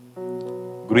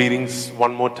Greetings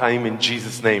one more time in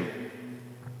Jesus' name.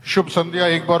 शुभ संध्या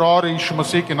एक बार और यीशु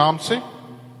मसीह के नाम से।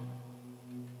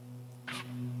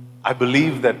 I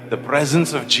believe that the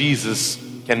presence of Jesus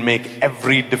can make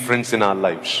every difference in our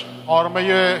lives. और मैं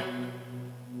ये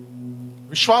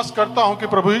विश्वास करता हूं कि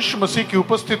प्रभु यीशु मसीह की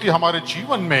उपस्थिति हमारे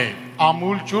जीवन में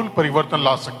आमूल-चूल परिवर्तन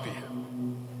ला सकती है।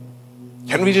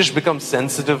 Can we just become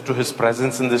sensitive to His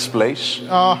presence in this place?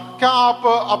 क्या आप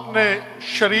अपने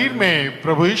शरीर में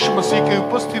प्रभु यीशु मसीह की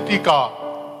उपस्थिति का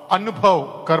अनुभव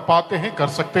कर पाते हैं, कर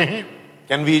सकते हैं?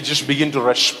 Can we just begin to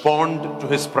respond to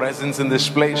His presence in this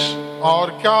place?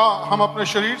 और क्या हम अपने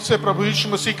शरीर से प्रभु यीशु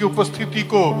मसीह की उपस्थिति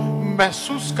को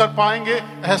महसूस कर पाएंगे,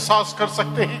 एहसास कर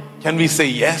सकते हैं? Can we say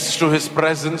yes to His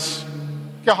presence?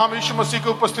 क्या हम यीशु मसीह की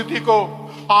उपस्थिति को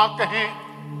हाँ कहें?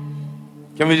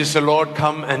 Can we just say, Lord,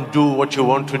 come and do what you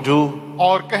want to do?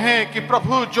 और कहें कि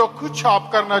प्रभु जो कुछ आप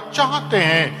करना चाहते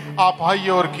हैं आप आइए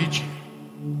और कीजिए।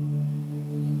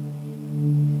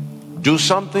 Do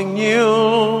something new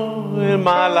in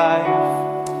my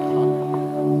life.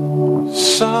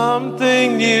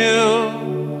 Something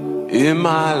new in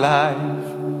my life.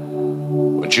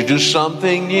 Would you do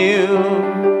something new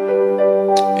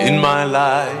in my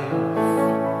life?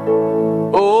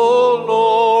 Oh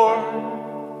Lord,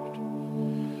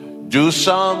 do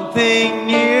something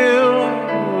new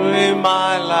in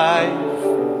my life.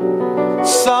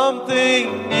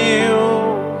 Something new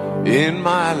in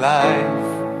my life.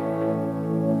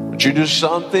 Would you do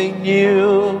something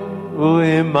new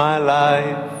in my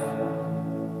life?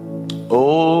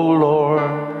 Oh Lord,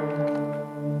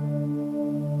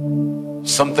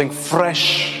 something fresh,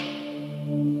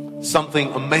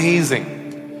 something amazing,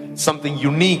 something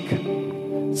unique,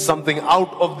 something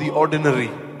out of the ordinary.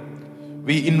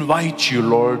 We invite you,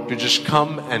 Lord, to just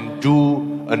come and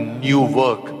do a new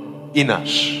work in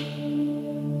us.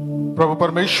 प्रभु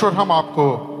परमेश्वर, हम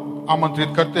आपको आमंत्रित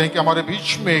करते हैं कि हमारे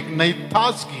बीच में एक नई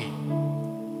ताजगी,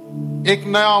 एक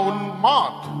नया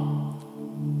उन्माद,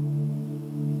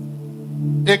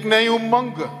 एक नई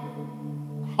उमंग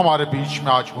हमारे बीच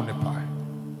में आज होने पाए।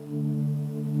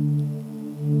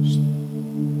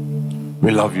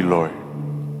 We love you, Lord.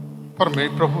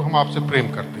 प्रभु, हम आपसे प्रेम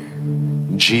करते हैं।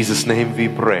 In Jesus' name we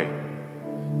pray.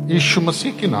 यीशु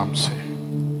मसीह के नाम से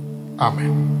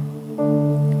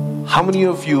आमीन। How many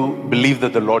of you believe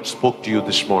that the Lord spoke to you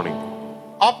this morning?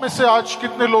 आप में से आज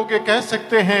कितने लोग ये कह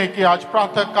सकते हैं कि आज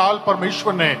प्रातः काल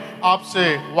परमेश्वर ने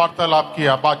आपसे वार्तालाप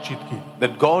किया, बातचीत की?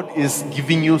 That God is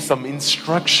giving you some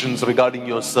instructions regarding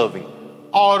your serving.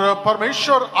 और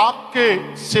परमेश्वर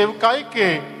आपके सेवकाई के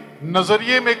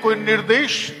नजरिए में कोई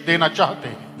निर्देश देना चाहते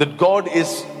हैं। That God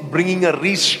is bringing a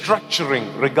restructuring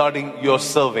regarding your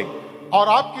serving. और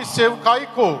आपकी सेवकाई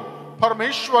को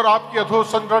परमेश्वर आपकी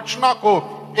अधोसंरचना को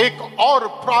एक और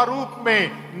प्रारूप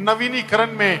में,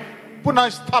 नवीनीकरण में पुनः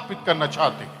स्थापित करना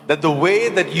चाहते हैं। That the way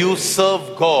that you serve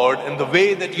God and the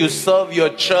way that you serve your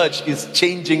church is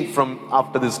changing from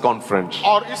after this conference.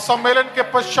 और इस सम्मेलन के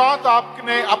पश्चात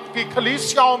आपने आपकी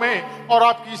कलीसियाओं में और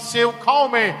आपकी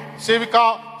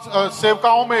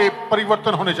सेवकाओं में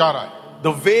परिवर्तन होने जा रहा है।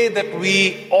 The way that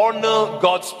we honor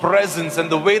God's presence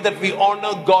and the way that we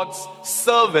honor God's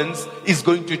servants is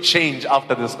going to change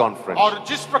after this conference. और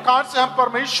जिस प्रकार से हम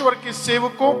परमेश्वर के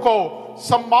सेवकों को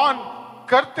सम्मान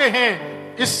करते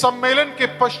हैं इस सम्मेलन के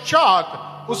पश्चात,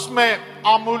 उसमें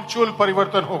आमूल-चूल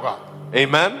परिवर्तन होगा।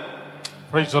 Amen.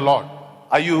 Praise the Lord.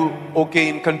 Are you okay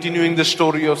in continuing the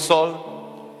story of Saul?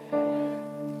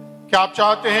 क्या आप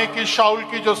चाहते हैं कि शाऊल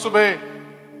की जो सुबह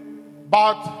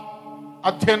बात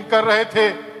अध्ययन कर रहे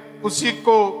थे उसी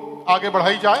को आगे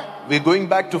बढ़ाई जाए? We're going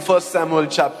back to 1 Samuel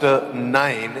chapter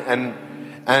 9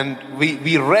 and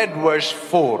we read verse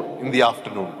 4 in the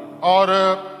afternoon. और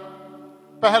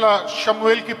पहला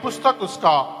शमूएल की पुस्तक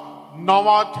उसका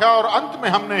 9वां अध्याय और अंत में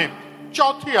हमने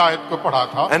 4थी आयत को पढ़ा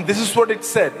था। And this is what it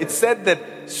said. It said that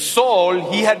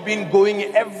Saul, he had been going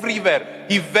everywhere.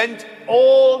 He went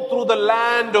all through the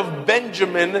land of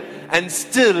Benjamin and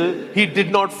still he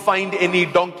did not find any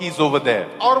donkeys over there.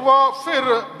 और वह फिर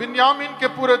बिन्यामीन के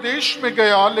पूरे देश में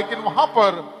गया लेकिन वहां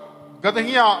पर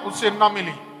गदहियां उसे न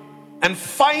मिली। And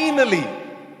finally,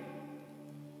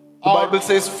 the Bible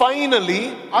says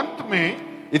finally, अंत में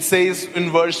it says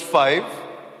in verse 5,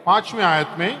 5वीं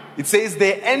आयत में it says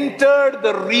they entered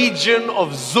the region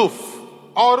of Zuph.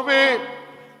 और वे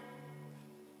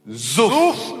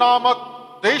ज़ूफ नामक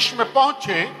देश में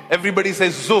पहुंचे। Everybody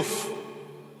says Zuph.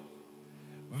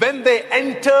 When they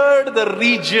entered the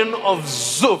region of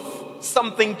Zuph,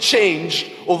 something changed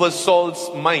over Saul's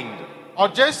mind.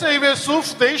 और जैसे ही वे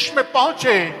ज़ूफ देश में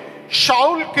पहुंचे,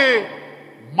 शाऊल के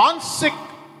मानसिक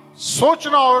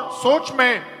सोचना और सोच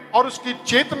में और उसकी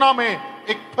चेतना में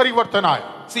एक परिवर्तन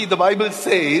आया। See, the Bible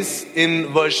says in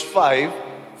verse 5,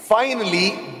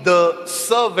 finally the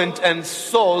servant and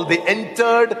Saul, they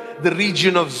entered the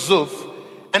region of Zuph.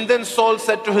 And then Saul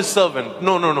said to his servant,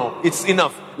 no, it's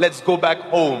enough. Let's go back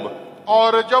home.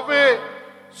 और जब वे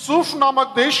सूफ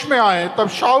नामक देश में आए, तब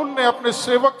शाऊल ने अपने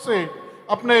सेवक से,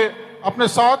 अपने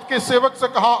साथ के सेवक से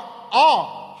कहा,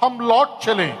 हम लौट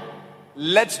चलें।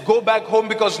 Let's go back home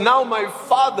because now my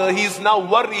father, he is now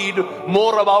worried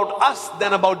more about us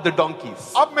than about the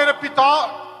donkeys. अब मेरे पिता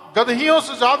गदहियों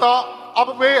से ज्यादा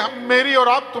अब वे मेरी और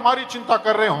आप तुम्हारी चिंता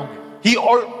कर रहे होंगे। He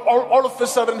all of a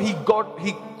sudden he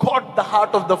caught the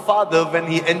heart of the father when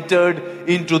he entered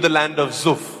into the land of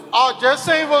Zuph.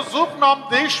 जैसे ही वो ज़ूफ नाम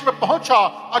देश में पहुंचा,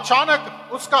 अचानक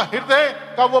उसका हृदय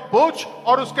का वो बोझ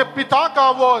और उसके पिता का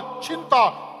वो चिंता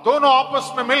दोनों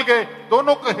आपस में मिल गए,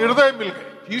 दोनों के हृदय मिल गए।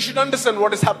 You should understand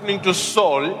what is happening to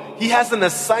Saul. He has an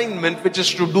assignment which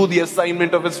is to do the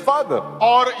assignment of his father.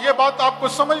 और ये बात आपको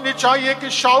समझनी चाहिए कि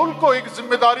शाऊल को एक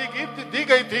जिम्मेदारी दी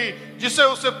गई थी जिसे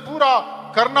उसे पूरा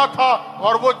करना था,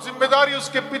 और वो जिम्मेदारी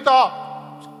उसके पिता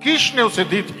कीश ने उसे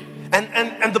दी थी।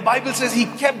 And the Bible says he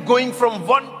kept going from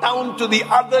one town to the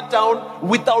other town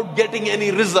without getting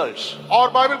any results. और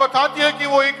बाइबल बताती है कि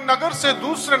वो एक नगर से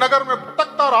दूसरे नगर में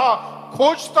भटकता रहा,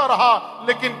 खोजता रहा,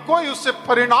 लेकिन कोई उससे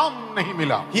परिणाम नहीं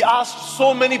मिला। He asked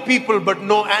so many people but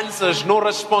no answers, no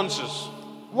responses.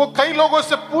 वो कई लोगों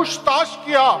से पूछताछ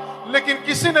किया, लेकिन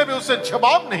किसी ने भी उसे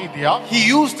जवाब नहीं दिया। He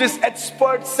used his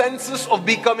expert senses of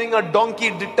becoming a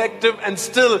donkey detective and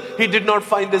still he did not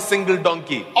find a single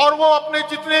donkey. और वो अपने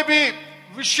जितने भी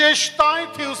विशेषताएं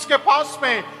थी उसके पास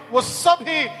में, वो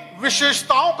सभी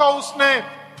विशेषताओं का उसने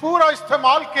पूरा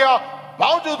इस्तेमाल किया,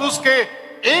 बावजूद उसके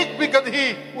एक भी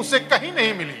गदही उसे कहीं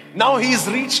नहीं मिली। Now he's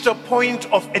reached a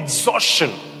point of exhaustion.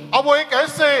 अब वो एक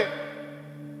ऐसे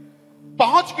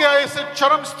पहुंच गया ऐसे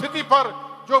चरम स्थिति पर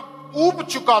जो ऊब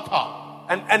चुका था।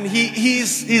 And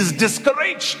he's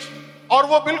discouraged. और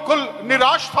वो बिल्कुल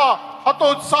निराश था,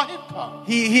 हतोत्साहित था।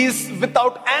 He is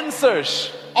without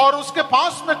answers. और उसके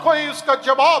पास में कोई उसका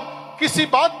जवाब, किसी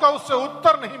बात का उससे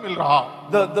उत्तर नहीं मिल रहा।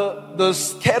 The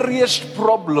scariest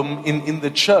problem in the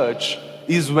church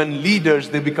is when leaders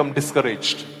they become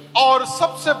discouraged. और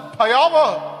सबसे भयावह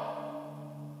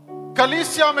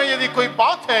कलीसिया में यदि कोई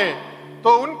बात है तो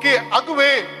उनके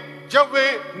अगुवे जब वे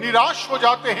निराश हो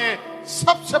जाते हैं,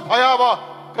 सबसे भयावह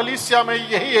कलीसिया में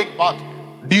यही एक बात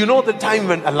है। Do you know the time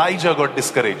when Elijah got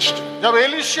discouraged? जब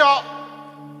एलिया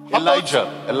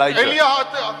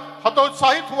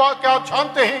हतोत्साहित हुआ, क्या आप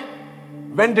जानते हैं?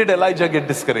 When did Elijah get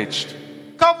discouraged?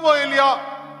 कब वो एलिया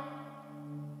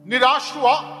निराश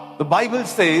हुआ? The Bible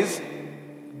says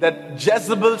that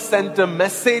Jezebel sent a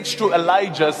message to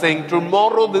Elijah saying,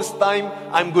 tomorrow this time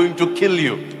I'm going to kill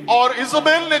you. और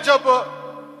इज़बेल ने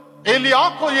जब एलिया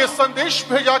को ये संदेश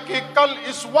भेजा कि कल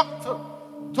इस वक्त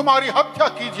तुम्हारी हत्या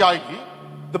की जाएगी,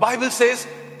 the Bible says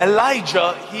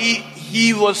Elijah,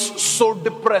 he was so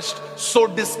depressed, so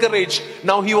discouraged.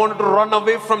 Now he wanted to run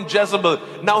away from Jezebel.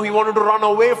 Now he wanted to run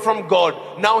away from God.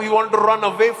 Now he wanted to run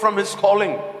away from his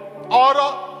calling.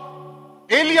 और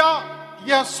एलिया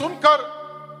यह सुनकर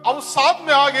अवसाद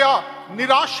में आ गया,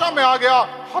 निराशा में आ गया,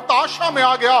 हताशा में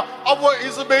आ गया। अब वो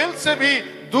इज़बेल से भी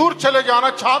दूर चले जाना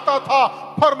चाहता था,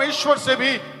 परमेश्वर से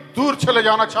भी दूर चले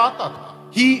जाना चाहता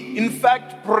था। He in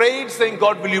fact prayed saying,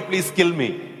 God, will you please kill me?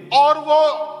 और वो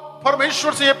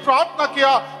परमेश्वर से ये प्रार्थना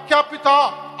किया, क्या पिता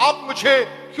आप मुझे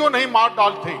क्यों नहीं मार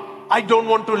डालते? I don't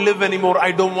want to live anymore.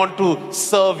 I don't want to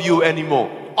serve you anymore.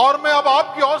 और मैं अब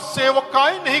आपकी और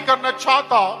सेवकाई नहीं करना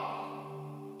चाहता,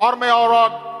 और मैं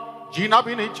और जीना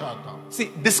भी नहीं चाहता। See,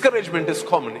 discouragement is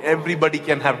common. Everybody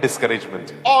can have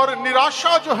discouragement. और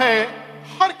निराशा जो है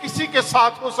हर किसी के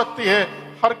साथ हो सकती है,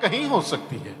 हर कहीं हो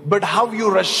सकती है। But how you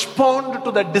respond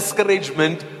to that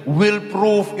discouragement will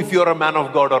prove if you are a man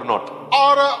of God or not.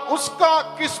 और उसका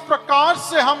किस प्रकार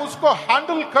से हम उसको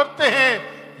हैंडल करते हैं,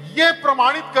 ये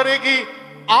प्रमाणित करेगी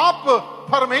आप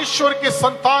परमेश्वर के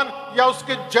संतान या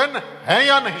उसके जन हैं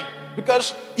या नहीं।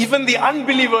 Because even the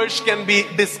unbelievers can be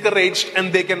discouraged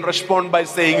and they can respond by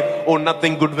saying, oh,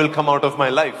 nothing good will come out of my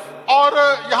life. और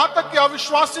यहाँ तक कि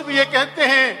अविश्वासी भी ये कहते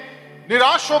हैं,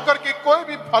 निराश होकर के कोई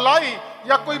भी भलाई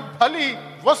या कोई भली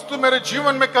वस्तु मेरे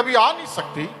जीवन में कभी आ नहीं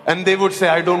सकती। And they would say,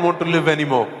 I don't want to live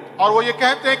anymore. और वो ये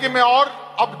कहते हैं कि मैं और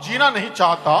अब जीना नहीं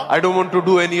चाहता। I don't want to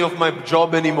do any of my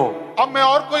job anymore. अब मैं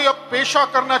और कोई अब पेशा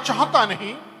करना चाहता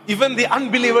नहीं। Even the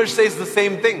unbeliever says the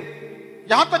same thing.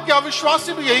 यहाँ तक कि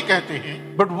अविश्वासी भी यही कहते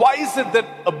हैं। But why is it that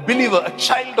a believer, a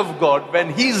child of God,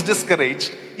 when he is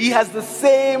discouraged, he has the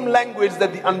same language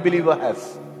that the unbeliever has?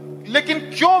 लेकिन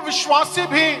क्यों विश्वासी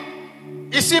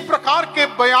भी इसी प्रकार के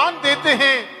बयान देते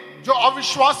हैं जो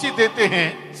अविश्वासी देते हैं।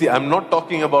 See, I'm not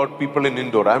talking about people in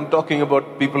Indore. I'm talking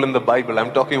about people in the Bible.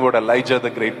 I'm talking about Elijah, the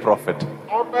great prophet.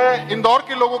 और मैं इंदौर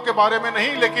के लोगों के बारे में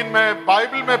नहीं, लेकिन मैं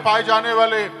बाइबल में पाए जाने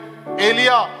वाले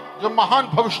एलिया जो महान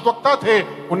भविष्यवक्ता थे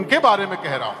उनके बारे में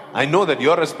कह रहा हूं। I know that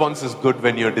your response is good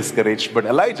when you're discouraged, but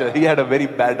Elijah, he had a very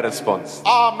bad response.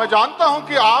 मैं जानता हूं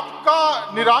कि आपका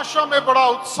निराशा में बड़ा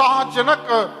उत्साहजनक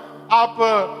आप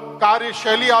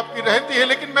कार्यशैली आपकी रहती है,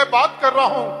 लेकिन मैं बात कर रहा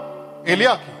हूं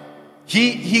एलिया की।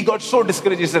 He got so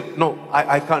discouraged. He said, "No,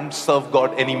 I can't serve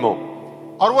God anymore."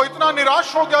 और वो इतना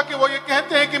निराश हो गया कि वो ये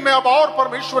कहते हैं कि मैं अब और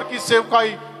परमेश्वर की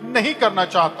सेवकाई नहीं करना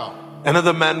चाहता।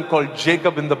 Another man called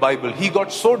Jacob in the Bible, he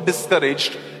got so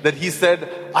discouraged that he said,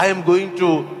 "I am going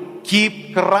to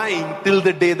keep crying till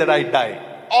the day that I die."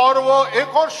 और वो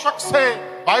एक और शख्स है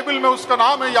बाइबल में, उसका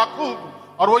नाम है याकूब,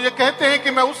 और वो ये कहते हैं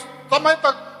कि मैं उस समय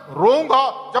तक रोऊंगा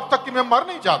जब तक कि मैं मर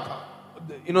नहीं जाता।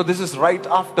 You know, this is right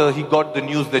after he got the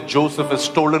news that Joseph is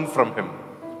stolen from him.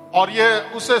 और ये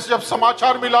उसे जब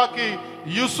समाचार मिला कि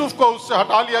यूसुफ को उससे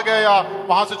हटा लिया गया या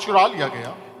वहां से चुरा लिया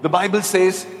गया। The Bible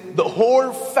says the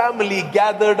whole family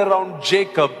gathered around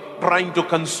Jacob trying to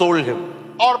console him.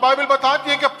 और बाइबल बताती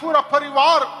है कि पूरा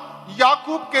परिवार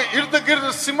याकूब के इर्द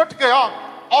गिर्द सिमट गया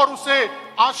और उसे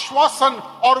आश्वासन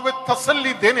और वे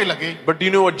तसल्ली देने लगे। But do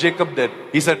you know what Jacob did?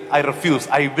 He said, "I refuse.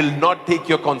 I will not take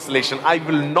your consolation. I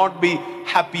will not be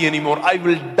happy anymore. I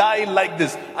will die like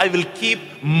this. I will keep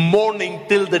mourning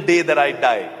till the day that I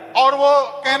die." और वो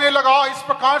कहने लगा इस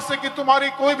प्रकार से कि तुम्हारी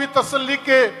कोई भी तसल्ली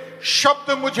के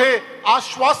शब्द मुझे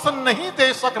आश्वासन नहीं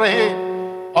दे सक रहे,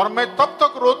 और मैं तब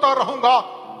तक रोता रहूंगा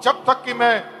जब तक कि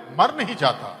मैं मर नहीं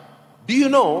जाता। Do you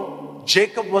know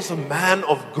Jacob was a man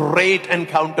of great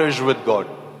encounters with God?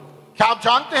 क्या आप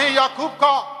जानते हैं याकूब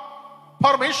का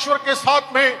परमेश्वर के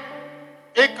साथ में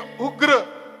एक उग्र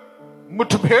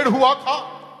मुठभेड़ हुआ था।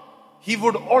 He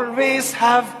would always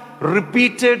have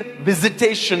repeated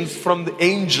visitations from the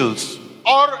angels.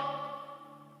 और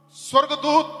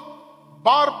स्वर्गदूत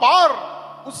बार बार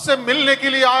उससे मिलने के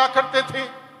लिए आया करते थे।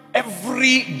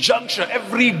 Every juncture,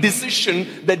 every decision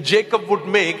that Jacob would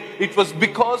make, it was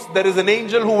because there is an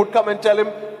angel who would come and tell him,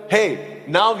 "Hey,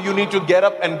 now you need to get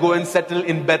up and go and settle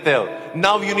in Bethel.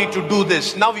 Now you need to do this.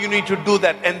 Now you need to do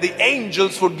that." And the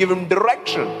angels would give him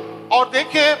direction. और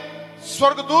देखिए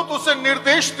स्वर्गदूत उसे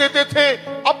निर्देश देते थे,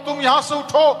 अब तुम यहां से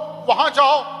उठो, वहां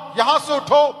जाओ, यहां से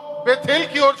उठो, बेथेल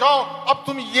की ओर जाओ, अब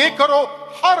तुम ये करो।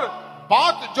 हर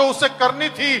बात जो उसे करनी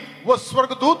थी वो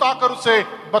स्वर्गदूत आकर उसे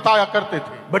बताया करते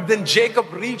थे। But then Jacob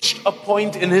reached a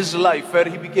point in his life where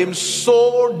he became so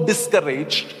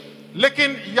discouraged.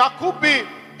 लेकिन याकूब भी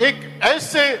एक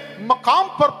ऐसे मकाम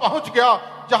पर पहुंच गया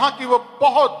जहां की वो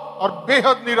बहुत और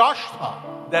बेहद निराश था।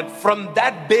 That from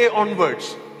that day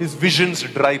onwards, his visions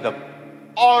dried up.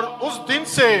 और उस दिन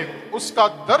से उसका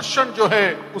दर्शन जो है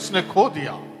उसने खो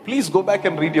दिया। Please go back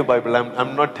and read your Bible.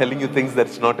 I'm not telling you things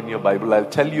that's not in your Bible. I'll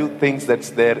tell you things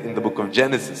that's there in the book of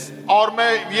Genesis. और मैं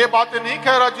ये बातें नहीं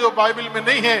कह रहा जो बाइबल में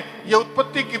नहीं है, ये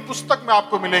उत्पत्ति की पुस्तक में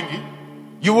आपको मिलेंगी।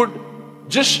 You would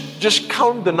just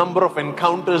count the number of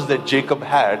encounters that Jacob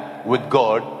had with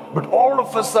God, but all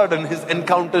of a sudden his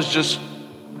encounters just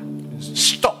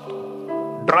stopped,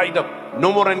 dried up.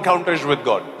 No more encounters with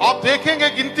God. आप देखेंगे,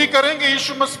 गिनती करेंगे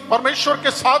यीशु मसीह परमेश्वर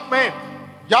के साथ में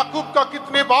याकूब का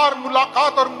कितने बार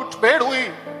मुलाकात और मुठभेड़ हुई,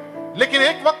 लेकिन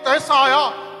एक वक्त ऐसा आया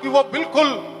कि वो बिल्कुल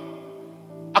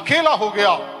अकेला हो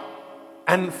गया।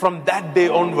 And from that day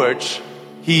onwards,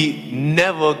 he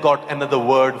never got another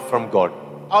word from God.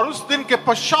 और उस दिन के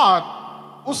पश्चात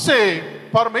उसे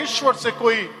परमेश्वर से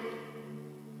कोई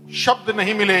शब्द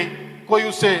नहीं मिले, कोई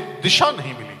उसे दिशा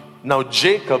नहीं मिली। Now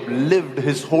Jacob lived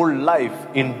his whole life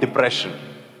in depression.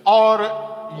 और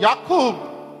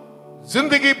याकूब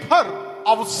जिंदगी भर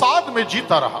अवसाद में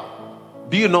जीता रहा।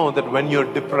 Do you know that when you're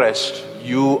depressed,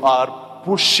 you are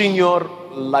pushing your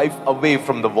life away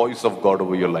from the voice of God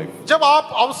over your life? जब आप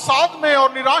अवसाद में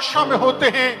और निराशा में होते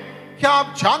हैं, क्या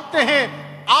आप जानते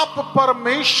हैं आप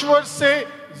परमेश्वर से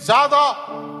ज्यादा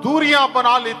दूरियां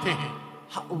बना लेते हैं?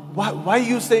 Why are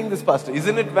you saying this, Pastor?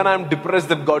 Isn't it when I'm depressed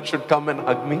that God should come and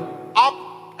hug me?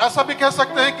 आप ऐसा भी कह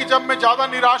सकते हैं कि जब मैं ज्यादा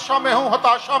निराशा में हूं,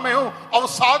 हताशा में हूं,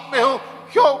 अवसाद में हूं,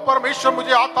 क्यों परमेश्वर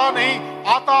मुझे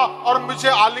आता और मुझे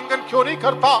आलिंगन क्यों नहीं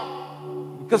करता?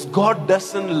 Because God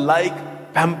doesn't like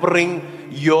pampering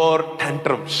your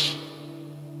tantrums.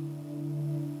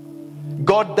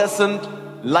 God doesn't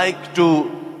like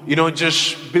to,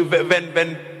 just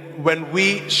when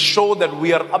we show that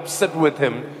we are upset with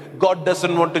him, God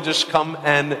doesn't want to just come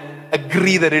and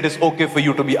agree that it is okay for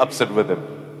you to be upset with him.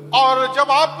 और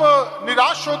जब आप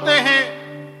निराश होते हैं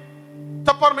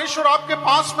तब परमेश्वर आपके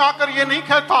पास में आकर ये नहीं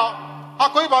कहता हाँ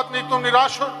कोई बात नहीं, तुम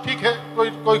निराश हो, ठीक है,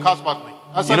 कोई खास बात नहीं,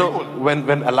 ऐसा You नहीं know, बोल।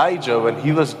 when Elijah, when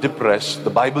he was depressed, the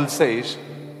Bible says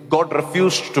God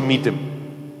refused to meet him.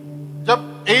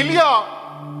 जब एलिया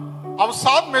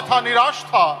अवसाद में था, निराश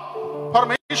था,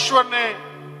 परमेश्वर ने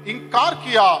इनकार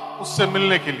किया उससे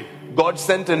मिलने के लिए। God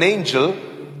sent an angel,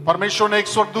 परमेश्वर ने एक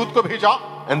स्वर्गदूत को भेजा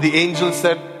and the angel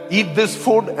said, eat this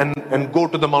food and go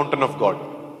to the mountain of God.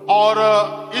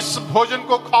 और इस भोजन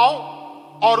को खाओ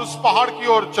और उस पहाड़ की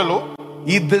ओर चलो,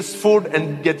 Eat this food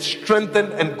and get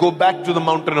strengthened and go back to the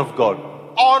mountain of God.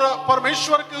 और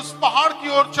परमेश्वर के उस पहाड़ की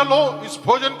ओर चलो, इस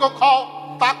भोजन को खाओ,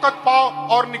 ताकत पाओ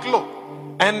और निकलो।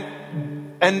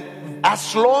 And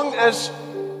as long as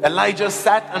Elijah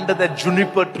sat under that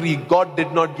juniper tree, God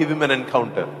did not give him an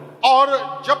encounter. और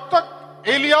जब तक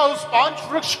एलिया उस पांच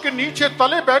वृक्ष के नीचे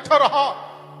तले बैठा रहा,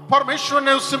 परमेश्वर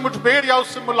ने उससे मुठभेड़ या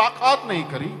उससे मुलाकात नहीं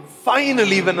करी।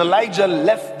 Finally, when Elijah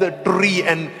left the tree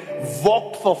and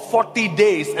walked for 40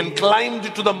 days and climbed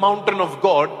to the mountain of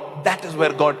God, that is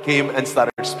where God came and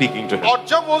started speaking to him. और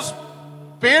जब उस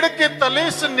पेड़ के तले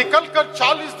से निकलकर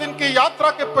 40 दिन की यात्रा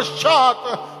के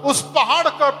पश्चात उस पहाड़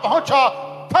पर पहुंचा,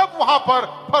 तब वहां पर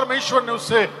परमेश्वर ने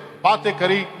उससे बातें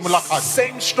करी, मुलाकात।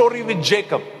 Same story with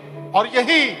Jacob. और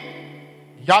यही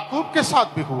याकूब के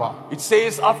साथ भी हुआ। It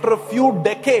says after a few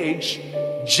decades,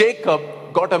 Jacob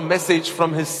got a message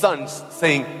from his sons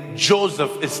saying,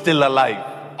 Joseph is still alive.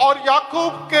 और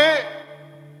याकूब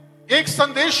के एक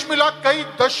संदेश मिला कई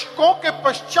दशकों के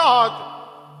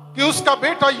पश्चात कि उसका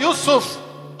बेटा यूसुफ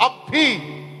अब भी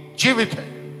जीवित है।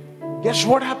 Guess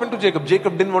what happened to Jacob?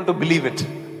 Jacob didn't want to believe it.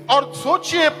 और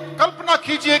सोचिए, कल्पना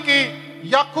कीजिए कि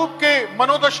याकूब के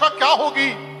मनोदशा क्या होगी।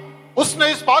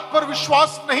 उसने इस बात पर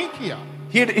विश्वास नहीं किया।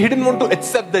 He didn't want to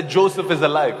accept that Joseph is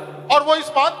alive. और वो इस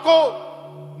बात को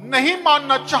नहीं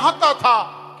मानना चाहता था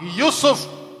कि यूसुफ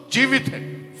जीवित है।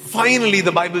 Finally,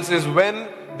 the Bible says, when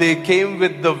they came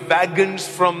with the wagons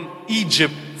from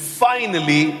Egypt,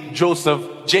 finally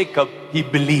Jacob, he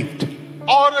believed.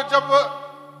 और जब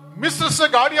मिस्र से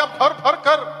गाड़ियां भर भर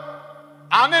कर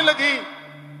आने लगी,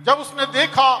 जब उसने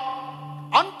देखा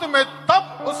अंत में,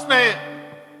 तब उसने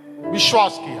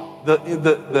विश्वास किया।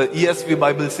 The ESV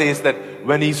Bible says that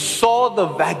when he saw the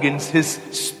wagons, his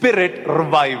spirit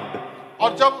revived.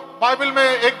 और जब बाइबल में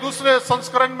एक दूसरे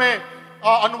संस्करण में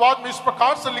अनुवाद में इस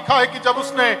प्रकार से लिखा है कि जब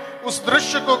उसने उस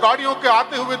दृश्य को गाड़ियों के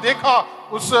आते हुए देखा,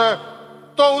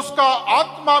 तो उसका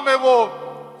आत्मा में वो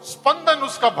स्पंदन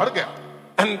उसका बढ़ गया।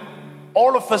 And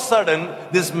all of a sudden,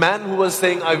 this man who was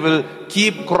saying, I will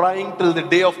keep crying till the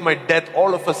day of my death,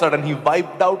 all of a sudden he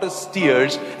wiped out his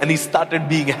tears and he started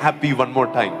being happy one more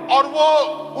time. और वो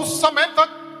उस समय तक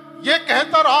ये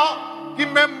कहता रहा कि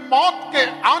मैं मौत के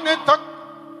आने तक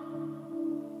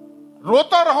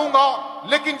रोता रहूंगा,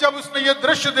 लेकिन जब उसने ये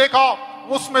दृश्य देखा,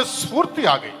 उसमें स्फूर्ति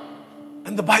आ गई।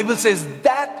 And the Bible says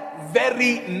that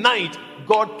very night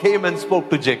God came and spoke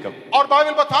to Jacob. और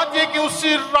बाइबल बताती है कि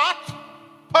उसी रात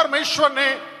परमेश्वर ने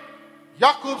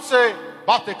याकूब से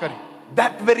बातें करी।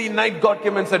 That very night God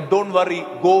came and said, don't worry,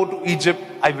 go to Egypt,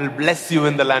 I will bless you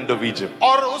in the land of Egypt.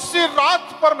 और उसी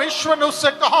रात परमेश्वर ने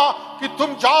उससे कहा कि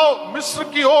तुम जाओ मिस्र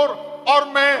की ओर और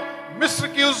मैं मिस्र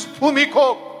की उस भूमि को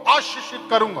आशीषित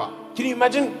करूंगा। Can you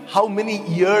imagine how many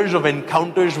years of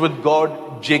encounters with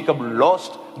God Jacob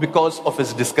lost because of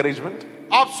his discouragement?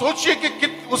 आप सोचिए कि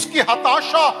उसकी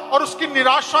हताशा और उसकी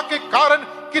निराशा के कारण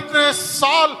कितने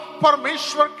साल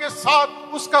परमेश्वर के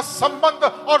साथ उसका संबंध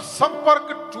और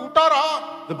संपर्क टूटा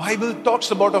रहा। The Bible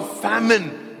talks about a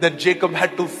famine that Jacob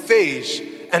had to face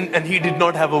and he did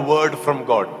not have a word from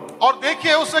God. और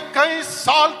देखिए, उसे कई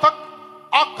साल तक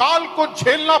अकाल को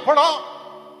झेलना पड़ा,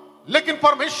 लेकिन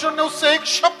परमेश्वर ने उससे एक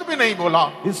शब्द भी नहीं बोला।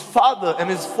 His father and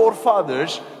his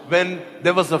forefathers, when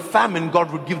there was a famine,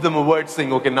 God would give them a word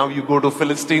saying, okay, now you go to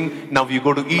Philistine, now you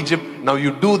go to Egypt, now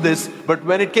you do this. But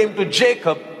when it came to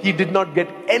Jacob, he did not get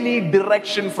any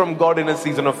direction from God in a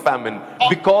season of famine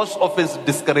because of his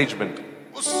discouragement.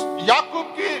 उस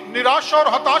याकूब की निराशा और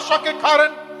हताशा के कारण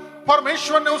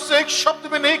परमेश्वर ने उससे एक शब्द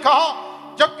भी नहीं कहा,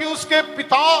 जबकि उसके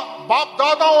पिता, बाप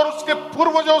दादा और उसके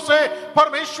पूर्वजों से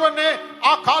परमेश्वर ने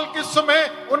अकाल के समय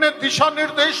उन्हें दिशा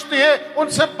निर्देश दिए,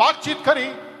 उनसे बातचीत करी,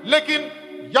 लेकिन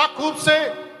याकूब से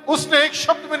उसने एक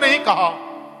शब्द भी नहीं कहा।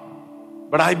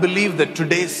 But I believe that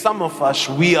today some of us,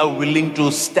 we are willing to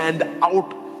stand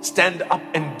up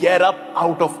and get up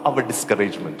out of our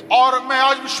discouragement. और मैं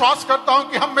आज विश्वास करता हूं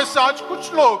कि हम में से आज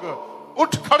कुछ लोग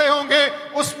उठ खड़े होंगे,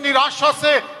 उस निराशा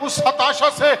से, उस हताशा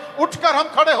से उठकर हम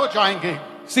खड़े हो जाएंगे।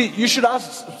 See, you should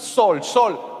ask Saul,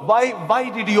 why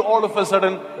did you all of a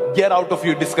sudden get out of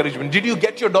your discouragement? Did you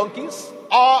get your donkeys?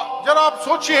 जरा आप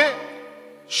सोचिए,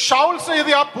 शाऊल से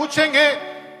यदि आप पूछेंगे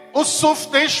उस सूफ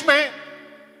देश में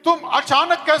तुम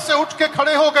अचानक कैसे उठ के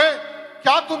खड़े हो गए?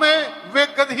 क्या तुम्हें वे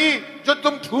गदही जो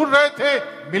तुम ढूंढ रहे थे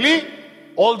मिली?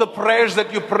 All the prayers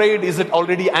that you prayed, is it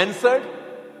already answered?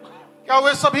 क्या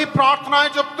वे सभी प्रार्थनाएं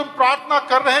जब तुम प्रार्थना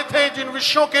कर रहे थे जिन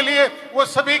विषयों के लिए, वो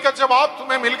सभी का जवाब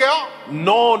तुम्हें मिल गया?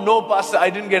 No, pastor, I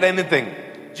didn't get anything.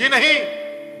 जी नहीं,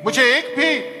 मुझे एक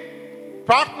भी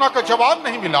प्रार्थना का जवाब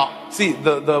नहीं मिला. See,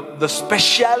 the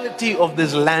speciality of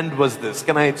this land was this.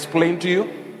 Can I explain to you?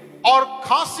 और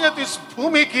खासियत इस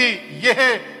भूमि की यह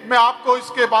है, मैं आपको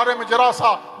इसके बारे में जरा सा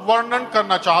वर्णन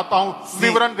करना चाहता हूं,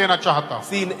 विवरण देना चाहता हूं.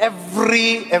 See, in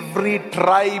every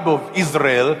tribe of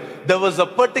Israel, there was a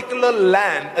particular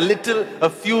land, a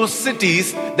few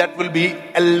cities that will be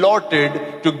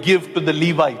allotted to give to the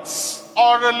Levites.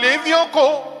 और लेवियों को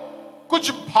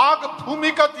कुछ भाग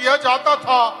भूमि का दिया जाता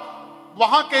था,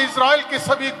 वहां के इजराइल के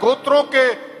सभी गोत्रों के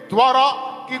द्वारा,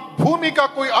 कि भूमि का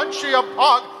कोई अंश या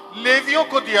भाग लेवियों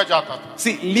को दिया जाता था.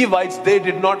 See, Levites, they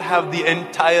did not have the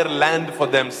entire land for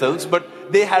themselves,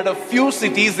 but they had a few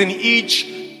cities in each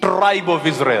tribe of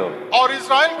Israel. और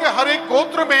इजराइल के हर एक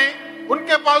गोत्र में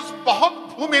उनके पास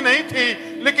बहुत भूमि नहीं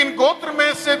थी, लेकिन गोत्र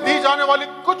में से दी जाने वाली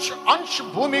कुछ अंश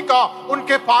भूमि का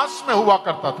उनके पास में हुआ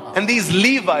करता था. And these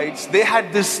Levites, they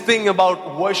had this thing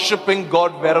about worshiping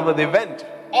God wherever they went.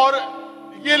 और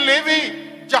ये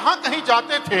लेवी जहां कहीं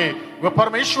जाते थे, वे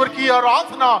परमेश्वर की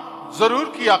आराधना जरूर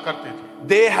किया करते थे.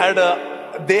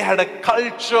 They had a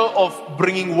culture of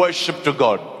bringing worship to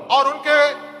God. और उनके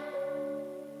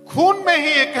खून में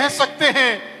ही ये कह सकते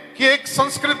हैं कि एक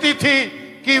संस्कृति थी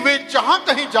कि वे जहां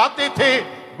कहीं जाते थे,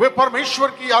 वे परमेश्वर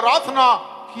की आराधना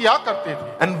किया करते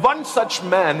थे. And one such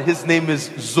man, his name is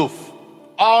Zuf.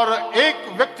 और एक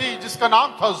व्यक्ति जिसका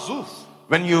नाम था जूफ.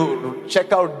 When you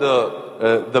check out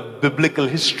the biblical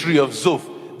history of Zuf,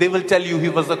 they will tell you he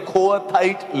was a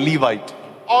Kohathite Levite.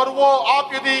 और वो आप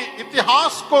यदि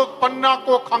इतिहास को पन्ना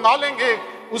को खंगालेंगे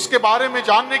उसके बारे में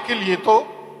जानने के लिए, तो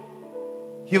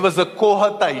he was a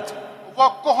Kohathite. वह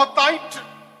कोहताइट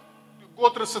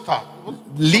गोत्र से था.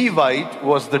 Levite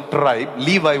was the tribe.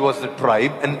 Levi was the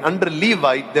tribe, and under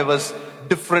Levite there was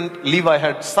different. Levi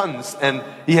had sons, and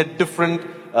he had different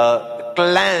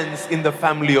clans in the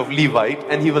family of Levite,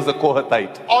 and he was a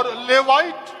Kohathite. और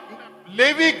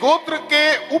levy गोत्र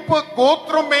के उप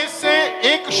गोत्रों में से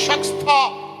एक शख्स था,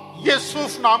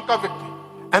 यूसुफ नाम का व्यक्ति.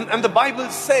 And the Bible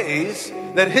says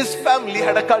that his family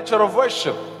had a culture of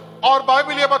worship. और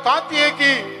बाइबल ये बताती है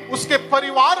कि उसके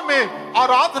परिवार में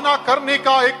आराधना करने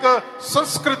का एक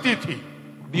संस्कृति थी.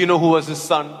 Do you know who was his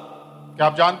son? क्या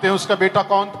आप जानते हैं उसका बेटा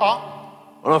कौन था?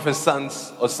 One of his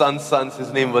sons or sons,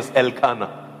 his name was Elkanah.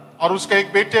 और उसके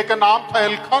एक बेटे का नाम था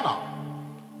Elkanah.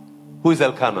 Who is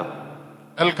Elkanah?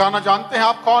 Elkanah जानते हैं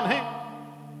आप कौन है?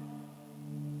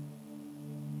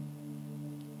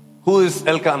 Who is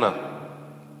Elkanah?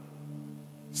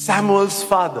 Samuel's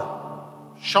father.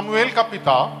 शमूएल का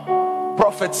पिता.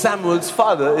 Prophet Samuel's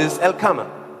father is Elkanah.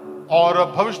 और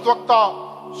भविष्यद्वक्ता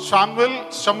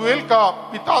शमूएल का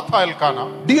पिता था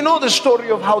Elkanah. Do you know the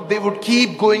story of how they would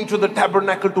keep going to the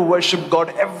tabernacle to worship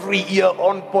God every year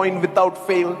on point without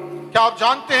fail? क्या आप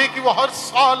जानते हैं कि वो हर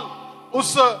साल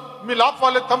उस मिलाप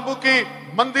वाले तंबू की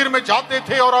मंदिर में जाते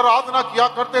थे और आराधना किया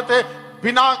करते थे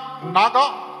बिना Naga?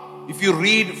 If you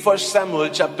read 1 Samuel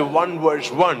chapter 1 verse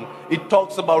 1, it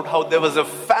talks about how there was a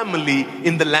family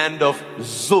in the land of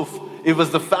Zuf. It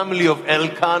was the family of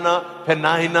Elkanah,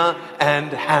 Peninnah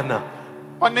and Hannah.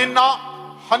 Peninnah,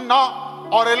 हन्ना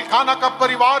और एलकाना का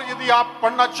परिवार यदि आप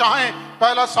पढ़ना चाहें,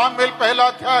 पहला सामुएल पहला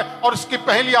अध्याय और उसकी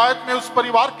पहली आयत में उस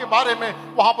परिवार के बारे में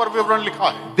वहां पर विवरण लिखा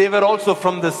है. They were also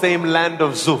from the same land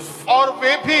of Zuf. और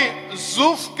वे भी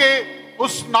जूफ के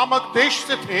उस नामक देश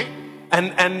से थे.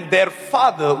 And their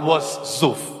father was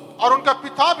Zuf. और उनका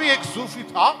पिता भी एक जूफी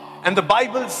था. And the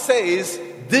Bible says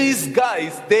these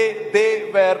guys, they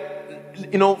were,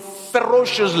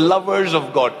 ferocious lovers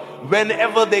of God.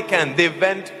 Whenever they can, they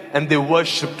went and they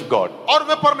worshipped God. और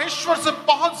वे परमेश्वर से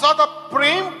बहुत ज्यादा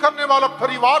प्रेम करने वाला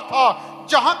परिवार था.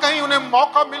 जहां कहीं उन्हें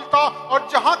मौका मिलता और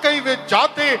जहां कहीं वे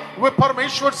जाते, वे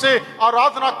परमेश्वर से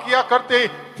आराधना किया करते,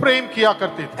 प्रेम किया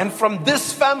करते थे. And from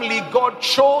this family, God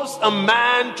chose a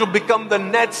man to become the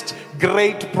next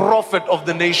great prophet of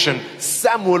the nation.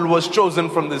 Samuel was chosen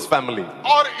from this family.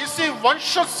 और इसी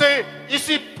वंशज से,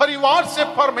 इसी परिवार से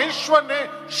परमेश्वर ने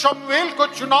शमूएल को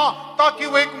चुना ताकि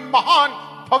वो एक महान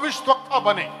भविष्यद्वक्ता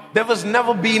बने. There was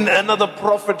never been another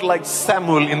prophet like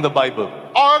Samuel in the Bible.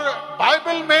 और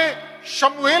बाइबल में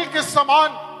शमूएल के समान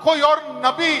कोई और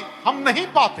नबी हम नहीं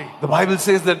पाते. The Bible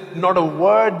says that not a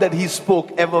word that he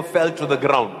spoke ever fell to the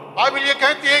ground. Bible ये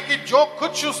कहती है कि जो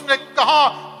कुछ उसने कहा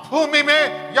भूमि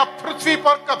में या पृथ्वी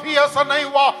पर कभी ऐसा नहीं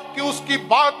हुआ कि उसकी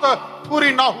बात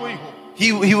पूरी ना हुई हो.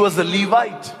 He was a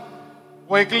Levite.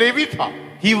 वो एक लेवी था,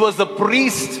 He was a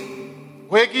priest.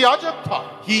 वो एक याजक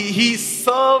था, He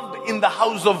served in the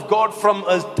house of God from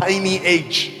a tiny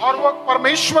age. और वो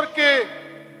परमेश्वर के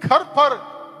घर पर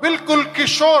बिल्कुल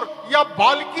किशोर या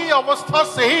बालकी अवस्था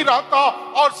से ही रहता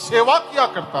और सेवा किया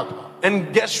करता था.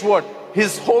 And guess what?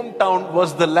 His hometown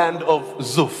was the land of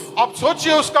Zuf. अब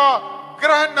सोचिए उसका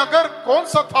गृह नगर कौन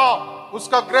सा था?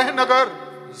 उसका गृह नगर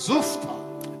ज़ूफ था.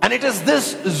 And it is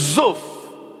this Zuf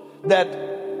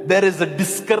that there is a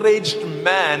discouraged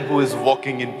man who is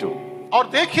walking into. और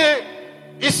देखिए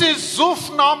इसी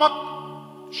ज़ूफ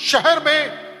नामक शहर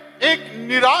में एक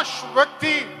निराश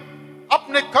व्यक्ति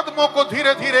अपने कदमों को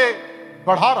धीरे धीरे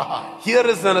बढ़ा रहा है. Here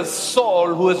is a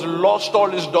Saul who has lost all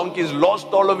his donkeys, lost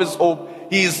all of his hope.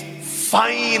 He is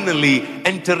finally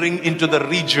entering into the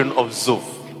region of Zuf.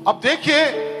 अब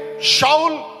देखिए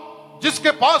शाऊल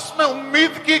जिसके पास में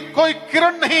उम्मीद की कोई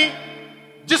किरण नहीं,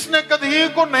 जिसने गदही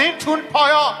को नहीं ढूंढ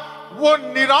पाया, वो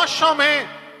निराशा में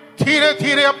धीरे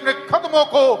धीरे अपने कदमों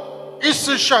को इस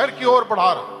शहर की ओर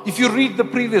बढ़ा रहा. If you read the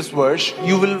previous verse,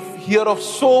 you will hear of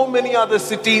so many other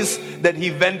cities that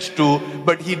he went to,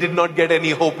 but he did not get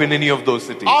any hope in any of those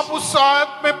cities. आप उस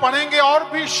आयत में पढ़ेंगे और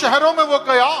भी शहरों में वो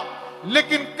गया,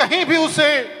 लेकिन कहीं भी उसे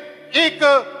एक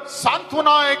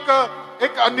सांत्वना,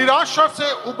 एक निराशा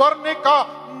से उबरने का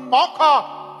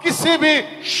मौका किसी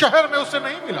भी शहर में उसे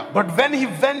नहीं मिला. But when he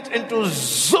went into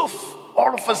Zuf,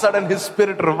 all of a sudden his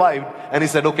spirit revived and he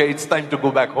said, okay, it's time to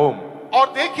go back home.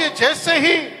 और देखिए जैसे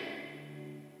ही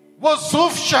वो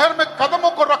ज़ूफ शहर में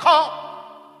कदमों को रखा,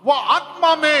 वो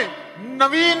आत्मा में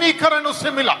नवीनीकरण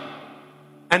उसे मिला.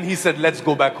 And he said, let's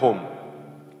go back home.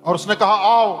 और उसने कहा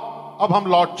आओ अब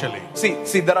हम लौट चले.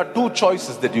 See, there are two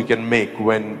choices that you can make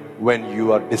when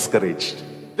you are discouraged.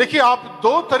 देखिए आप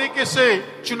दो तरीके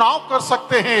से चुनाव कर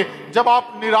सकते हैं जब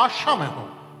आप निराशा में हो.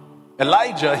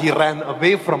 Elijah, he ran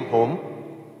away from home.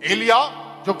 Elia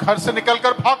जो घर से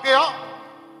निकलकर भाग गया,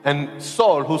 And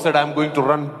Saul, who said, I'm going to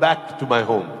run back to my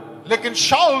home. लेकिन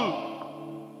शाऊल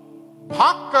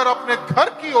भागकर अपने घर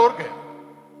की ओर गया.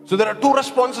 So there are two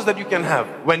responses that you can have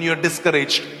when you're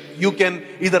discouraged. You can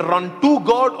either run to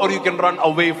God or you can run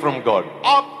away from God.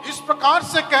 आप इस प्रकार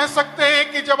से कह सकते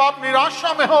हैं कि जब आप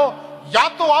निराशा में हो, या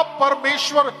तो आप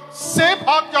परमेश्वर से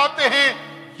भाग जाते हैं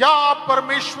या आप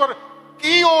परमेश्वर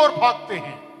की ओर भागते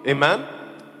हैं. Amen?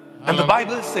 And the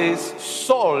Bible says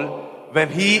Saul, when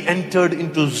he entered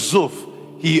into Zuf,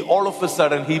 he all of a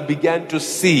sudden he began to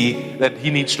see that he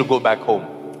needs to go back home.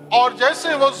 और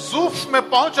जैसे वो ज़ूफ में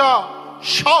पहुंचा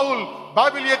शाऊल,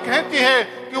 बाइबल ये कहती है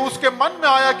कि उसके मन में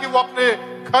आया कि वो अपने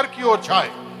घर की ओर जाए.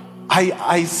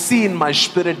 I see in my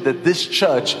spirit that this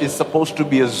church is supposed to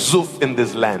be a Zuf in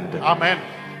this land. आमेन.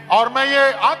 और मैं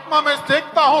ये आत्मा में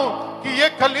देखता हूं कि ये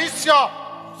कलीसिया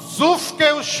ज़ूफ के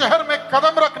उस शहर में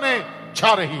कदम रखने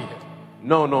जा रही है.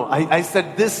 No, I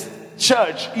said this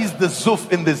church is the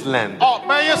Zuf in this land. और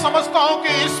मैं ये समझता हूं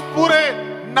कि इस पूरे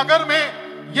नगर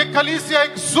में ये कलीसिया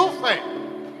एक ज़ूफ है.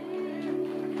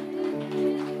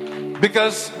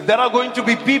 Because there are going to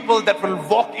be people that will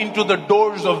walk into the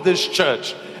doors of this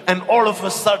church and all of a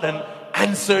sudden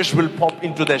answers will pop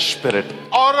into their spirit.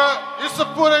 और इस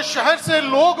पूरे शहर से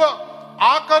लोग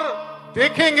आकर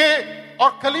देखेंगे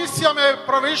और कलीसिया में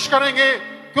प्रवेश करेंगे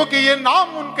क्योंकि ये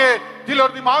नाम उनके दिल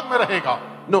और दिमाग में रहेगा.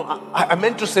 No, I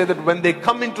meant to say that when they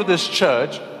come into this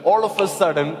church, all of a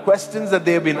sudden questions that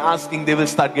they have been asking, they will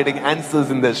start getting answers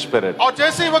in their spirit. और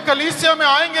जैसे ही वो कलीसिया में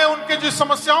आएंगे, उनके जिस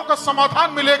समस्याओं का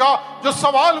समाधान मिलेगा, जो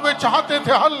सवाल वे चाहते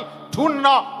थे हल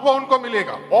ढूंढना, वो उनको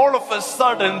मिलेगा. All of a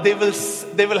sudden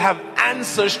they will have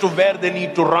answers to where they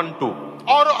need to run to.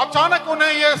 और अचानक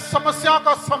उन्हें ये समस्या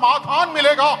का समाधान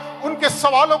मिलेगा, उनके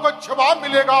सवालों का जवाब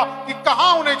मिलेगा कि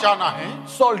कहां उन्हें जाना है.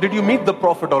 Saul, did you meet the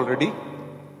prophet already?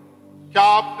 क्या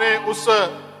आपने उस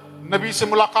नबी से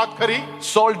मुलाकात करी?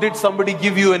 Saul, did somebody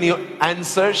give you any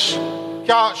answers?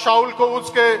 क्या शाऊल को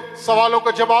उसके सवालों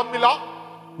का जवाब मिला?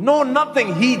 No,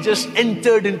 nothing. He just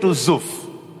entered into Zuf.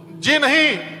 जी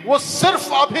नहीं, वो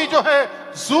सिर्फ अभी जो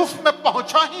है ज़ूफ में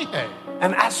पहुंचा ही है.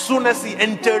 And as soon as he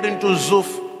entered into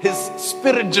Zuf, his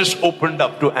spirit just opened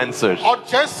up to answers. और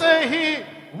जैसे ही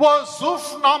वो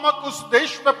ज़ूफ नामक उस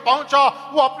देश में पहुंचा,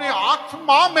 वो अपनी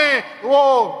आत्मा में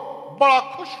वो बड़ा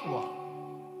खुश हुआ.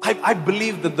 I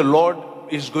believe that the Lord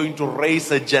is going to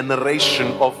raise a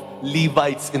generation of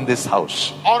Levites in this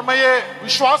house. और मैं ये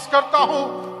विश्वास करता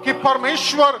हूं कि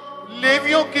परमेश्वर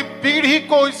लेवियों की पीढ़ी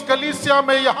को इस कलीसिया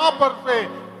में यहाँ पर से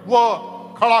वो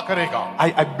खड़ा करेगा.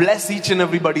 I bless each and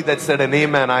everybody that said an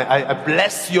amen. I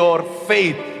bless your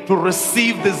faith to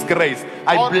receive this grace.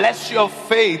 I bless your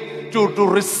faith to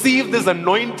receive this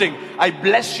anointing. I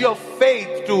bless your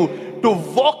faith to to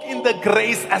walk in the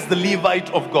grace as the Levite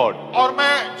of God. और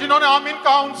मैं जिन्होंने आमीन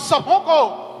कहा उन सबों को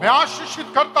मैं आशीषित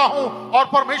करता हूं और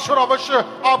परमेश्वर अवश्य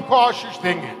आपको आशीष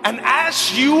देंगे. And as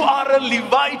you are a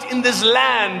Levite in this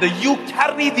land, you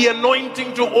carry the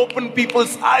anointing to open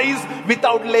people's eyes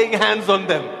without laying hands on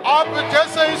them. आप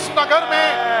जैसे इस नगर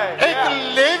में एक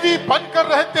लेवी बनकर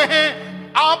रहते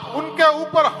हैं, आप उनके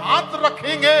ऊपर हाथ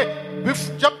रखेंगे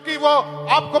जबकि वो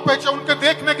आपको पहचान उनके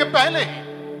देखने के पहले ही.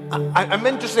 I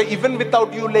meant to say, even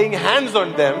without you laying hands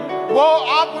on them, वो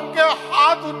आप उनके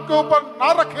हाथ उनके ऊपर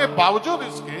ना रखे बावजूद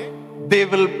इसके, they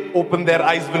will open, their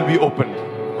eyes will be opened.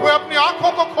 वे अपनी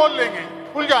आंखों को खोल लेंगे,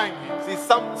 खुल जाएंगे. See,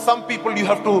 some people you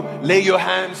have to lay your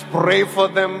hands, pray for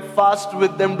them, fast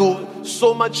with them, do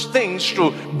so much things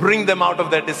to bring them out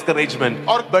of their discouragement.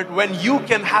 But when you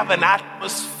can have an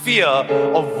atmosphere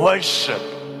of worship,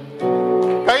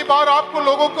 कई बार आपको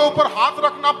लोगों के ऊपर हाथ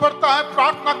रखना पड़ता है,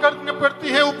 प्रार्थना करनी पड़ती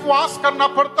है, उपवास करना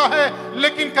पड़ता है,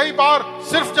 लेकिन कई बार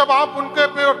सिर्फ जब आप उनके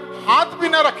ऊपर हाथ भी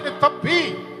न रखें तब भी,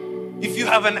 if you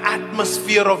have an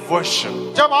atmosphere of worship,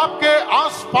 जब आपके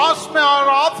आसपास में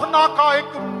आराधना का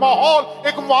एक माहौल,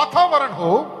 एक वातावरण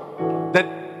हो,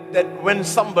 that when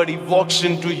somebody walks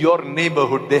into your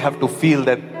neighborhood, they have to feel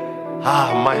that,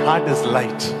 my heart is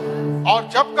light. और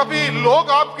जब कभी लोग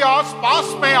आपके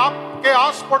आसपास में, आपके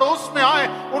आस पड़ोस में आए,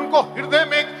 उनको हृदय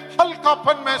में एक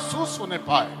हल्कापन महसूस होने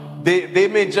पाए. They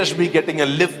may just be getting a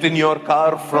lift in your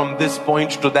car from this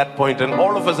point to that point, and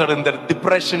all of a sudden their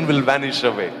depression will vanish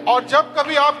away. और जब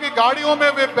कभी आपकी गाड़ियों में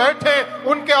वे बैठे,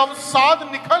 उनके अवसाद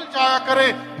निकल जाया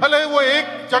करे, भले वो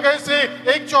एक जगह से,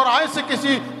 एक चौराहे से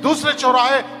किसी दूसरे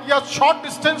चौराहे या शॉर्ट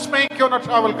डिस्टेंस में ही क्यों ना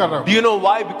ट्रैवल कर रहे हो. Do you know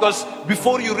why? Because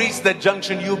before you reach that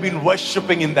junction, you've been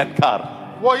worshiping in that car.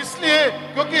 वो इसलिए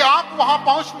क्योंकि आप वहां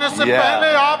पहुंचने से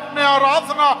पहले आपने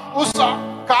आराधना उस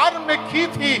कार में की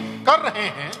थी, कर रहे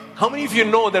हैं. How many of you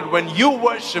know that when you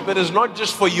worship, it is not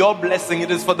just for your blessing,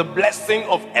 it is for the blessing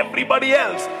of everybody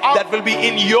else that will be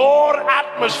in your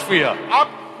atmosphere.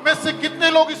 आप में से कितने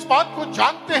लोग इस बात को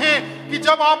जानते हैं कि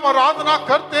जब आप आराधना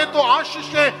करते हैं तो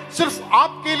आशीषें सिर्फ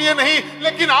आपके लिए नहीं,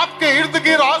 लेकिन आपके इर्द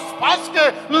गिर्द आसपास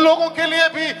के लोगों के लिए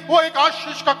भी वो एक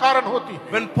आशीष का कारण होती है.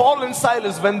 When Paul and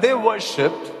Silas, when they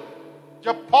worshipped,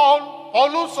 जब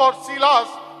पौलुस और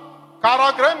सीलास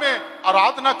कारागृह में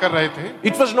आराधना कर रहे थे,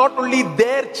 it was not only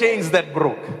their chains that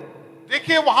broke.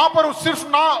 देखिए वहां पर सिर्फ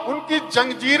ना उनकी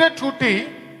जंजीरें टूटी,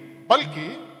 बल्कि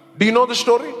do you know the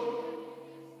story?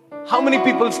 How many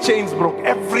people's chains broke?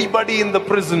 Everybody in the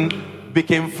prison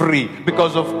became free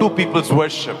because of two people's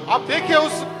worship. आप देखिए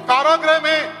उस कारागृह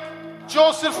में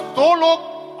जो सिर्फ दो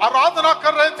लोग आराधना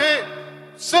कर रहे थे,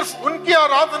 सिर्फ उनकी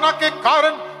आराधना के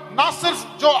कारण ना सिर्फ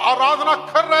जो आराधना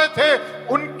कर रहे थे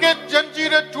उनके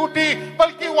जंजीरें टूटी,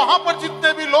 बल्कि वहां पर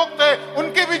जितने भी लोग थे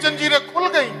उनकी भी जंजीरें खुल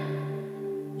गई.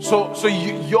 So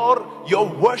your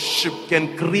worship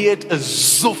can create a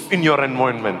zoof in your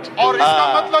environment. और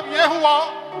इसका मतलब यह हुआ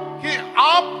कि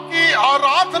आपकी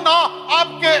आराधना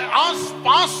आपके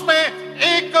आसपास में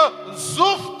एक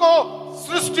zoof को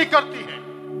सृष्टि करती है.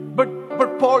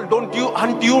 But Paul,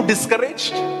 aren't you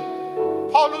discouraged?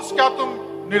 पौलुस, क्या तुम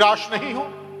निराश नहीं हो?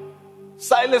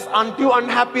 Silas, aren't you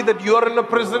unhappy that you are in a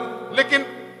prison? लेकिन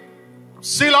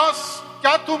सिलास,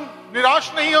 क्या तुम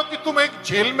निराश नहीं हो कि तुम एक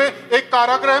जेल में, एक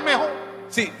कारागृह में हो?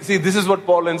 See, this is what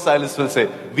Paul and Silas will say.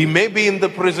 We may be in the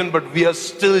prison, but we are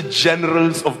still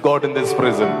generals of God in this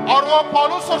prison. और वो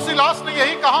पौलुस और सिलास ने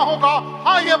यही कहा होगा,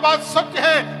 हाँ ये बात सत्य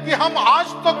है कि हम आज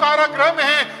तो कारागृह में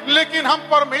हैं, लेकिन हम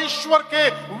परमेश्वर के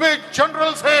वे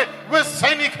जनरल्स हैं, वे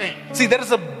सैनिक हैं. See, there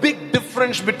is a big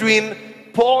difference between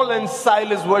Paul and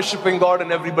Silas worshiping God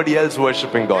and everybody else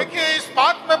worshiping God. देखिए इस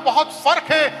बात में बहुत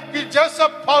फर्क है कि जैसे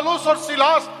पौलुस और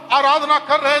सिलास आराधना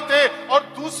कर रहे थे और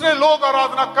दूसरे लोग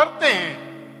आराधना करते हैं.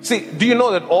 See, do you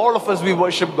know that all of us we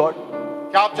worship God?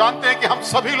 क्या आप जानते हैं कि हम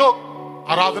सभी लोग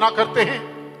आराधना करते हैं?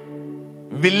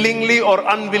 Willingly or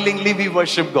unwillingly we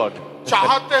worship God.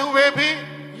 चाहते हुए भी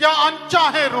या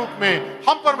अनचाहे रूप में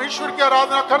हम परमेश्वर की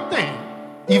आराधना करते हैं.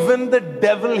 Even the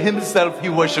devil himself, he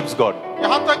worships God.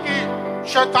 यहाँ तक कि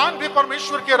शैतान भी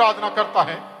परमेश्वर की आराधना करता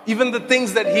है. Even the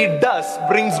things that he does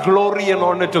brings glory and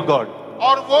honor to God.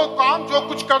 और वो काम जो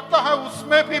कुछ करता है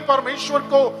उसमें भी परमेश्वर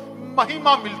को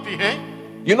महिमा मिलती है.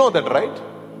 You know that, right?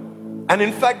 And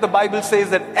in fact, the Bible says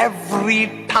that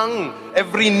every tongue,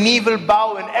 every knee will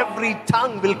bow and every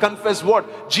tongue will confess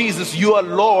what? Jesus, you are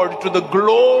Lord, to the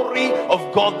glory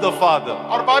of God the Father.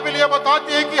 और Bible ये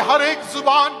बताती है कि हर एक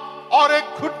जुबान और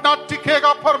एक घुटना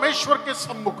टिकेगा परमेश्वर के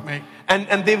सम्मुख में.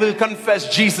 And they will confess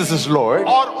Jesus is Lord.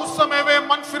 और उस समय वे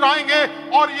मन फिराएंगे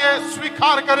और ये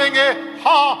स्वीकार करेंगे,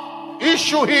 हाँ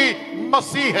यीशु ही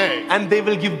मसीह है. And they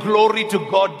will give glory to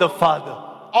God the Father.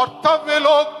 और तब वे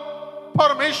लोग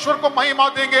परमेश्वर को महिमा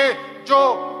देंगे जो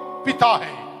पिता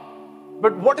है।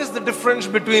 But what is the difference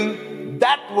between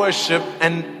that worship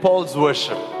and Paul's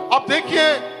worship? अब देखिए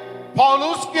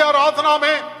पौलुस की आराधना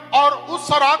में और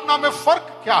उस आराधना में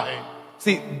फर्क क्या है?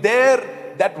 See, there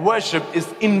that worship is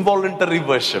involuntary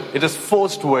worship. It is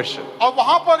forced worship. और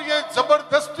वहां पर ये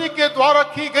जबरदस्ती के द्वारा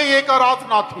की गई एक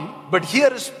आराधना थी। But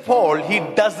here is Paul. He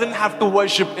doesn't have to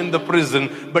worship in the prison,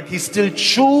 but he still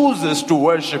chooses to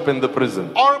worship in the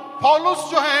prison. और पौलुस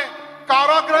जो है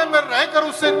कारागृह में रहकर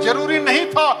उसे जरूरी नहीं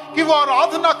था कि वो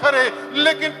आराधना करे,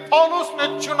 लेकिन पौलुस ने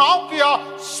चुनाव किया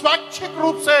स्वैच्छिक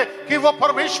रूप से कि वो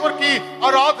परमेश्वर की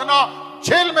आराधना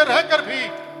जेल में रहकर भी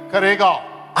करेगा।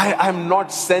 I am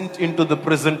not sent into the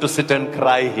prison to sit and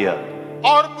cry here.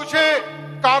 और मुझे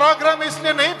कारागृह में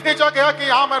इसलिए नहीं भेजा गया कि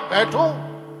यहाँ मैं बैठूं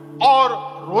और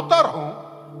रोता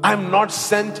रहूं। I am not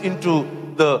sent into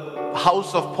the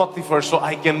house of Potiphar so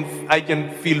I can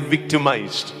feel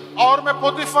victimized. और मैं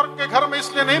पोतीफर के घर में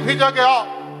इसलिए नहीं भेजा गया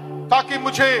ताकि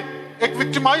मुझे एक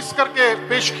विक्टिमाइज करके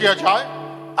पेश किया जाए।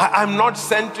 I'm not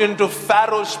sent into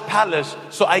Pharaoh's palace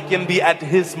so I can be at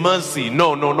his mercy.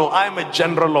 No. I am a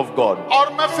general of God.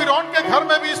 और मैं फिरौन के घर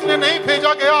में भी इसलिए नहीं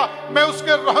भेजा गया मैं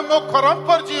उसके रहमो करम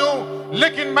पर जीऊं,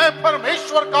 लेकिन मैं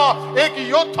परमेश्वर का एक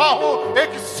योद्धा हूं,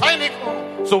 एक सैनिक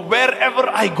हूं। So wherever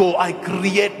I go, I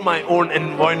create my own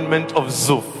environment of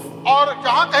Zuf. और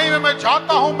जहां कहीं मैं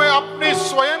जाता हूं मैं अपनी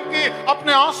स्वयं की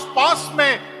अपने आसपास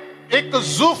में एक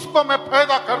ज़ूफ को मैं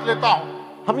पैदा कर लेता हूं।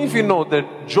 How many of you know that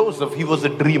Joseph, he was a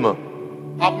dreamer?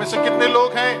 आप में से कितने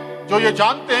लोग हैं जो ये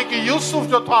जानते हैं कि यूसुफ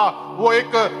जो था वो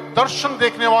एक दर्शन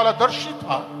देखने वाला दर्शी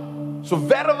था? So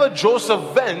wherever Joseph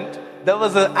went, there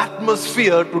was an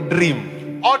atmosphere to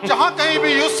dream. और जहां कहीं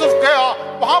भी यूसुफ गया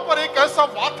वहां पर एक ऐसा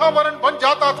वातावरण बन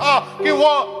जाता था कि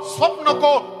वो स्वप्न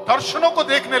को दर्शनों को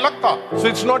देखने लगता। So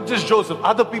it's not just Joseph.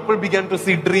 Other people began to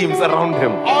see dreams around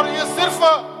him. और ये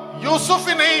सिर्फ यूसुफ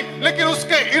ही नहीं, लेकिन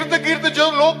उसके इर्द गिर्द जो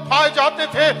लोग पाए जाते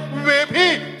थे वे भी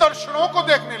दर्शनों को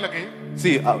देखने लगे।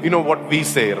 See, you know what we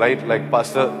say, right? Like,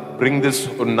 Pastor, bring this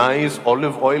nice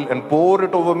olive oil and pour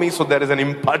it over me so there is an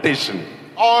impartation.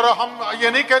 और हम ये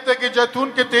नहीं कहते कि जैतून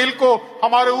के तेल को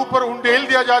हमारे ऊपर उंडेल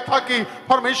दिया जाए ताकि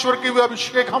परमेश्वर की वो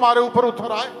अभिषेक हमारे ऊपर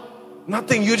उतर आए।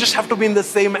 Nothing. You just have to be in the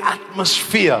same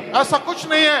atmosphere. ऐसा कुछ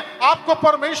नहीं है, आपको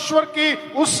परमेश्वर की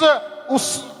उस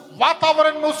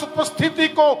वातावरण में उस उपस्थिति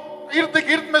को इर्द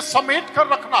गिर्द में समेट कर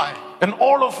रखना है। And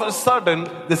all of a sudden,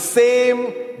 the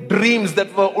same dreams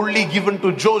that were only given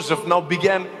to Joseph now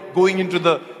began going into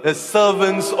the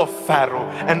servants of Pharaoh,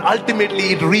 and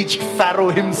ultimately it reached Pharaoh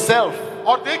himself.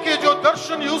 और देखिए जो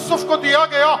दर्शन यूसुफ को दिया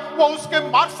गया वो उसके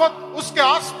मार्फत उसके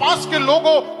आसपास के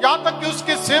लोगों यहाँ तक कि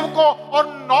उसके सेवकों और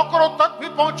नौकरों तक भी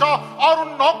पहुंचा, और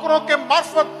उन नौकरों के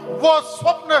मार्फत वो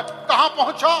स्वप्न कहाँ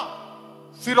पहुंचा?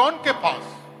 फिरौन के पास।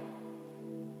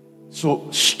 So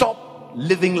stop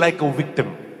living like a victim.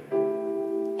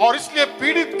 और इसलिए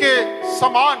पीड़ित के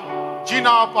समान जीना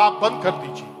आप बंद कर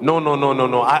दीजिए। No.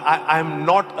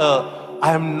 I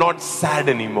am not sad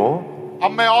anymore.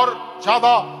 अब मैं और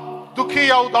ज्यादा दुखी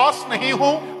या उदास नहीं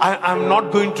हूं। I'm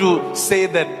not going to say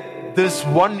that this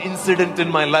one incident in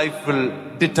my life will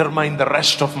determine the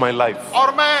rest of my life.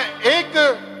 और मैं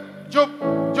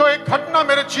जो एक घटना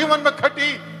मेरे जीवन में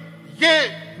घटी ये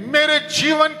मेरे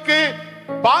जीवन के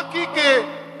बाकी के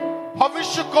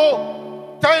भविष्य को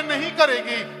तय नहीं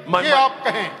करेगी, ये आप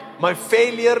कहें। My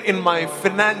failure in my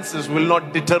finances will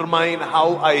not determine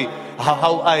how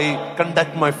I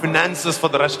conduct my finances for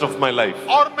the rest of my life.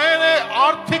 और मेरे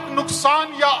आर्थिक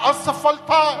नुकसान या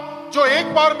असफलता जो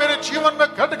एक बार मेरे जीवन में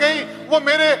घट गई वो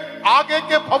मेरे आगे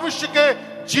के भविष्य के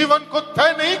जीवन को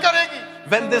तय नहीं करेगी।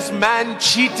 When this man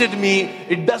cheated me,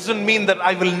 it doesn't mean that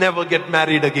I will never get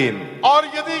married again. और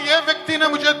यदि ये व्यक्ति ने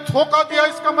मुझे धोखा दिया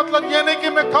इसका मतलब ये नहीं कि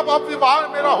मैं कब अब विवाह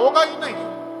मेरा होगा ही नहीं।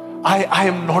 I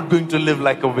am not going to live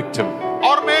like a victim.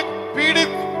 और मैं एक पीड़ित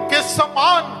के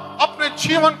समान अपने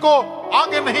जीवन को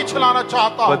आगे नहीं चलाना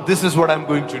चाहता। But this is what I'm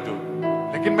going to do.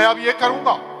 लेकिन मैं अब ये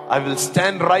करूंगा। I will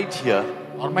stand right here.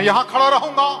 और मैं यहाँ खड़ा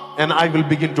रहूंगा। And I will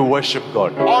begin to worship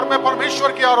God. और मैं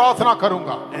परमेश्वर की आराधना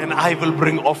करूंगा। And I will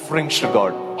bring offerings to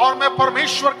God. और मैं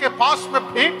परमेश्वर के पास में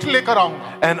भेंट लेकर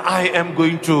आऊंगा। And I am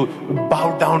going to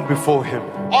bow down before Him.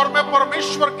 और मैं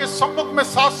परमेश्वर के सम्मुख में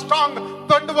साष्टांग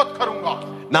दंडवत करूंगा।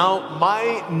 Now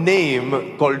my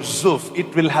name called Zuf,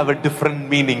 it will have a different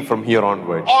meaning from here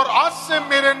onwards. और आज से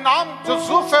मेरे नाम जो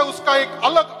ज़ूफ है उसका एक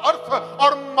अलग अर्थ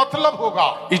और मतलब होगा।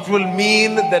 It will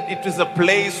mean that it is a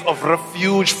place of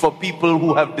refuge for people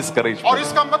who have discouragement. और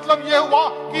इसका मतलब ये हुआ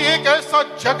कि एक ऐसा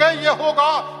जगह ये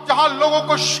होगा जहां लोगों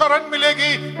को शरण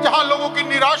मिलेगी, जहां लोगों की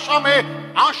निराशा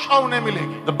में आशा उन्हें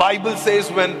मिलेगी। The Bible says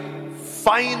when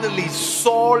finally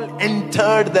Saul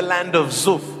entered the land of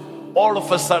Zuph, all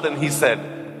of a sudden he said,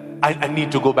 I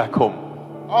need to go back home.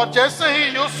 और जैसे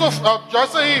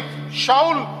ही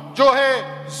शाऊल जो है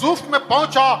ज़ूफ में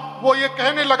पहुंचा, वो ये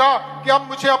कहने लगा कि अब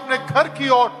मुझे अपने घर की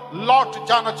ओर लौट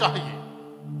जाना चाहिए.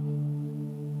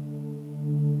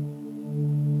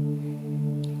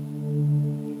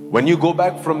 When you go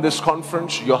back from this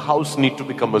conference, your house need to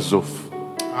become a Zuph.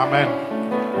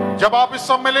 आमीन. जब आप इस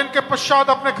सम्मेलन के पश्चात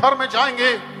अपने घर में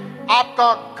जाएंगे,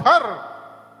 आपका घर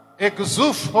एक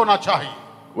ज़ूफ होना चाहिए.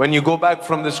 When you go back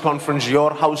from this conference,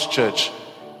 your house church,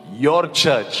 your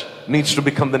church needs to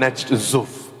become the next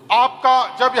Zuph.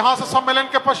 आपका जब यहां से सम्मेलन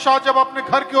के पश्चात जब अपने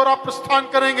घर की ओर आप प्रस्थान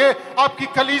करेंगे, आपकी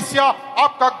कलीसिया,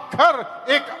 आपका घर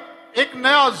एक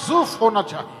नया ज़ूफ होना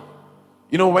चाहिए.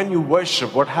 You know, when you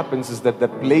worship, what happens is that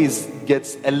place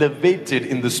gets elevated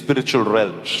in the spiritual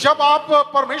realms. जब आप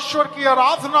परमेश्वर की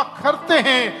आराधना करते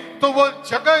हैं, तो वो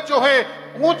जगह जो है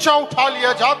ऊंचा उठा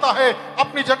लिया जाता है.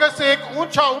 अपनी जगह से एक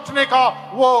ऊंचा उठने का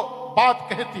वो बात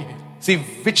कहती है. See,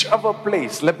 whichever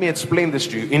place, let me explain this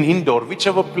to you. In indoor,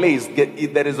 whichever place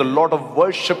there is a lot of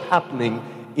worship happening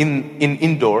in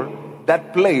indoor,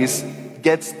 that place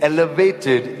gets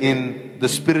elevated in the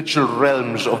spiritual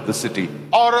realms of the city.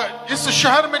 और इस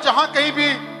शहर में जहां कहीं भी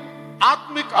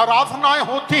आत्मिक आराधनाएं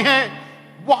होती हैं,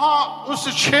 वहां उस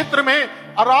क्षेत्र में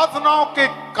आराधनाओं के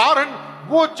कारण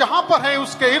वो जहां पर है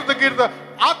उसके इर्द गिर्द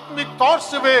आत्मिक तौर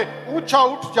से वे ऊंचा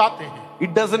उठ जाते हैं.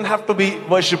 It doesn't have to be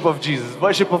worship of Jesus,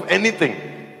 worship of anything.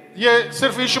 ये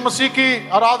सिर्फ यीशु मसीह की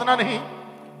आराधना नहीं.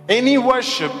 Any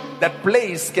worship, that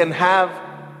place can have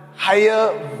higher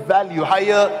value,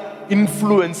 higher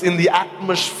influence in the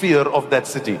atmosphere of that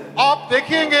city. आप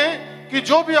देखेंगे कि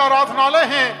जो भी आराधनालय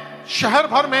हैं शहर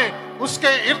भर में,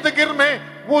 उसके इर्द गिर्द में,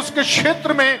 वो उसके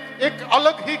क्षेत्र में एक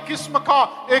अलग ही किस्म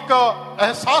का एक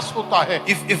एहसास होता है.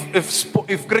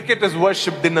 If cricket is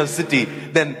worshipped in a city,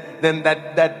 then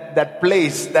that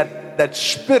place, that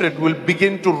spirit will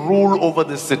begin to rule over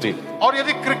the city. और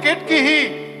यदि क्रिकेट की ही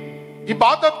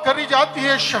इबादत करी जाती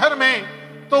है शहर में,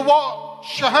 तो वो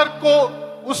शहर को,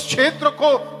 उस क्षेत्र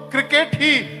को क्रिकेट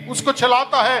ही उसको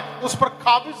चलाता है, उस पर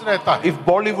काबिज रहता है. If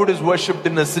Bollywood is worshipped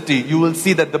in a city, you will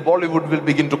see that the Bollywood will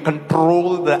begin to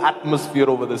control the atmosphere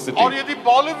over the city. और यदि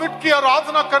बॉलीवुड की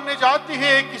आराधना करने जाती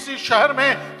है किसी शहर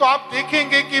में, तो आप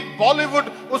देखेंगे कि बॉलीवुड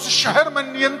उस शहर में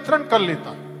नियंत्रण कर लेता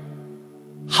है.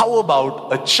 How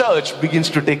about a church begins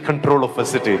to take control of a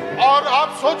city? और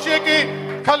आप सोचिए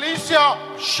कि कलीसिया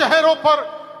शहरों पर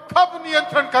कब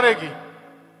नियंत्रण करेगी?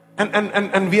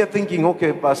 And we are thinking,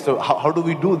 okay, Pastor, how do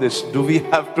we do this? Do we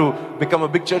have to become a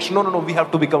big church? No, we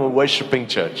have to become a worshiping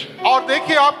church. और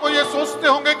देखिए, आपको ये सोचते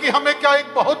होंगे कि हमें क्या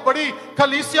एक बहुत बड़ी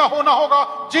कलीसिया होना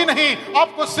होगा? जी नहीं,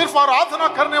 आपको सिर्फ आराधना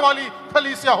करने वाली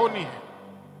कलीसिया होनी है.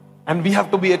 And we have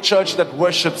to be a church that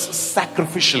worships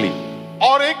sacrificially.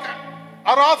 और एक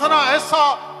आराधना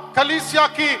ऐसा कलीसिया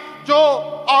की जो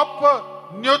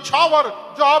आप न्योछावर,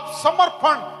 जो आप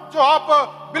समर्पण, जो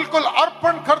आप बिल्कुल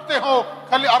अर्पण करते हो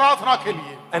खाली आराधना के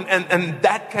लिए. And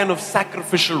that kind of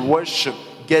sacrificial worship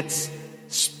gets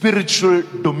spiritual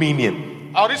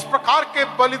dominion. और इस प्रकार के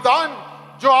बलिदान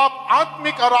जो आप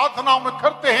आत्मिक आराधनाओं में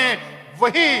करते हैं,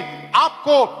 वही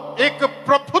आपको एक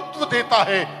प्रभुत्व देता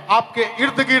है आपके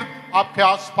इर्द गिर्द, आपके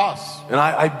आसपास. And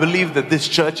I believe that this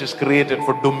church is created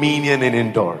for dominion in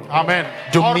indoor. आमीन.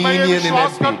 Dominion in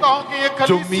विश्वास करता हूं कि ये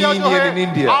कलीसिया जो Dominion in है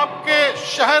India. आपके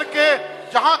शहर के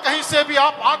जहां कहीं से भी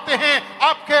आप आते हैं,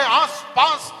 आपके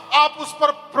आसपास आप उस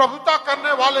पर प्रभुता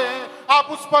करने वाले हैं, आप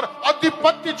उस पर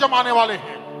आधिपत्य जमाने वाले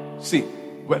हैं. See,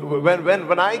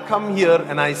 when I come here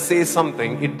and I say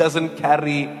something, it doesn't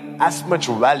carry as much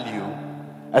value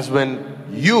as when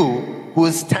you, who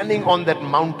is standing on that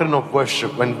mountain of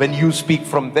worship, when you speak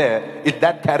from there,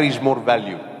 that carries more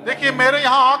value. देखिए, मेरे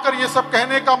यहाँ आकर ये सब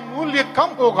कहने का मूल्य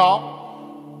कम होगा,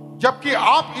 जबकि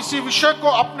आप इसी विषय को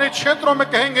अपने क्षेत्रों में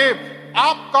कहेंगे,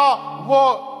 आपका वो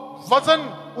वजन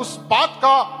उस बात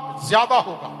का ज्यादा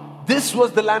होगा. This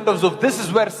was the land of Zuph. This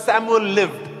is where Samuel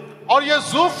lived. और ये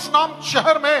ज़ूफ नाम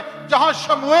शहर में जहां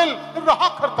शमूएल रहा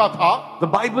करता था. The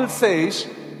Bible says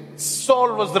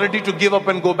Saul was ready to give up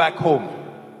and go back home.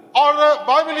 और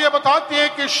बाइबल ये बताती है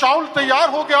कि शाऊल तैयार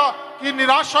हो गया कि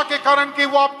निराशा के कारण कि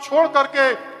वो आप छोड़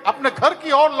करके अपने घर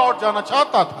की ओर लौट जाना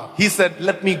चाहता था. He said,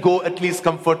 let me go at least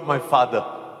comfort my father.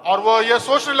 और वो ये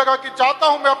सोचने लगा कि चाहता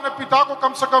हूं मैं अपने पिता को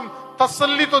कम से कम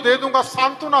तसल्ली तो दे दूंगा,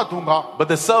 सांत्वना दूंगा. But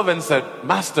the servant said,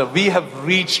 Master, we have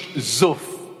reached Zuph.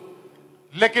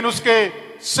 लेकिन उसके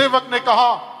सेवक ने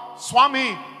कहा, स्वामी,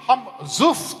 हम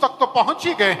ज़ूफ तक तो पहुंच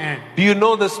ही गए हैं. Do you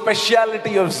know the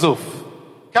speciality of Zuph?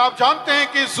 क्या आप जानते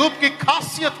हैं कि ज़ूफ की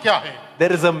खासियत क्या है?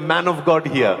 There is a man of God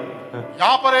here.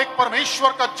 यहाँ पर एक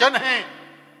परमेश्वर का जन है,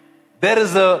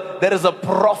 There is a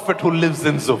prophet who lives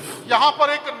in Zuf. यहाँ पर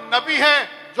एक नबी है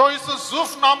जो इस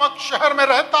ज़ूफ नामक शहर में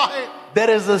रहता है। There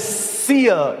is a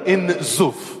seer in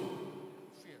Zuf.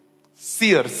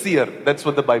 Seer. That's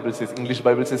what the Bible says. English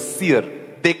Bible says seer.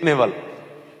 देखने वाला.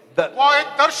 वो एक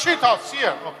दर्शी था,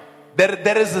 shear.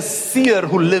 There is a seer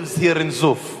who lives here in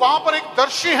Zuf. वहां पर एक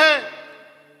दर्शी है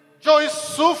जो इस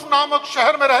ज़ूफ नामक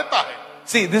शहर में रहता है।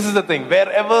 See, this is the thing.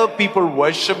 Wherever people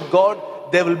worship God,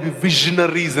 there will be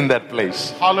visionaries in that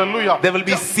place. Hallelujah. There will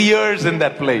be seers in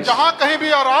that place. जहां कहीं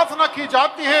भी आराधना की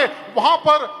जाती है वहां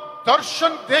पर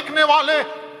दर्शन देखने वाले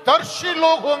दर्शी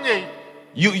लोग होंगे।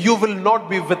 You will not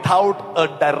be without a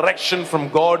direction from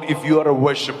God if you are a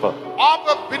worshipper.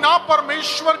 आप बिना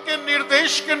परमेश्वर के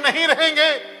निर्देश के नहीं रहेंगे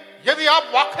यदि आप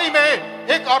वाकई में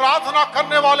एक आराधना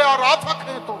करने वाले आराधक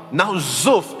हैं तो। Now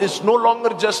Zuf is no longer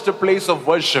just a place of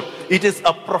worship. It is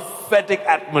a prophetic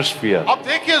atmosphere. अब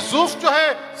देखिए ज़ूफ जो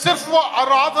है सिर्फ वो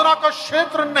आराधना का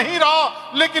क्षेत्र नहीं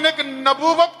रहा लेकिन एक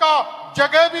नबूवत का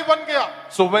जगह भी बन गया।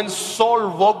 So when Saul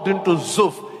walked into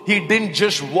Zuf, he didn't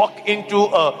just walk into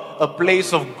a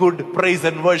place of good praise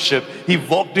and worship. He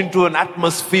walked into an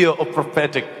atmosphere of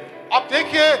prophetic. अब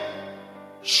देखिए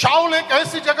शाऊल एक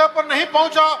ऐसी जगह पर नहीं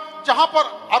पहुंचा जहां पर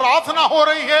आराधना हो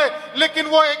रही है, लेकिन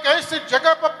वो एक ऐसी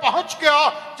जगह पर पहुंच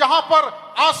गया जहां पर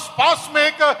आसपास में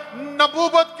एक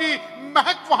नबूवत की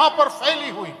महक वहां पर फैली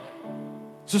हुई है।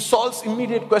 So Saul's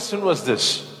immediate question was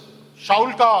this.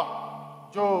 शाऊल का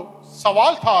जो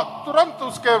सवाल था तुरंत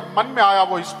उसके मन में आया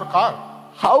वो इस प्रकार,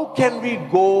 How can we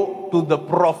go to the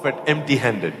prophet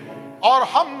empty-handed? और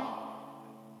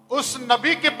हम उस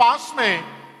नबी के पास में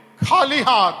खाली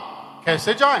हाथ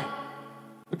कैसे जाएं?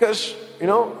 Because,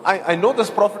 I know this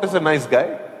prophet is a nice guy.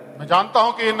 मैं जानता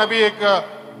हूं कि ये नबी एक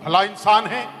भला इंसान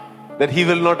है, That he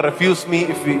will not refuse me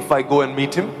if I go and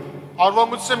meet him. और वो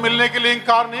मुझसे मिलने के लिए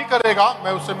इनकार नहीं करेगा,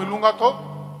 मैं उससे मिलूंगा तो।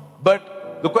 But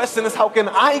the question is, how can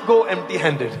I go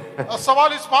empty-handed?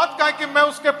 सवाल इस बात का है कि मैं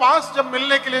उसके पास जब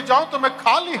मिलने के लिए जाऊं तो मैं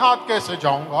खाली हाथ कैसे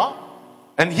जाऊंगा?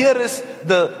 And here is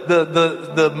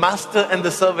the master and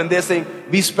the servant. They're saying,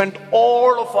 we spent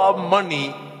all of our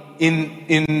money in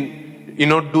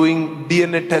doing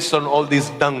DNA tests on all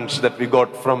these dungs that we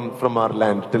got from our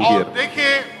land till और here.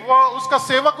 देखिए वो उसका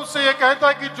सेवक उससे ये कहता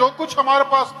है कि जो कुछ हमारे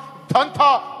पास धन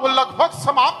था वो लगभग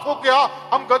समाप्त हो गया,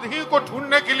 हम गदही को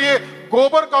ढूंढने के लिए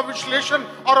गोबर का विश्लेषण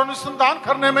और अनुसंधान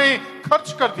करने में ही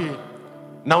खर्च कर दिए।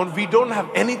 Now we don't have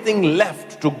anything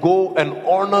left to go and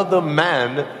honor the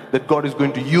man that God is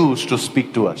going to use to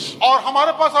speak to us. और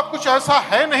हमारे पास अब कुछ ऐसा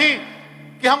है नहीं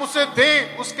कि हम उसे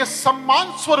दें उसके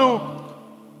सम्मान स्वरूप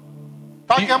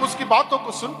ताकि हम उसकी बातों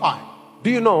को सुन पाएं। Do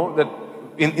you know that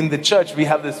in the church we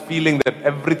have this feeling that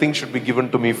everything should be given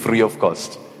to me free of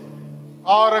cost?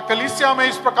 और कलीसिया में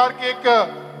इस प्रकार की एक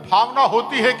भावना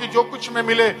होती है कि जो कुछ में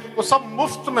मिले वो सब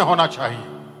मुफ्त में होना चाहिए।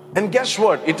 And guess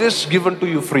what? It is given to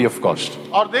you free of cost.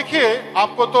 और देखिए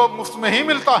आपको तो मुफ्त में ही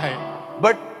मिलता है।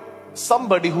 But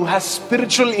somebody who has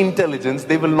spiritual intelligence,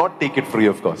 they will not take it free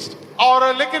of cost.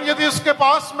 और लेकिन यदि उसके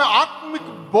पास में आत्मिक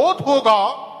बोध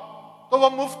होगा तो वो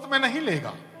मुफ्त में नहीं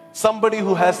लेगा। Somebody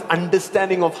who has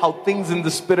understanding of how things in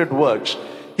the spirit works,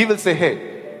 he will say, hey,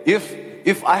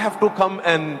 if I have to come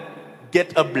and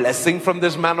get a blessing from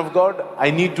this man of God,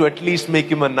 I need to at least make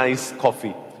him a nice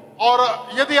coffee. और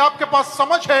यदि आपके पास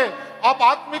समझ है, आप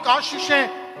आत्मिक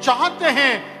आशीषें चाहते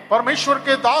हैं परमेश्वर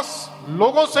के दास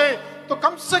लोगों से, तो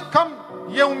कम से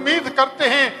कम ये उम्मीद करते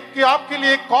हैं कि आपके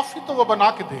लिए एक कॉफी तो वो बना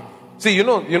के देंगे। See, you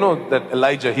know that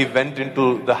Elijah, he went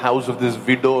into the house of this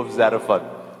widow of Zarephath.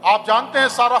 आप जानते हैं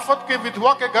साराफत के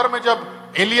विधवा के घर में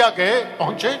जब एलिया गए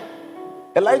पहुंचे,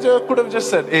 Elijah could have just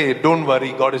said, hey, don't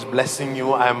worry, God is blessing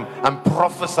you. I'm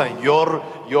prophesying. Your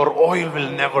oil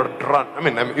will never run. I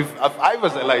mean, if I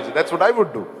was Elijah, that's what I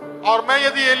would do. और मैं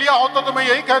यदि एलिया होता तो मैं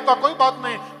यही कहता, कोई बात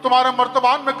नहीं, तुम्हारे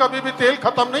मर्तबान में कभी भी तेल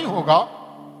खत्म नहीं होगा।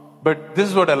 But this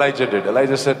is what Elijah did.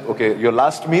 Elijah said, okay, your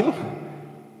last meal,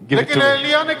 give it to लेकिन me.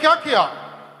 एलिया ने क्या किया?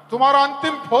 तुम्हारा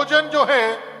अंतिम भोजन जो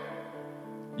है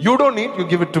You don't eat, you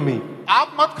give it to me.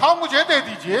 आप मत खाओ, मुझे दे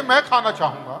दीजिए, मैं खाना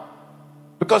चाहूंगा।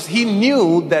 Because he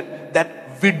knew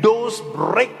that widow's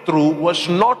breakthrough was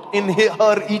not in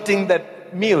her eating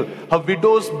that meal. Her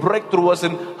widow's breakthrough was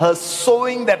in her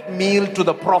sowing that meal to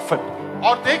the prophet.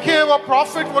 और देखिए वो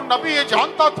प्रॉफिट, वो नबी ये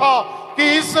जानता था कि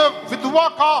इस विधवा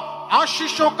का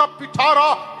आशीषों का पिटारा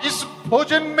इस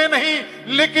भोजन में नहीं,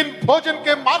 लेकिन भोजन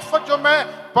के मार्फत जो मैं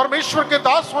परमेश्वर के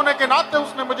दास होने के नाते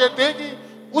उसने मुझे देगी,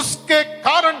 उसके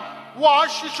कारण वो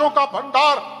आशीषों का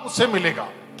भंडार उसे मिलेगा।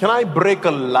 Can I break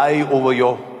a lie over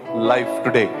your life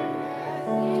today?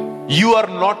 You are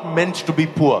not meant to be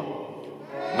poor.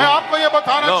 मैं आपको ये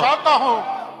बताना चाहता हूं,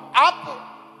 आप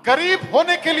गरीब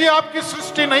होने के लिए आपकी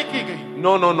सृष्टि नहीं की गई।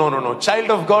 No, no, no, no, no.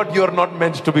 Child of God, you are not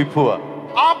meant to be poor.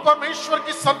 आप परमेश्वर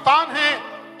की संतान हैं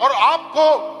और आपको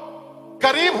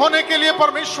गरीब होने के लिए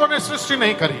परमेश्वर ने सृष्टि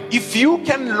नहीं करी। If you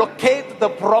can locate the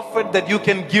prophet that you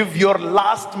can give your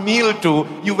last meal to,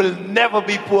 you will never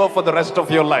be poor for the rest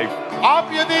of your life. आप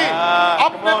यदि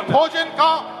अपने come on. भोजन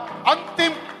का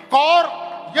अंतिम कौर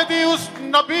यदि उस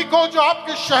नबी को जो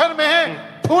आपके शहर में है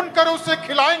ढूंढ कर उसे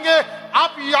खिलाएंगे,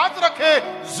 आप याद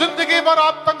रखें जिंदगी भर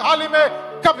आप तंगहाली में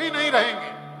कभी नहीं रहेंगे।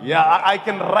 Yeah, I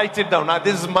can write it down.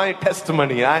 This is my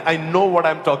testimony. I know what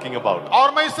I'm talking about.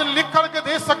 और मैं इसे लिख करके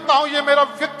दे सकता हूँ, ये मेरा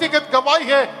व्यक्तिगत गवाही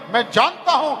है, मैं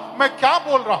जानता हूँ मैं क्या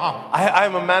बोल रहा हूँ। I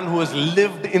am a man who has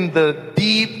lived in the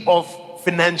deep of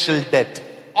financial debt.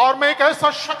 और मैं एक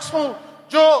ऐसा शख्स हूँ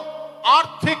जो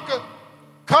आर्थिक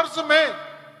कर्ज में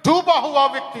डूबा हुआ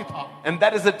व्यक्ति था। And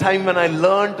that is the time when I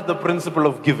learned the principle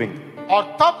of giving. और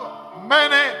तब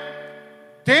मैंने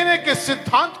देने के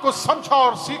सिद्धांत को समझा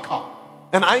और सीखा।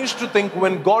 And I used to think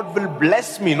when God will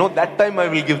bless me, that time I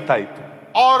will give tithe.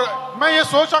 और मैं ये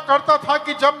सोचा करता था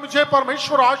कि जब मुझे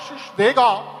परमेश्वर आशीष देगा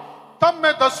तब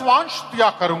मैं दसवांश दिया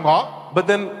करूंगा। But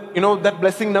then, that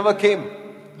blessing never came.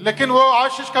 लेकिन वो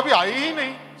आशीष कभी आई ही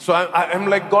नहीं। So I'm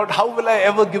like, God, how will I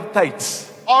ever give tithes?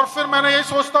 और फिर मैंने ये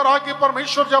सोचता रहा कि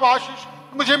परमेश्वर जब आशीष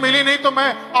मुझे मिली नहीं तो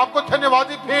मैं आपको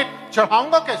धन्यवादी भेंट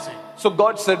चढ़ाऊंगा कैसे? So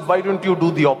God said, why don't you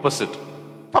do the opposite?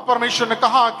 तब परमेश्वर ने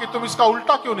कहा कि तुम इसका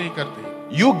उल्टा क्यों नहीं करते?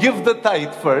 You give the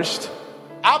tithe first.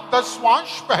 आप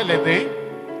दसवांश पहले दे।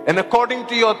 And according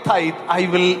to your tithe, I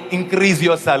will increase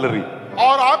your salary.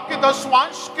 और आपके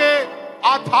दसवांश के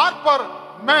आधार पर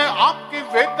मैं आपके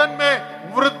वेतन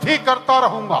में वृद्धि करता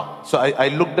रहूंगा। So I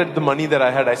looked at the money that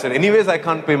I had. I said, anyways, I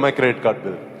can't pay my credit card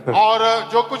bill. और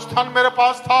जो कुछ धन मेरे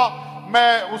पास था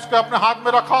मैं उसके अपने हाथ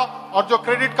में रखा और जो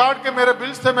क्रेडिट कार्ड के मेरे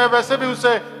बिल्स थे मैं वैसे भी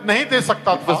उसे नहीं दे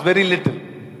सकता It was था। very little.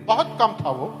 बहुत कम था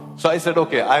वो। So I said,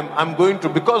 okay, I'm going to,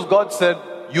 because God said,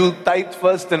 you tithe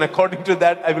first and according to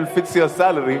that, I will fix your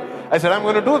salary. I said, I'm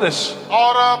going to do this.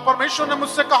 और परमेश्वर ने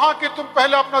मुझसे कहा कि तुम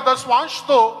पहले अपना दसवांश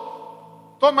दो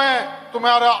तो मैं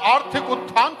तुम्हारा आर्थिक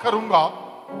उत्थान करूंगा।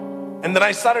 And then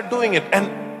I started doing it. And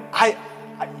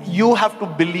you have to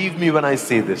believe me when I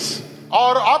say this.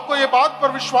 और आपको ये बात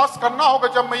पर विश्वास करना होगा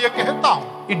जब मैं ये कहता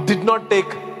हूँ। It did not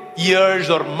take years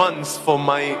or months for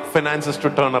my finances to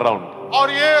turn around.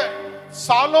 और ये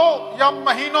सालों या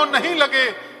महीनों नहीं लगे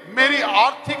मेरी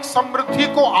आर्थिक समृद्धि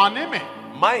को आने में।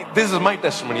 This is my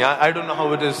testimony. I don't know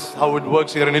how it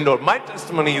works here in Indore. My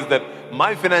testimony is that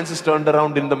my finances turned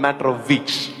around in the matter of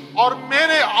weeks. और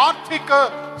मेरे आर्थिक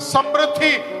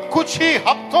समृद्धि कुछ ही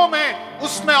हफ्तों में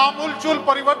उसमें आमूलचूल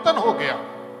परिवर्तन हो गया।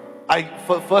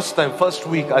 First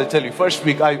week, I'll tell you, first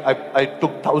week I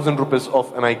took 1,000 rupees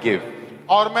off and I gave.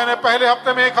 और मैंने पहले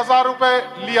हफ्ते में 1,000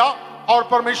 रुपए लिया और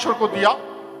परमेश्वर को दिया।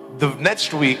 The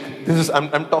next week,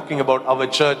 I'm talking about our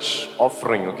church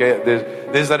offering, okay?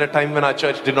 This is at a time when our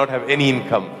church did not have any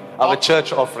income. Our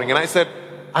church offering. And I said,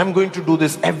 I'm going to do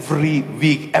this every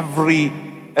week,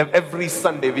 every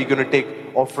Sunday we're going to take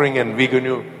offering and we're going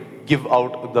to give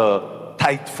out the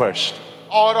tithe first.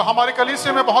 और हमारे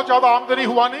कलीसिया में बहुत ज्यादा आमदनी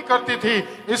हुआ नहीं करती थी,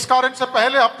 इस कारण से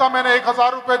पहले हफ्ता मैंने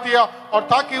 1,000 रुपए दिया और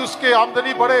ताकि उसके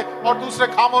आमदनी बढ़े और दूसरे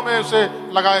कामों में उसे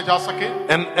लगाया जा सके।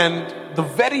 And the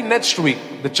very next week,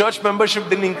 the church membership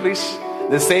didn't increase.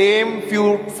 The same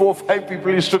 4-5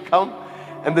 people used to come,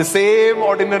 and the same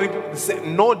ordinary people,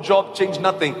 no job change,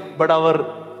 nothing. But our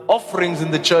offerings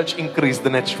in the church increased the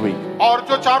next week. और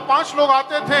जो 4-5 लोग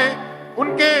आते थे,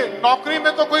 उनके नौकरी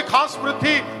में तो कोई खास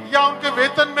वृद्धि या उनके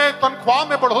वेतन में तनख्वाह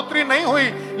में बढ़ोतरी नहीं हुई,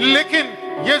 लेकिन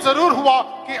ये जरूर हुआ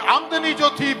कि आमदनी जो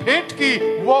थी भेंट की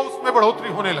वो उसमें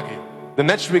बढ़ोतरी होने लगी। The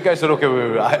next week I said, okay,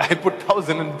 wait. I put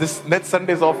 1,000 and this next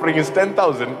Sunday's offering is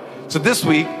 10,000. So this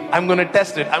week I'm going to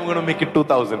test it. I'm going to make it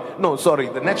 2,000. No, sorry.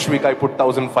 The next week I put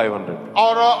 1,500.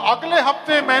 और अगले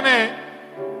हफ्ते मैंने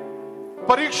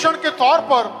परीक्षण के तौर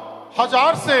पर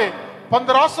 1,000 से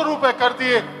 1,500 रुपए कर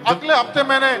दिए। अगले हफ्ते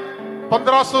मैंने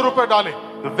 1,500 रुपए डाले।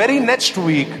 The very next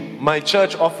week my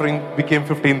church offering became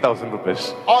 15,000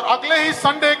 rupees. और अगले ही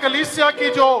संडे कलीसिया की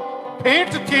जो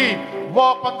भेंट थी वो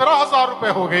 15,000 रुपए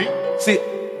हो गई। See,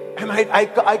 and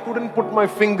I couldn't put my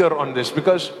finger on this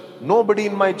because nobody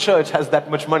in my church has that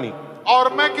much money.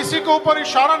 और मैं किसी के ऊपर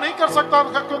इशारा नहीं कर सकता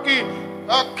था क्योंकि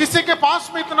किसी के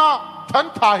पास में इतना धन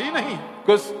था ही नहीं।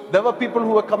 Because there were people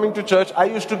who were coming to church. I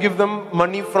used to give them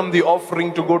money from the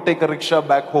offering to go take a rickshaw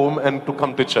back home and to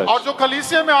come to church. और जो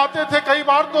कलीसिया में आते थे कई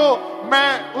बार तो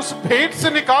मैं उस भेंट से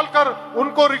निकाल कर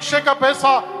उनको रिक्शे का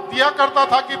पैसा दिया करता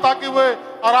था कि ताकि वे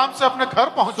आराम से अपने घर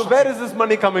पहुंच So where is this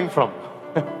money coming from?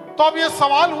 तो अब ये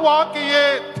सवाल हुआ कि ये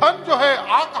धन जो है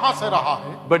आ कहां से रहा है।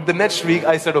 But the next week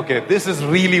I said, okay, this is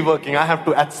really working. I have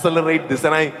to accelerate this.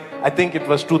 And I think it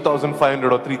was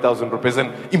 2,500 or 3,000 rupees.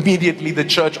 And immediately the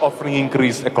church offering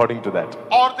increased according to that.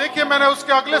 और देखिए मैंने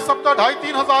उसके अगले सप्ताह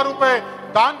 2,500-3 हजार रुपए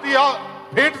दान दिया,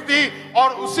 भेंट दी,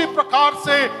 और उसी प्रकार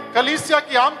से कलीसिया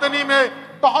की आमदनी में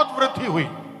बहुत वृद्धि हुई।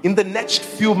 In the next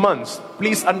few months,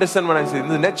 please understand what I say. In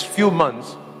the next few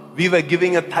months, we were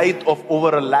giving a tithe of over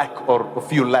 1 lakh or a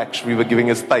few lakhs. We were giving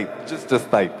a tithe, just a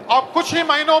tithe. अब कुछ ही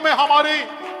महीनों में हमारी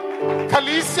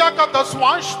कलीसिया का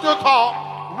दसवांश जो था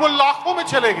वो लाखों में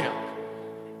चले गया।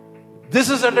 This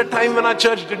is at a time when our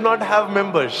church did not have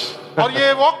members. और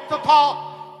ये वक्त था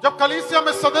जब कलीसिया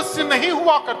में सदस्य नहीं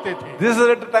हुआ करते थे। This is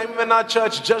at a time when our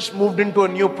church just moved into a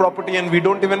new property and we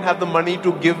don't even have the money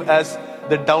to give as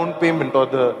the down payment or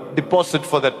the deposit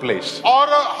for that place.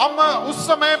 और हम उस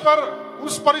समय पर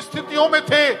उस परिस्थितियों में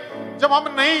थे जब हम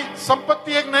नई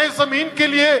संपत्ति, एक नए जमीन के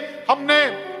लिए हमने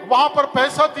वहां पर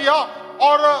पैसा दिया,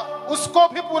 और उसको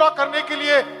भी पूरा करने के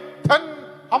लिए धन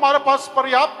हमारे पास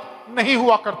पर्याप्त नहीं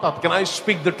हुआ करता था। Can I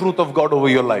speak the truth of God over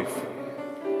your life?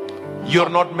 You're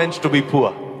not meant to be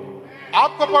poor.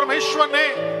 आपको परमेश्वर ने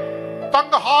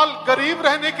तंगहाल, गरीब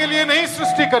रहने के लिए नहीं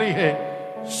सृष्टि करी है।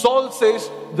 Saul says,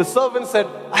 the servant said,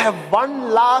 I have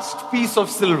one last piece of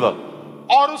silver.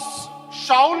 और उस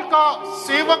शाऊल का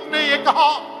सेवक ने ये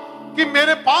कहा कि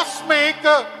मेरे पास में एक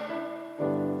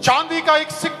चांदी का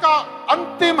एक सिक्का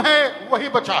अंतिम है, वही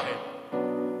बचा है।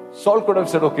 Saul could have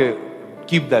said, okay,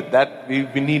 keep that.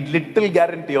 We need little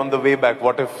guarantee on the way back.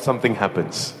 What if something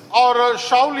happens? और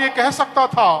शाऊल ये कह सकता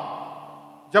था,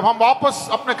 जब हम वापस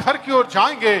अपने घर की ओर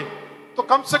जाएंगे तो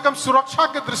कम से कम सुरक्षा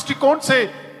के दृष्टिकोण से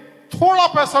थोड़ा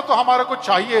पैसा तो हमारे को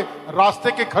चाहिए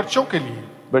रास्ते के खर्चों के लिए।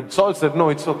 But Saul said, no,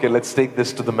 it's okay. Let's take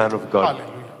this to the man of God.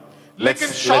 Hallelujah. लेकिन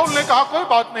शाऊल ने कहा कोई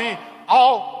बात नहीं,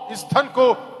 आओ इस धन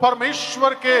को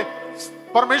परमेश्वर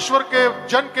के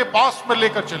जन के पास में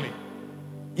लेकर चले।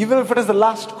 Even if it is the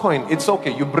last coin, it's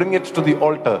okay. You bring it to the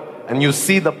altar and you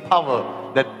see the power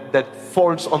that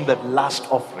falls on that last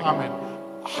offering. आमीन।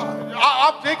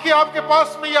 आप देखिए, आपके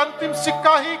पास में ये अंतिम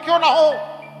सिक्का ही क्यों ना हो,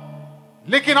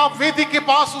 लेकिन आप वेदी के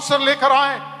पास उसे लेकर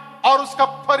आए और उसका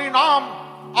परिणाम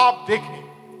आप देखें।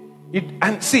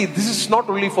 And see, this is not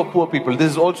only for poor people,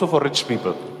 this is also for rich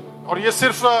people. और ये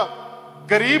सिर्फ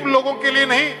गरीब लोगों के लिए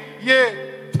नहीं,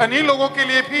 ये धनी लोगों के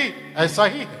लिए भी ऐसा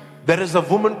ही है। There is a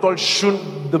woman called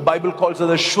the Bible calls her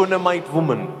the Shunammite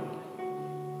woman.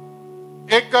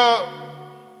 एक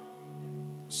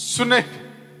सुने,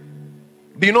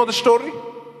 do you know the story?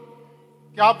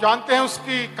 क्या आप जानते हैं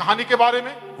उसकी कहानी के बारे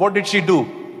में? What did she do?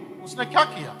 उसने क्या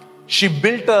किया? She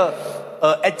built a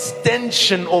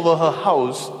extension over her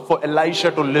house for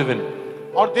Elisha to live in.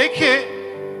 और देखिए,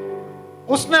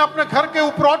 उसने अपने घर के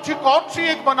ऊपरोठी कोठरी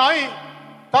एक बनाई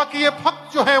ताकि ये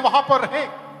भक्त जो है वहां पर रहे।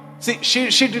 See,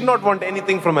 she did not want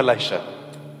anything from Elisha.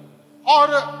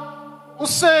 और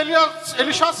उससे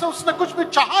एलिशा से उसने कुछ भी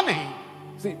चाहा नहीं।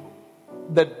 See,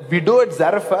 that widow at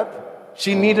Zarephath,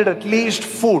 she needed at least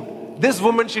food. This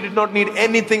woman, she did not need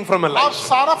anything from आप Elisha.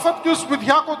 साराफत की उस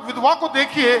विधवा को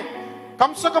देखिए,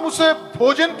 कम से कम उसे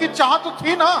भोजन की चाह तो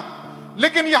थी ना,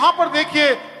 लेकिन यहां पर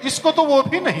देखिए इसको तो वो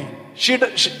भी नहीं।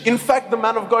 In fact, the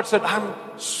man of God said, I'm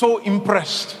so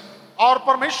impressed. और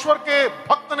परमेश्वर के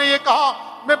भक्त ने ये कहा,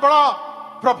 मैं बड़ा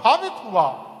प्रभावित हुआ।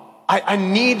 I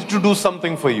need to do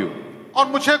something for you. और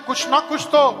मुझे कुछ ना कुछ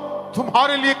तो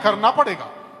तुम्हारे लिए करना पड़ेगा।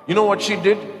 You know what she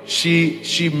did?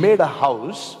 She made a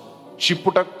house. She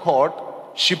put a cot.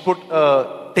 She put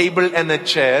a table and a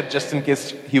chair just in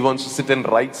case he wants to sit and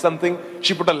write something.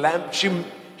 She put a lamp.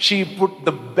 She put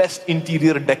the best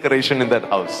interior decoration in that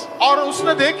house. और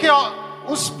उसने देखा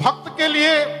उस भक्त के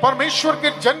लिए, परमेश्वर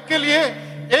के जन के लिए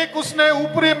एक उसने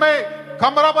ऊपरी में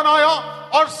कमरा बनाया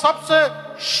और सबसे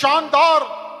शानदार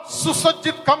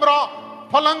सुसज्जित कमरा,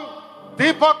 पलंग,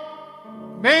 दीपक,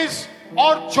 मेज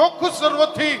और जो कुछ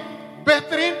जरूरत थी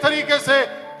बेहतरीन तरीके से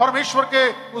परमेश्वर के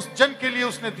उस जन के लिए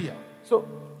उसने दिया। So,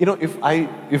 you know, if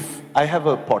I have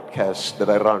a podcast that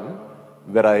I run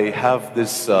where I have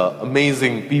this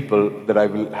amazing people that I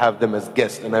will have them as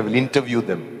guests and I will interview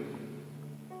them.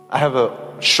 I have a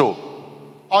show.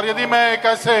 और यदि मैं एक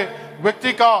ऐसे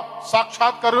व्यक्ति का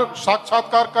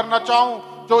साक्षात्कार करना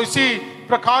चाहूं जो इसी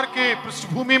प्रकार की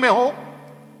पृष्ठभूमि में हो,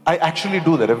 I actually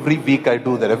do that. Every week I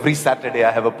do that. Every Saturday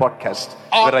I have a podcast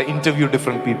where I interview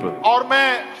different people. और मैं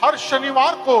हर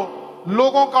शनिवार को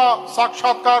लोगों का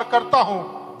साक्षात्कार करता हूं।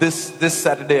 This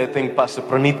Saturday, I think Pastor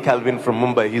Praneeth Calvin from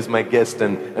Mumbai, he's my guest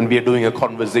and we are doing a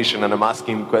conversation and I'm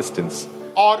asking him questions.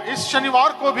 और इस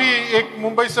शनिवार को भी एक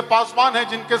मुंबई से पासवान है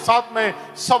जिनके साथ मैं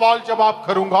सवाल जवाब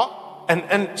करूंगा।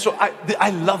 And so I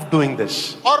love doing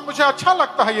this. और मुझे अच्छा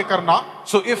लगता है ये करना.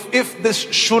 So if this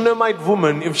Shunammite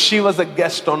woman, if she was a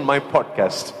guest on my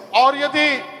podcast, और यदि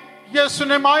ये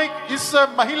सुनेमाइक इस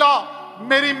महिला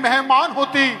मेरी मेहमान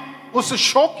होती उस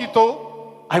शो की,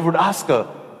 तो I would ask her,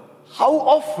 how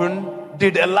often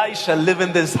did Elisha live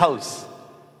in this house?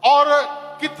 और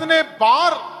कितने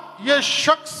बार ये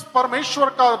शख्स परमेश्वर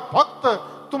का भक्त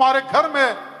तुम्हारे घर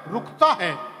में रुकता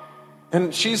है?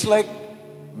 And she's like,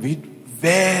 we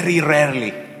very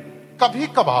rarely. कभी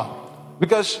कभार.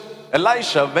 Because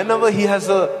Elisha, whenever he has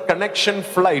a connection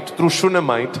flight through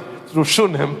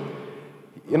Shunem,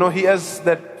 you know, he has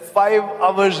that 5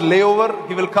 hours layover,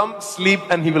 he will come, sleep,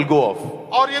 and he will go off.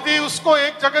 और यदि उसको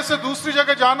एक जगह से दूसरी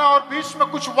जगह जाना और बीच में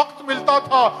कुछ वक्त मिलता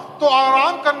था, तो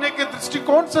आराम करने के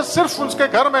दृष्टिकोण से सिर्फ उसके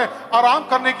घर में आराम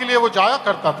करने के लिए वो जाया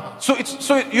करता था.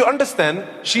 So you understand,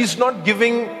 she's not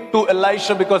giving to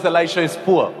Elisha because Elisha is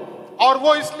poor. और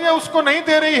वो इसलिए उसको नहीं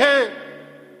दे रही है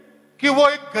कि वो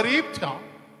एक गरीब था.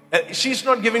 She's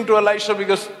not giving to Elisha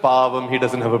because Pavam, he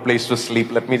doesn't have a place to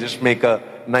sleep. Let me just make a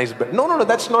nice bed. No,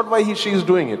 that's not why she's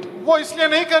doing it. वो इसलिए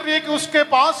नहीं कर रही है कि उसके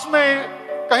पास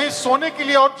में कहीं सोने के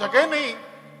लिए और जगह नहीं,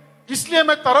 इसलिए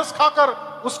मैं तरस खाकर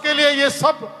उसके लिए ये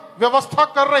सब व्यवस्था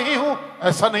कर रही हूं.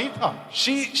 ऐसा नहीं था.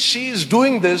 She is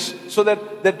doing this so that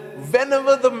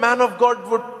whenever the man of God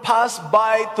would pass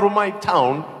by through my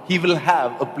town, he will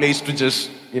have a place to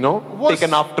just, take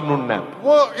an afternoon nap.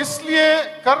 वो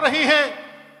इसलिए कर रही है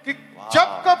कि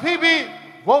जब कभी भी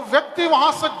वो व्यक्ति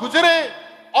वहां से गुजरे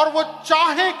और वो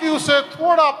चाहे कि उसे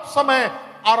थोड़ा समय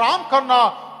आराम करना,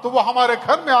 तो वो हमारे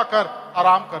घर में आकर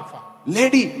आराम कर पाए.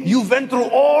 Lady, you went through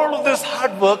all of this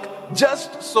hard work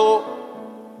just so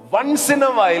once in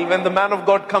a while when the man of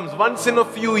God comes, once in a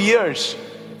few years,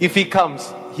 if he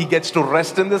comes, he gets to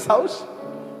rest in this house.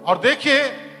 और देखिए,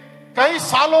 कई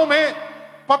सालों में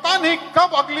पता नहीं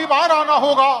कब अगली बार आना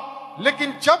होगा,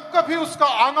 लेकिन जब कभी उसका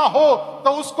आना हो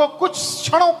तो उसको कुछ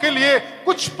क्षणों के लिए,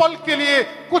 कुछ पल के लिए,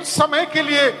 कुछ समय के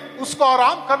लिए उसको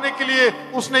आराम करने के लिए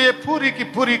उसने ये पूरी की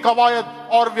पूरी कवायद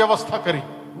और व्यवस्था करी.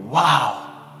 Wow.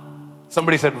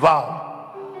 Somebody said, wow.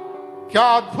 क्या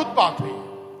अद्भुत बात है.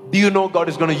 Do you know God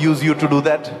is going to use you to do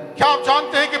that? क्या आप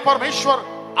जानते हैं कि परमेश्वर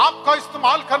आपका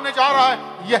इस्तेमाल करने जा रहा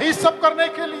है यही सब करने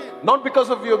के लिए? Not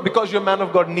because your man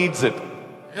of God needs it.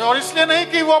 और इसलिए नहीं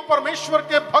कि वो परमेश्वर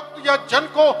के भक्त या जन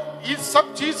को इस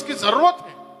सब चीज की जरूरत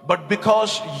है, but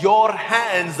because your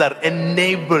hands are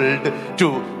enabled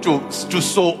to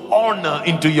sow honor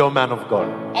into your man of God.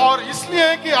 और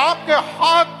इसलिए कि आपके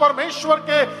हाथ परमेश्वर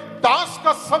के दास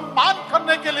का सम्मान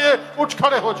करने के लिए उठ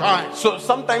खड़े हो जाएं. So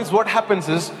sometimes what happens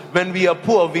is when we are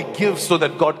poor, we give so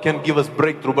that God can give us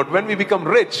breakthrough. But when we become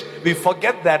rich, we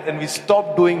forget that and we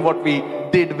stop doing what we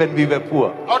did when we were poor.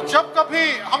 और जब कभी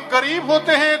हम गरीब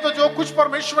होते हैं तो जो कुछ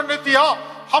परमेश्वर ने दिया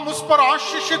हम उस पर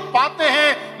आशीषित पाते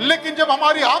हैं, लेकिन जब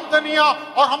हमारी आमदनियां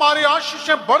और हमारी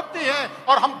आशीषें बढ़ती हैं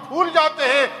और हम भूल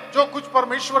जाते हैं जो कुछ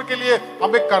परमेश्वर के लिए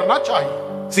हमें करना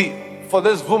चाहिए. See, for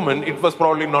this woman, it was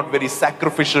probably not very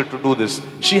sacrificial to do this.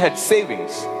 She had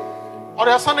savings. और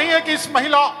ऐसा नहीं है कि इस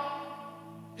महिला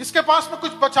इसके पास में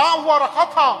कुछ बचा हुआ रखा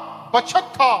था,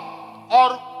 बचत था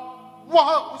और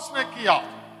वह उसने किया.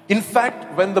 In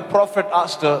fact, when the prophet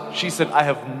asked her, she said, I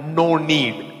have no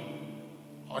need.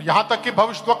 और यहां तक कि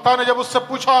भविष्यवक्ता ने जब उससे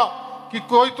पूछा कि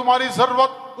कोई तुम्हारी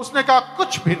जरूरत, उसने कहा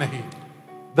कुछ भी नहीं.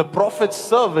 The prophet's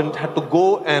servant had to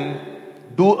go and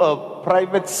do a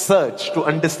private search to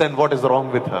understand what is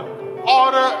wrong with her.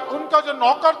 और उनका जो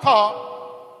नौकर था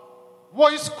वो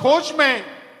इस खोज में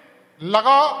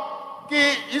लगा कि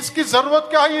इसकी जरूरत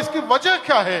क्या है, इसकी वजह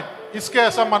क्या है इसके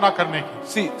ऐसा मना करने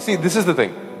की. See, this is the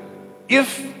thing.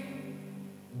 If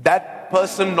that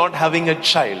person not having a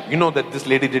child, you know that this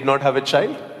lady did not have a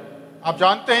child. आप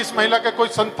जानते हैं इस महिला के कोई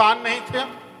संतान नहीं थे.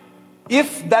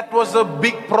 If that was a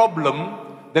big problem,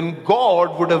 then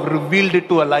God would have revealed it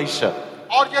to Elisha.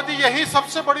 और यदि यही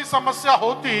सबसे बड़ी समस्या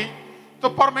होती तो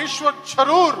परमेश्वर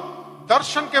जरूर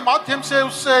दर्शन के माध्यम से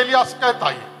उससे एलिया से कहता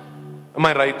है. Am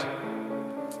I right?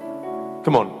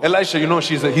 Come on, Elisha, you know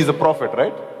he's a prophet,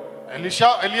 right?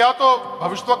 Elia तो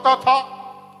भविष्यवक्ता था.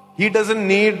 He doesn't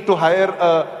need to hire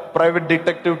a private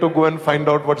detective to go and find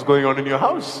out what's going on in your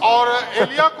house. और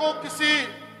एलिया को किसी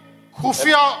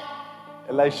खुफिया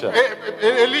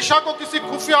Elisha को किसी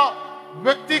खुफिया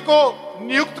व्यक्ति को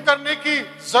नियुक्त करने की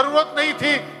जरूरत नहीं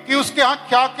थी कि उसके यहाँ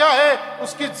क्या क्या है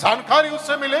उसकी जानकारी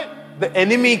उससे मिले. The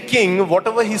enemy king,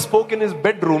 whatever he spoke in his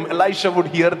bedroom, Elisha would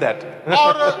hear that.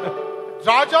 और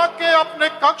राजा के अपने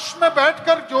कक्ष में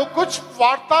बैठकर जो कुछ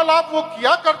वार्तालाप वो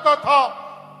किया करता था,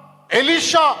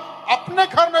 एलिशा अपने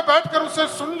घर में बैठकर उसे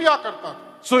सुन लिया करता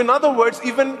था. So in other words,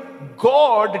 even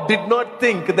God did not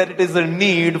think that it is a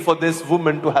need for this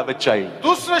woman to have a child.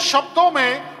 दूसरे शब्दों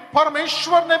में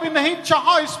परमेश्वर ने भी नहीं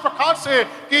चाहा इस प्रकार से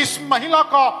कि इस महिला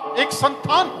का एक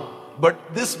संतान हो. But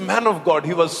this man of God,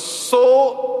 he was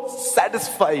so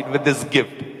satisfied with this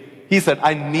gift. He said,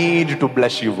 I need to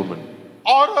bless you, woman.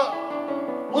 और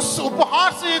उस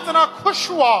उपहार से इतना खुश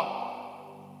हुआ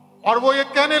और वो ये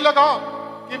कहने लगा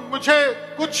कि मुझे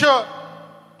कुछ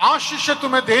आशीष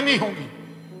तुम्हें देनी होगी.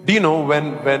 Do you know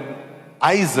when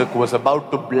Isaac was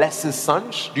about to bless his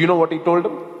sons, do you know what he told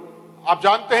him? आप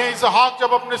जानते हैं इसहाक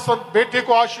जब अपने बेटे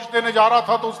को आशीष देने जा रहा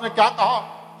था तो उसने क्या कहा?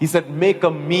 He said, make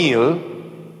a meal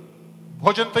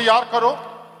भोजन तैयार करो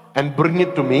and bring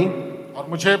it to me और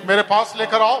मुझे मेरे पास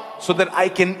लेकर आओ so that I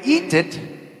can eat it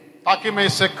ताकि मैं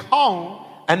इसे खाऊं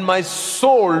and my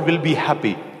soul will be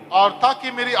happy. और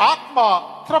ताकि मेरी आत्मा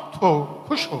तृप्त हो,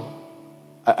 खुश हो.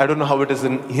 I don't know how it is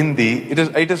in Hindi.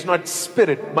 It is not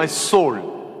spirit, my soul.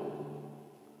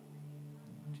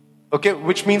 Okay,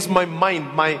 which means my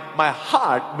mind, my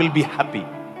heart will be happy.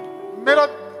 मेरा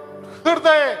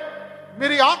हृदय,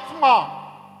 मेरी आत्मा,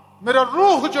 मेरा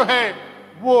रूह जो है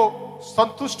वो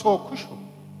संतुष्ट हो, खुश हो.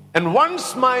 And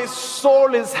once my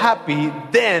soul is happy,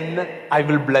 then I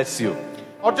will bless you.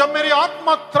 और जब मेरी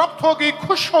आत्मा तृप्त होगी,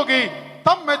 खुश होगी,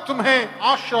 तब मैं तुम्हें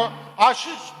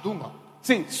आशीष दूंगा.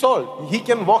 See, Saul, he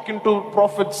can walk into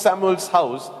Prophet Samuel's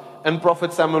house and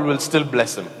Prophet Samuel will still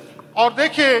bless him. और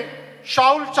देखिए,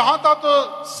 शाऊल चाहता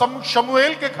तो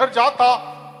शमूएल के घर जाता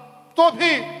तो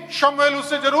भी शमूएल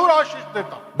उसे जरूर आशीष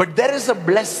देता. But there is a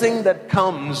blessing that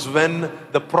comes when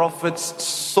the prophet's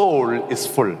soul is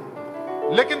full.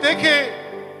 लेकिन देखिए,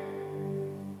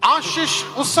 आशीष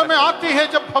उस समय आती है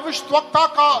जब भविष्यवक्ता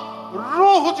का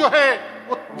रूह जो है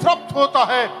वो तृप्त होता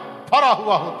है, भरा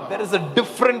हुआ होता है. There is a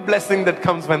different blessing that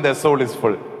comes when their soul is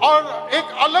full. और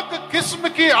एक अलग किस्म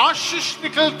की आशीष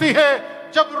निकलती है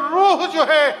जब रूह जो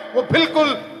है वो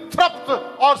बिल्कुल तृप्त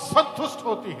और संतुष्ट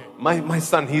होती है. My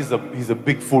son, he's a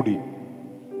big foodie.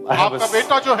 आपका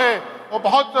बेटा जो है वो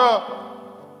बहुत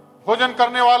भोजन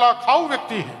करने वाला खाऊ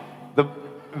व्यक्ति है.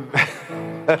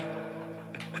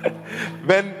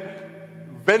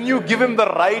 When you give him the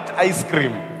right ice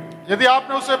cream, यदि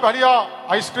आपने उसे बढ़िया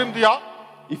आइसक्रीम दिया,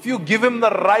 if you give him the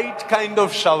right kind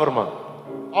of shawarma,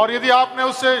 और यदि आपने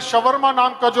उसे शवरमा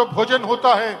नाम का जो भोजन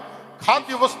होता है,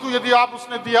 खाद्य वस्तु यदि आप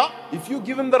उसने दिया, if you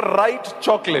give him the right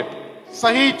chocolate,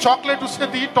 सही चॉकलेट उसे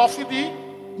दी, toffee the,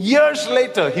 years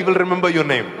later he will remember your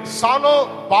name.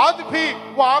 सालों बाद भी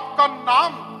वो आपका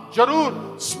नाम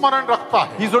जरूर स्मरण रखता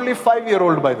है. He's only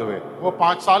 5-year-old, by the way. वो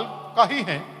 5 साल का ही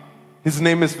है. His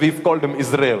name is, we've called him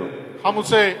Israel. हम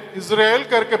उसे इज़राइल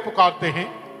करके पुकारते हैं.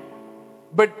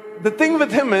 But the thing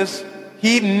with him is,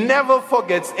 he never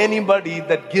forgets anybody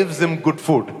that gives him good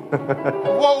food.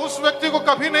 वो उस व्यक्ति को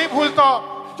कभी नहीं भूलता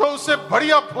जो उसे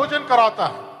बढ़िया भोजन कराता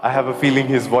है. I have a feeling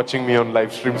he's watching me on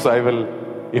live stream, so I will,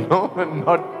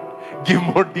 not give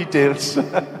more details.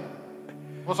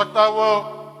 हो सकता है वो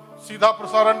सीधा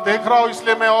प्रसारण देख रहा हो,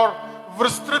 इसलिए मैं और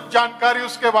विस्तृत जानकारी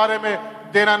उसके बारे में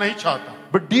देना नहीं चाहता.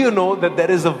 But do you know that there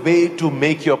is a way to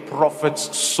make your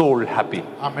prophet's soul happy?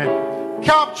 आमीन.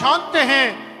 क्या आप जानते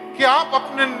हैं कि आप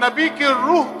अपने नबी के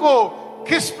रूह को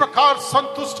किस प्रकार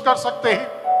संतुष्ट कर सकते हैं?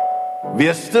 We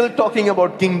are still talking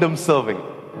about kingdom serving.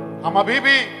 हम अभी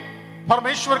भी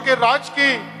परमेश्वर के राज की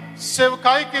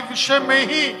सेवकाई के विषय में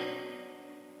ही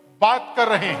बात कर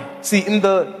रहे हैं. See, in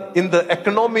the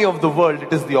economy of the world,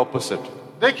 it is the opposite.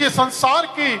 देखिए, संसार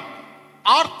की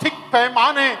आर्थिक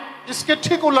पैमाने इसके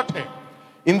ठीक उलट है.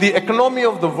 In the economy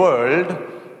of the world,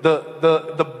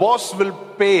 the boss will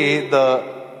pay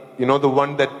the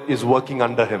one that is working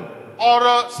under him.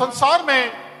 और संसार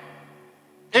में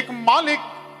एक मालिक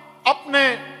अपने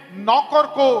नौकर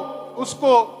को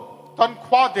उसको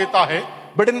तनख्वाह देता है.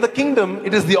 But in the kingdom,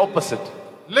 it is the opposite.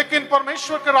 लेकिन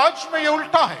परमेश्वर के राज्य में ये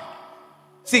उल्टा है.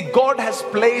 See, God has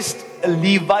placed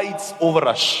Levites over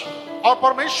us. और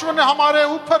परमेश्वर ने हमारे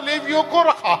ऊपर लेवियों को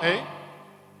रखा है.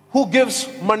 Who gives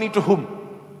money to whom?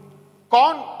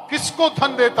 कौन किसको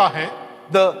धन देता है?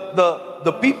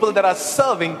 The people that are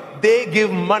serving, they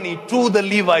give money to the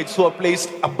Levites who are placed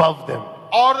above them.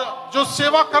 और जो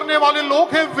सेवा करने वाले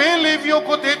लोग हैं वे लेवियों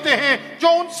को देते हैं जो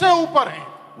उनसे ऊपर हैं.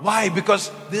 Why?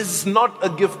 Because this is not a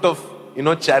gift of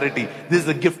charity. This is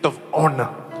a gift of honor.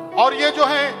 और ये जो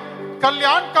है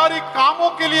कल्याणकारी कामों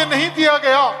के लिए नहीं दिया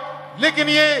गया, लेकिन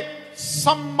ये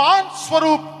सम्मान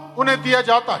स्वरूप उन्हें दिया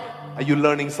जाता है. Are you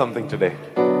learning something today?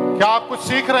 क्या आप कुछ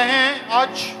सीख रहे हैं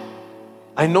आज?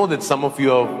 I know that some of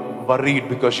you are worried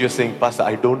because you're saying, Pastor,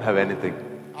 I don't have anything.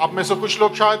 आप में से कुछ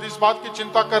लोग शायद इस बात की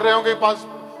चिंता कर रहे होंगे,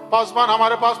 पासवान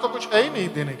हमारे पास तो कुछ है ही नहीं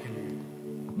देने के लिए.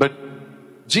 But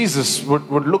Jesus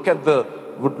would look at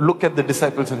the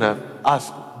disciples and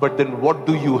ask, but then what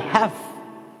do you have?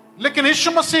 लेकिन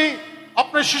यीशु मसीह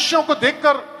अपने शिष्यों को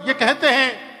देखकर ये कहते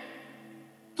हैं,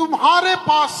 तुम्हारे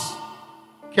पास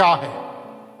क्या है?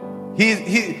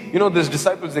 These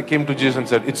disciples, they came to Jesus and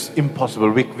said, it's impossible.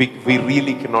 We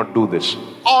really cannot do this.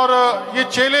 और ये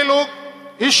चेले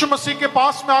लोग यीशु मसीह के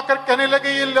पास में आकर कहने लगे,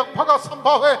 ये लगभग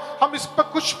असंभव है, हम इस पर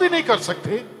कुछ भी नहीं कर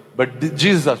सकते. But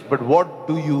Jesus asked, but what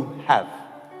do you have?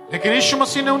 लेकिन यीशु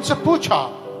मसीह ने उनसे पूछा,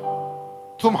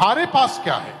 तुम्हारे पास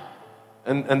क्या है?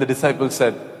 And the disciples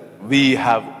said, we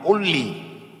have only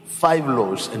 5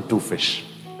 loaves and 2 fish.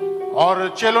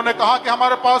 और चेलों ने कहा कि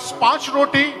हमारे पास 5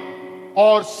 रोटी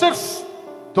और सिर्फ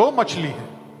 2 मछली है.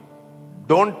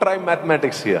 Don't try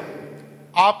mathematics here.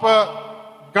 आप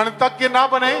गणितज्ञ ना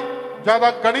बने, ज्यादा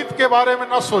गणित के बारे में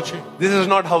ना सोचें. This is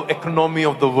not how economy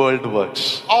of the world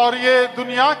works. और ये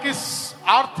दुनिया की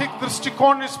आर्थिक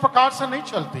दृष्टिकोण इस प्रकार से नहीं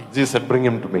चलती. Jesus said, bring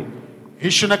him to me.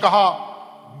 यीशु ने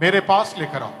कहा, मेरे पास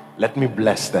लेकर आओ. Let me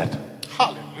bless that.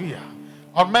 Hallelujah.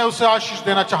 और मैं उसे आशीष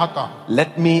देना चाहता हूं.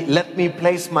 Let me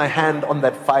place my hand on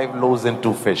that 5 loaves and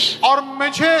 2 fish. और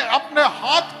मुझे अपने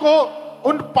हाथ को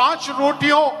उन 5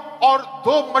 रोटियों और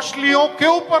 2 मछलियों के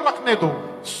ऊपर रखने दो.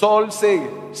 Saul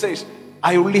says,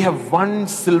 I only have 1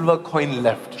 silver coin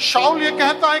left. शाऊल ये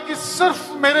कहता है कि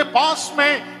सिर्फ मेरे पास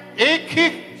में एक ही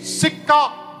सिक्का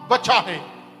बचा है.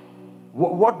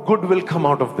 What good will come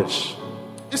out of this?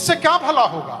 इससे क्या भला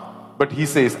होगा? But he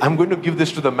says, I'm going to give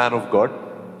this to the man of God.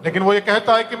 लेकिन वो ये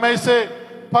कहता है कि मैं इसे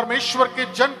परमेश्वर के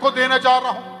जन को देने जा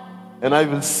रहा हूं. And I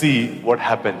will see what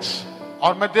happens.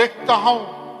 और मैं देखता हूं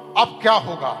अब क्या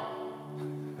होगा.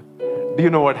 Do you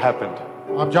know what happened?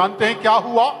 आप जानते हैं क्या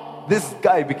हुआ? This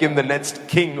guy became the next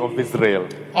king of Israel.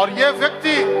 और ये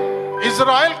व्यक्ति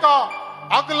इज़राइल का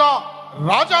अगला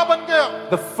राजा बन गया.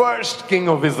 The first king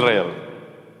of Israel.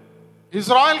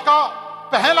 Israel का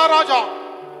पहला राजा.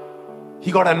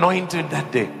 He got anointed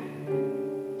that day.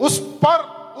 उस पर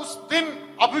उस दिन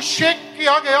अभिषेक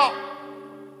किया गया.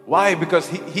 Why? Because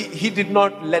he did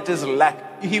not let his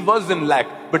lack. He was in lack,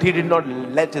 but he did not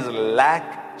let his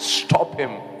lack stop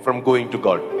him from going to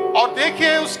God. और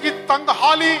देखिए उसकी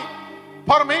तंगहाली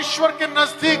परमेश्वर के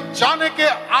नजदीक जाने के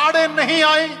आड़े नहीं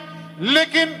आई,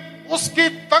 लेकिन उसकी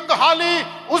तंगहाली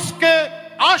उसके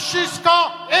आशीष का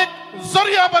एक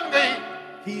जरिया बन गई.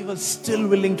 He was still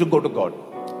willing to go to God.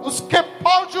 उसके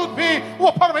बावजूद भी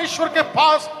वो परमेश्वर के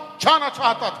पास जाना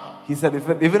चाहता था. He said,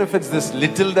 even if it's this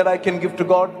little that I can give to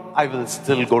God, I will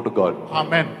still go to God.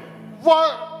 आमेन. वो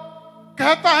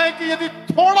कहता है कि यदि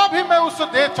थोड़ा भी मैं उसे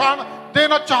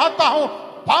देना चाहता हूं,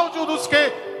 बावजूद उसके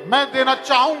मैं देना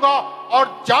चाहूंगा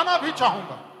और जाना भी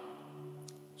चाहूंगा.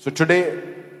 So today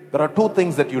there are 2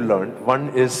 things that you learned.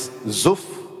 One is Zuf.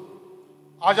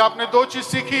 आज आपने 2 चीज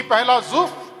सीखी. पहला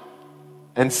जुफ,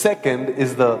 and second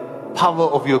is the power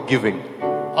of your giving.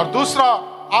 और दूसरा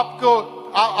आपको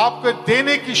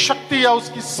देने की शक्ति या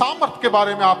उसकी सामर्थ्य के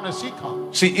बारे में आपने सीखा.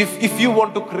 See, if you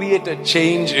want to create a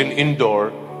change in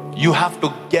Indore, you have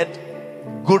to get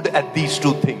good at these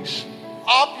 2 things.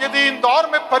 आप यदि इंदौर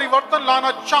में परिवर्तन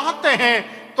लाना चाहते हैं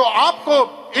तो आपको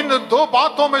इन 2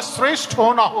 बातों में श्रेष्ठ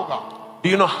होना होगा. Do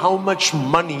you know how much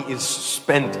money is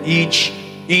spent each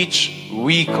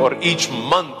week or each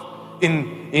month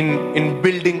in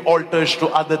building altars to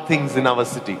other things in our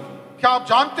city? क्या आप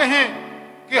जानते हैं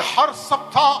कि हर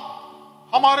सप्ताह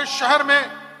हमारे शहर में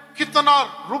कितना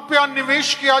रुपया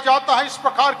निवेश किया जाता है इस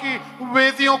प्रकार की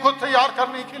वेदियों को तैयार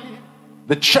करने के लिए?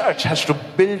 The church has to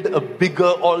build a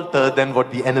bigger altar than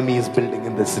what the enemy is building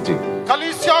in the city.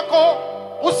 कलीसिया को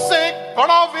उससे एक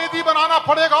बड़ा वेदी बनाना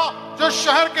पड़ेगा जो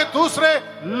शहर के दूसरे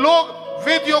लोग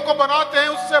वेदियों को बनाते हैं,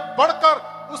 उससे बढ़कर,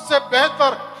 उससे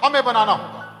बेहतर हमें बनाना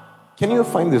होगा. Can you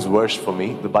find this verse for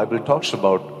me? The Bible talks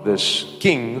about this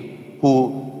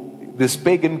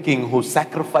pagan king who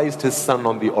sacrificed his son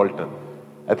on the altar.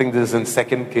 I think this is in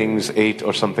 2 Kings 8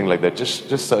 or something like that.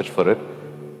 Just search for it.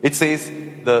 It says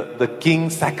the king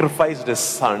sacrificed his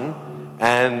son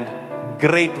and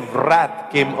great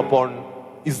wrath came upon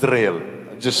Israel.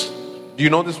 Do you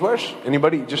know this verse?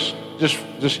 Anybody?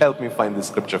 Just help me find this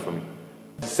scripture for me.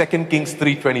 2 Kings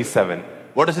 3:27.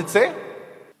 What does it say?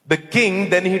 The king,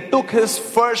 then he took his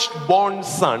firstborn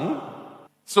son.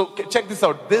 So check this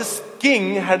out. This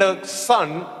king had a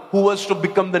son who was to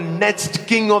become the next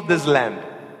king of this land.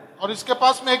 और इसके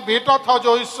पास में एक बेटा था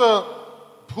जो इस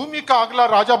भूमि का अगला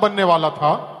राजा बनने वाला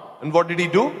था. And what did he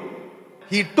do?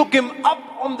 He took him up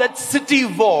on that city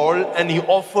wall and he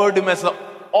offered him as an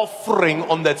offering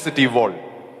on that city wall.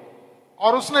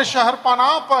 और उसने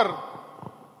शहरपनाह पर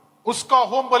उसका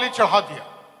होम बलि चढ़ा दिया.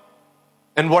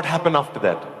 And what happened after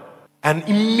that? And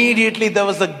immediately there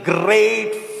was a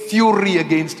great fury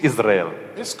against Israel.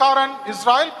 इस कारण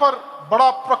Israel पर बड़ा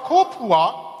प्रकोप हुआ.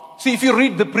 See, if you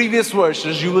read the previous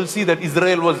verses, you will see that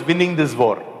Israel was winning this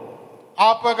war.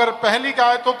 आप अगर पहली की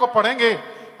आयतों को पढ़ेंगे,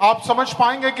 आप समझ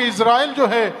पाएंगे कि इज़राइल जो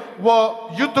है वो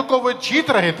युद्ध को वो जीत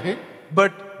रहे थे.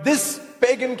 But this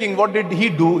pagan king, what did he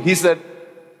do? He said,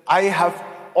 I have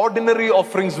ordinary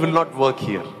offerings will not work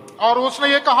here. और उसने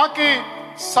ये कहा कि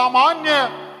सामान्य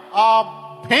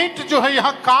भेंट जो है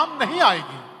यहाँ काम नहीं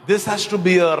आएगी. This has to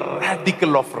be a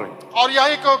radical offering. और यह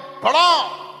एक बड़ा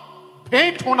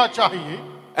भेंट होना चाहिए.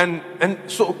 And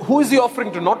so who is he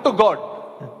offering to? Not to God.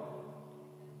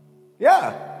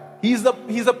 Yeah, he's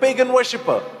a pagan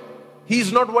worshipper.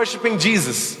 He's not worshiping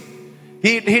Jesus.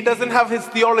 He doesn't have his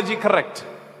theology correct.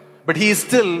 But he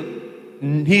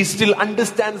still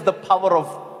understands the power of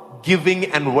giving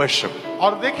and worship.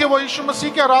 और देखिए वो यीशु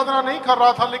मसीह की आराधना नहीं कर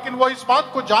रहा था, लेकिन वो इस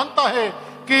बात को जानता है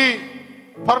कि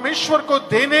परमेश्वर को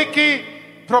देने की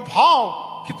प्रभाव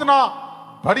कितना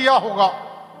बढ़िया होगा.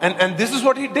 And this is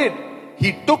what he did.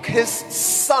 He took his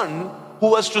son who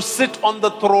was to sit on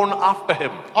the throne after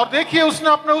him. और देखिए उसने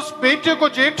अपने उस बेटे को,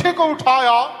 जेठे को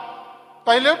उठाया,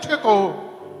 पहलेठे को,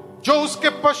 जो उसके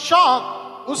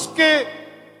पश्चात उसके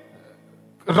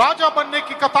राजा बनने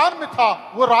की कतार में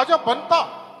था, वो राजा बनता.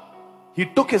 He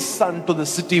took his son to the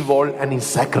city wall and he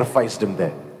sacrificed him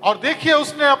there. और देखिए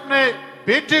उसने अपने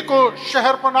बेटे को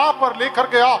शहरपनाह पर लेकर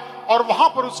गया और वहां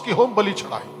पर उसकी होम बलि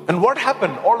चढ़ाई. And what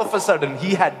happened? All of a sudden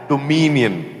he had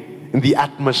dominion in the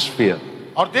atmosphere.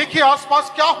 और देखिए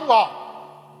आसपास क्या हुआ,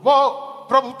 वो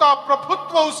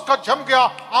प्रभुत्व उसका जम गया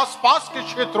आसपास के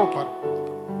क्षेत्रों पर.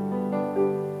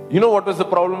 You know what was the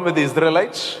problem with the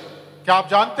Israelites? क्या आप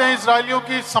जानते हैं इजरायलियों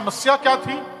की समस्या क्या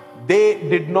थी? They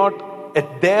did not,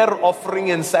 their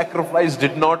offering and sacrifice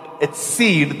did not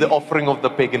exceed the offering of the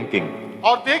pagan king.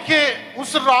 और देखिए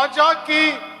उस राजा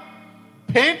की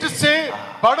भेंट से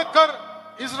बढ़कर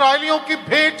इजरायलियों की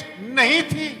भेंट नहीं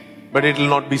थी. But it will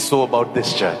not be so about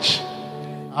this church.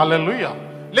 Hallelujah.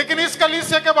 लेकिन इस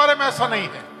कलीसिया के बारे में ऐसा नहीं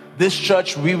है. This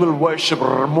church we will worship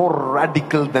more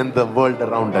radical than the world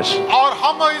around us. और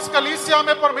हम इस कलीसिया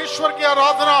में परमेश्वर की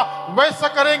आराधना वैसा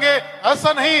करेंगे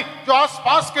ऐसा नहीं जो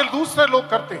आसपास के दूसरे लोग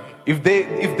करते हैं.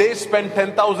 If they spend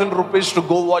 10,000 rupees to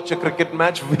go watch a cricket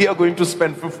match, we are going to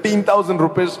spend 15,000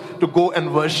 rupees to go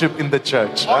and worship in the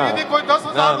church. और यदि कोई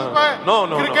 10,000 रुपए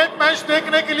क्रिकेट मैच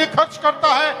देखने के लिए खर्च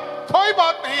करता है, कोई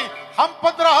बात नहीं, हम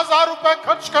 15,000 रुपए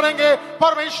खर्च करेंगे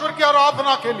परमेश्वर की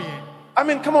आराधना के लिए. I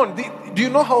mean, come on. Do you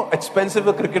know how expensive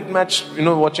a cricket match,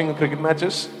 watching a cricket match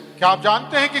is? क्या आप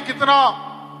जानते हैं कि कितना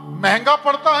महंगा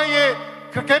पड़ता है ये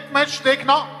क्रिकेट मैच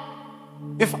देखना?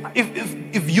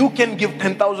 If you can give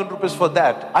 10,000 rupees for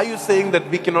that, are you saying that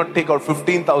we cannot take out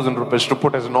 15,000 rupees to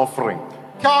put as an offering?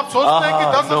 क्या आप सोचते हैं कि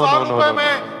 10,000 रुपए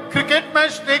में क्रिकेट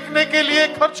मैच देखने के लिए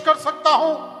खर्च कर सकता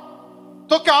हूं?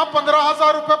 तो क्या आप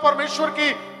 15,000 रुपए परमेश्वर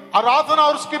की आराधना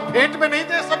और उसकी भेंट में नहीं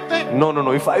दे सकते?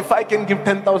 No. If I can give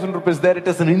 10,000 rupees there, it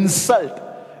is an insult.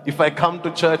 If I come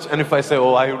to church and if I say,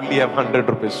 oh, I only have 100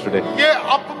 rupees today. ये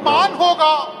अपमान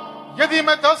होगा यदि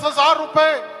मैं 10,000 रुपए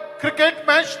क्रिकेट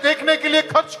मैच देखने के लिए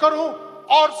खर्च करूं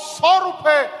और 100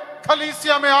 रुपए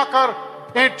कलीसिया में आकर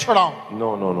भेंट चढ़ाऊं.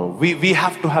 No. We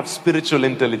have to have spiritual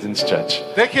intelligence, church.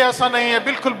 देखिए ऐसा नहीं है,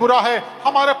 बिल्कुल बुरा है.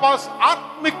 हमारे पास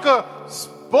आत्मिक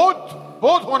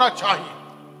बोध होना चाहिए.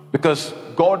 Because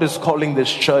God is calling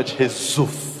this church his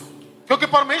Zuf. क्योंकि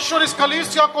परमेश्वर इस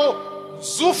कलीसिया को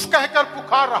ज़ूफ कहकर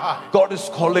पुकार रहा है. God is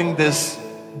calling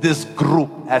this group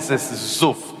as his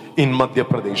Zuf in Madhya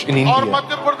Pradesh, in India. और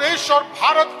मध्य प्रदेश और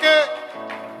भारत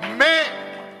के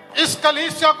में इस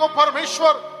कलीसिया को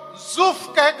परमेश्वर ज़ूफ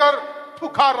कहकर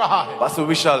पुकार रहा है. Pastor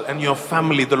Vishal and your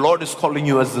family, the Lord is calling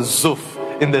you as the Zuf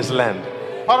in this land.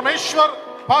 परमेश्वर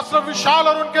पास्टर विशाल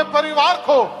और उनके परिवार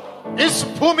को इस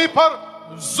भूमि पर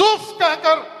ज़ूफ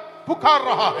कहकर पुकार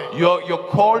रहा है. You're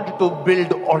called to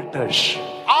build altars.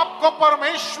 आपको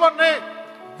परमेश्वर ने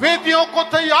वेदियों को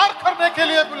तैयार करने के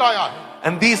लिए बुलाया है.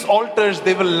 And these altars,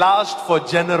 they will last for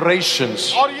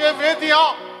generations. और ये वेदियां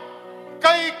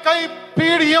कई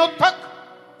पीढ़ियों तक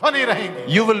बनी रहेंगी.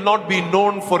 You will not be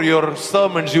known for your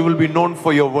sermons, you will be known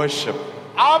for your worship.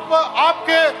 आप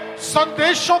आपके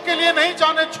संदेशों के लिए नहीं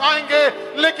जाने जाएंगे,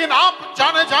 लेकिन आप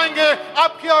जाने जाएंगे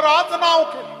आपकी आराधनाओं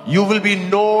के लिए. You will be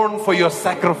known for your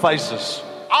sacrifices.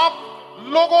 आप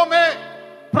लोगों में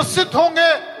प्रसिद्ध होंगे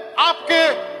आपके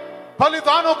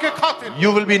बलिदानों के खातिर.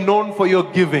 You will be known for your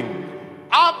giving.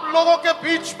 आप लोगों के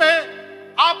बीच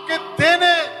में आपके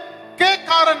देने के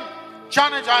कारण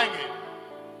जाने जाएंगे.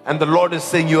 And the Lord is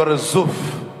saying you are a Zuf.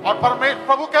 और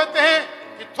प्रभु कहते हैं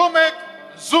कि तुम एक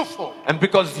ज़ूफ हो। And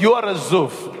because you are a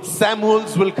Zuf,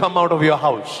 Samuels will come out of your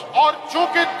house. और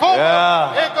चूंकि तुम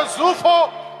Yeah. एक ज़ूफ हो,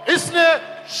 इसलिए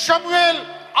शमूएल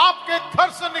आपके घर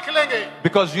से निकलेंगे।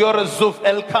 Because you are a Zuf,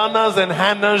 Elkanahs and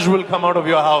Hannahs will come out of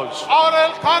your house. और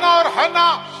एल्काना और हन्ना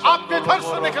आपके घर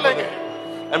से निकलेंगे।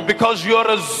 And because you are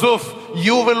a Zuf,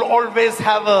 you will always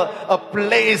have a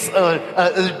place, a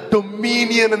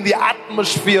dominion in the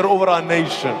atmosphere over our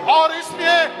nation. और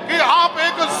इसलिए कि आप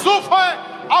एक ज़ूफ है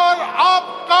और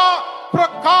आपका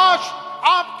प्रकाश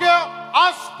आपके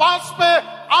आसपास पे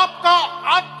आपका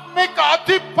आत्मिक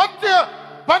आधिपत्य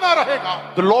बना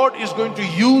रहेगा। The Lord is going to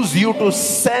use you to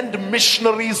send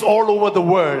missionaries all over the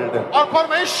world. और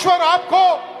परमेश्वर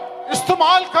आपको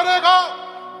इस्तेमाल करेगा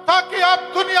ताकि आप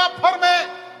दुनिया भर में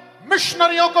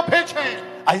मिशनरियों को भेजें।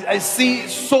 I see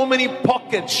so many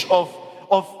pockets of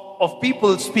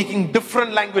people speaking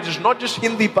different languages, not just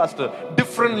Hindi, Pastor,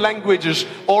 different languages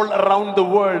all around the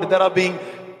world that are being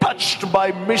touched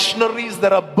by missionaries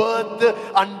that are birthed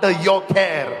under your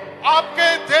care.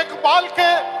 आपके देखभाल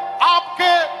के,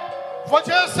 आपके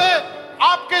वजह से,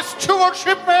 आपके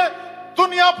स्टूवर्डशिप में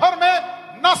दुनिया भर में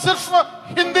न सिर्फ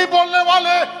हिंदी बोलने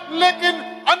वाले लेकिन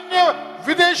अन्य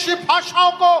विदेशी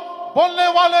भाषाओं को बोलने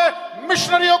वाले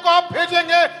मिशनरियों को आप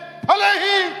भेजेंगे, भले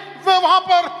ही वे वहां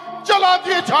पर जला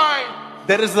दिए जाएं।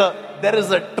 There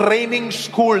is a training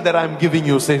school that I'm giving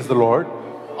you, says the Lord.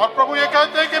 और प्रभु ये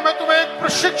कहते हैं कि मैं तुम्हें एक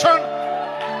प्रशिक्षण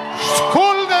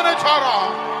स्कूल देने जा रहा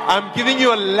हूं। I'm giving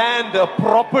you a land, a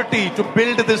property to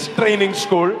build this training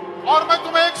school. और मैं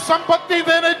तुम्हें एक संपत्ति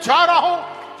देने जा रहा हूं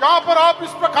जहां पर आप इस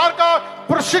प्रकार का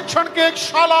प्रशिक्षण की एक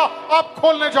शाला आप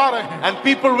खोलने जा रहे हैं। And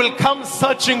people will come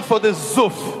searching for this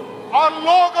Zuf. और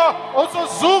लोग उस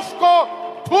ज़ूफ को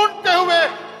ढूंढते हुए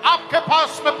आपके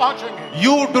पास में पहुंचेंगे।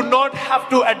 You do not have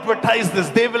to advertise this.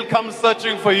 They will come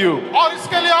searching for you. और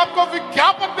इसके लिए आपको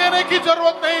विज्ञापन देने की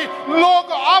जरूरत नहीं,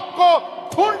 लोग आपको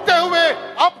ढूंढते हुए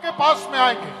आपके पास में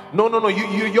आएंगे। No.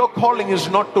 Your calling is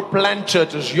not to plant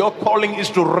churches. Your calling is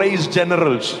to raise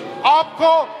generals.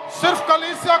 आपको सिर्फ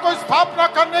कलीसिया को स्थापना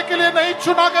करने के लिए नहीं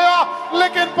चुना गया,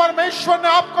 लेकिन परमेश्वर ने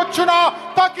आपको चुना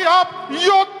ताकि आप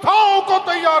योद्धाओं को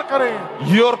तैयार करें।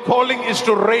 Your calling is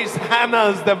to raise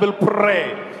Hannahs that will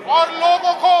pray. और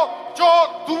लोगों को जो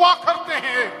दुआ करते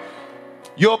हैं।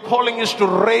 Your calling is to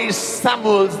raise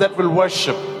Samuels that will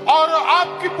worship. और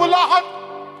आपकी बुलाहट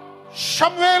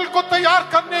शमूएल को तैयार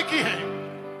करने की है।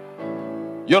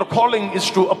 Your calling is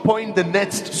to appoint the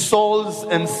next Sauls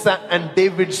and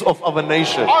Davids of our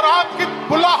nation. और आपकी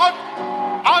बुलाहट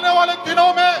आने वाले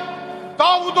दिनों में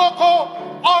दाऊदों को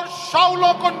और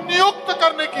शाऊलों को नियुक्त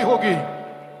करने की होगी।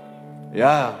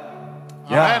 Yeah.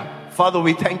 Amen. Father,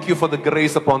 we thank you for the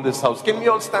grace upon this house. Can we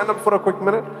all stand up for a quick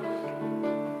minute?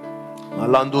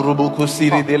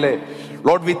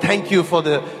 Lord, we thank you for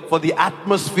the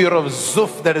atmosphere of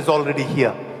Zuf that is already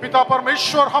here. पिता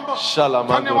परमेश्वर, हम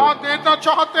धन्यवाद देना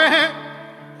चाहते हैं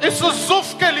इस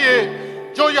ज़ूफ के लिए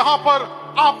जो यहाँ पर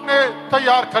आपने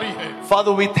तैयार करी है।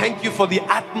 Father, we thank you for the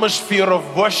atmosphere of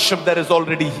worship that is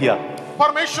already here.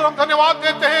 परमेश्वर, हम धन्यवाद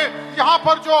देते हैं यहाँ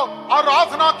पर जो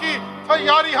आराधना की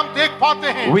तैयारी हम देख पाते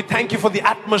हैं। We thank you for the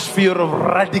atmosphere of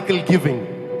radical giving.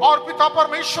 और पिता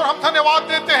परमेश्वर, हम धन्यवाद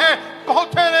देते हैं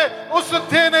बहुतेरे उस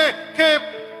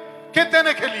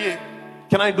देने के लिए।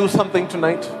 Can I do something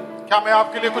tonight? क्या मैं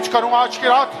आपके लिए कुछ करूं आज की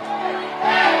रात?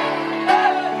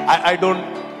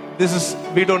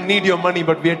 We don't need your money,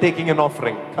 but we are taking an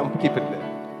offering. Come, keep it there.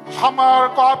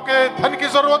 हमारे आपके धन की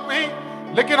जरूरत नहीं,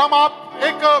 लेकिन हम आप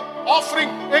एक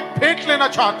ऑफरिंग, एक भेंट लेना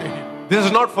चाहते हैं। This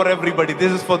is not for everybody.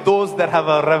 This is for those that have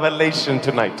a revelation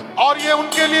tonight. और ये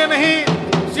उनके लिए नहीं,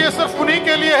 ये सिर्फ उन्हीं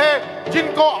के लिए है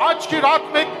जिनको आज की रात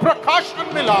में एक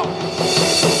प्रकाशन मिला।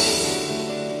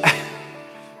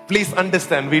 Please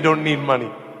understand, we don't need money.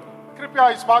 कृपया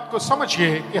इस बात को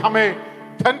समझिए कि हमें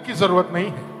धन की जरूरत नहीं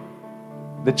है।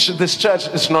 This church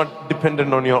is not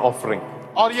dependent on your offering.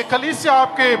 और ये कलीसिया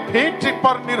आपके भेंट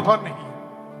पर निर्भर नहीं।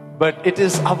 But it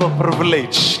is our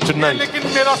privilege tonight. लेकिन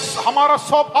हमारा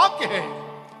सौभाग्य है।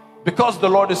 Because the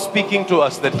Lord is speaking to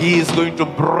us that He is going to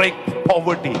break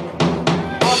poverty.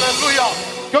 Hallelujah.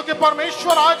 क्योंकि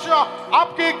परमेश्वर आज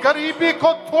आपकी गरीबी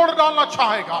को तोड़ डालना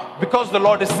चाहेगा। Because the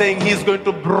Lord is saying He is going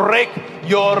to break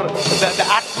the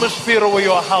atmosphere over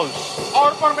your house.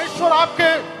 और परमेश्वर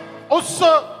आपके उस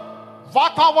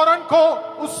वातावरण को,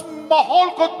 उस माहौल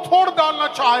को तोड़ डालना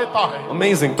चाहता है।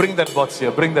 Amazing. Bring that box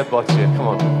here. Bring that box here. Come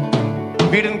on.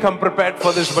 We didn't come prepared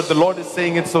for this, but the Lord is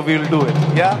saying it, so we will do it.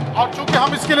 Yeah? और चूंकि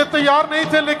हम इसके लिए तैयार नहीं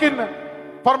थे, लेकिन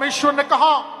परमेश्वर ने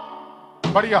कहा,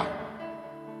 बढ़िया।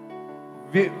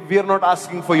 We are not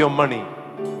asking for your money.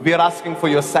 We are asking for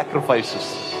your sacrifices.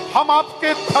 हम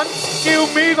आपके धन की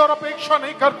उम्मीद और अपेक्षा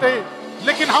नहीं करते,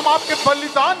 लेकिन हम आपके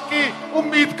बलिदान की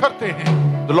उम्मीद करते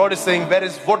हैं। The Lord is saying, where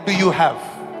is, what do you have?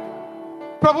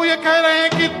 प्रभु ये कह रहे हैं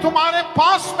कि तुम्हारे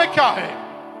पास में क्या है?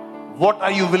 What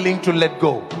are you willing to let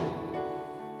go?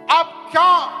 आप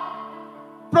क्या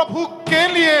प्रभु के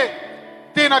लिए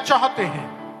देना चाहते हैं?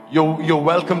 You're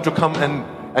welcome to come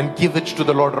and give it to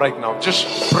the Lord right now.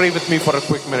 Just pray with me for a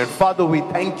quick minute. Father, we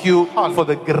thank you for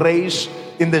the grace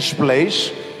in this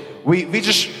place. We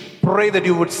just pray that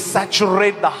you would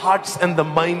saturate the hearts and the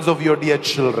minds of your dear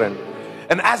children.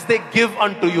 And as they give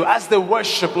unto you, as they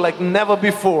worship like never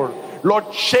before,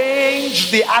 Lord,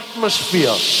 change the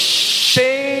atmosphere,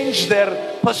 change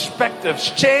their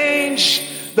perspectives, change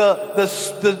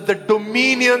the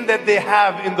dominion that they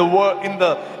have in the world,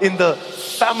 in the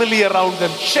family around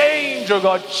them. Change, oh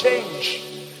God, change.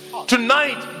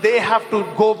 Tonight they have to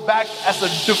go back as a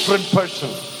different person.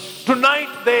 Tonight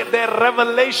their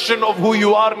revelation of who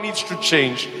you are needs to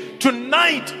change.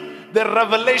 Tonight their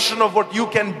revelation of what you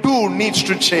can do needs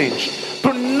to change.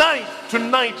 Tonight.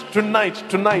 And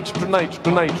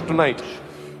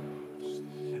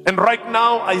right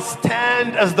now I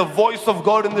stand as the voice of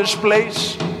God in this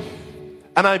place,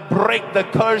 and I break the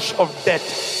curse of debt.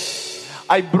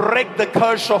 I break the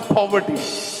curse of poverty.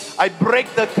 I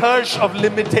break the curse of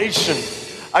limitation.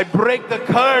 I break the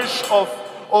curse of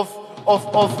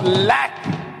lack.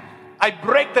 I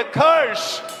break the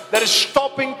curse that is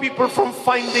stopping people from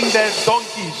finding their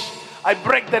donkeys. I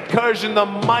break that curse in the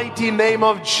mighty name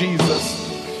of Jesus.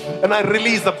 And I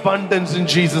release abundance in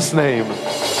Jesus' name.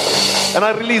 And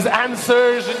I release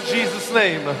answers in Jesus'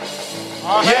 name. Amen.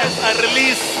 Yes, I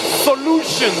release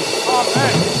solutions.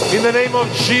 Amen. In the name of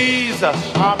Jesus.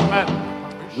 Amen.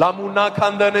 Lamuna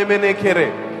kandane mene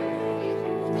kere.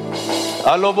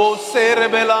 Alobo sere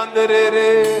belandere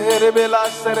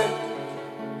rebelasere.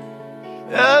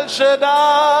 El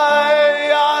Shaddai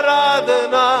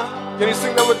Aradhana. Can you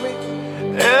sing that with me?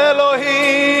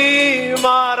 Elohim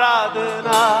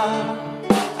Aradhana.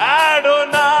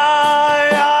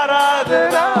 Adonai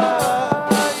Aradhana.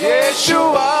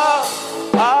 Yeshua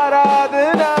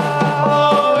Aradhana.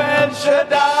 Oh, El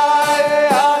Shaddai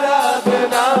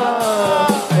Aradhana.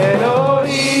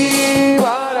 Elohim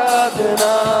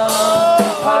Aradhana.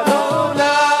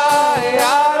 Adonai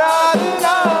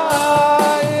Aradhana.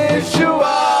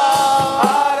 Yeshua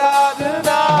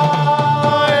Aradhana.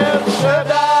 El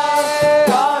Shaddai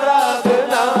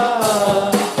Aradhana.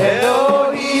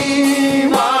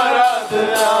 Elohim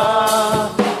Aradhana.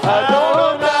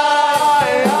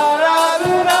 Adonai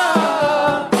Aradhana.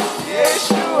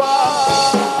 Yeshua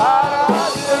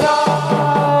Aradhana.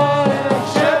 El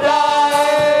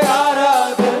Shaddai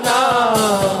Aradhana.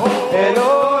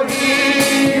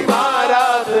 Elohim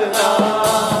Aradhana.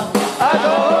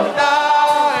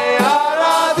 Adonai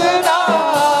Aradhana.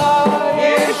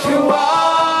 Yeshua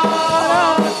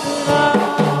Aradhana.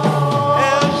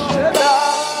 El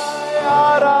Shaddai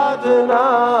Aradhana.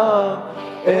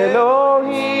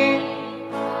 Elohim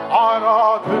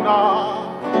Aradhana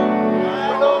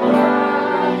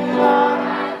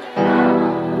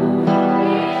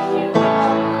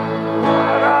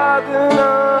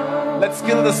Aradhana. Let's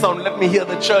kill the sound. Let me hear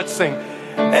the church sing.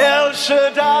 El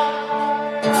Shaddai.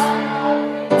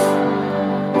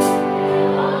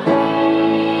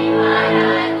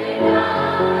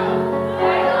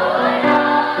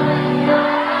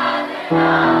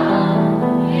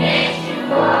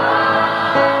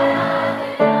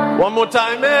 One more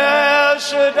time. El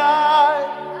Shaddai.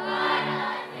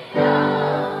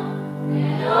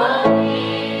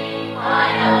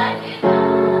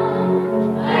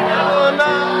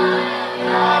 Adonai.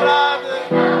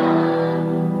 Aradhana.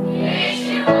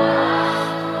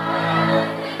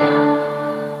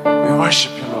 We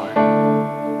worship you, Lord.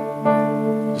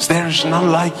 Because there is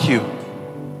none like you.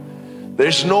 There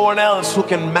is no one else who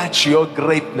can match your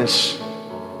greatness.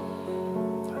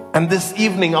 And this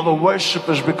evening our worship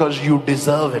is because you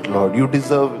deserve it, Lord. You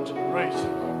deserve it.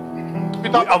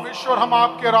 पिता परमेश्वर, हम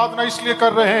आपकी आराधना इसलिए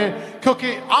कर रहे हैं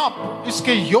क्योंकि आप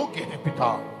इसके योग्य हैं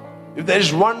पिता। If there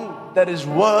is one that is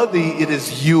worthy, it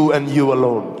is you and you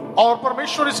alone. और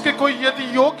परमेश्वर इसके कोई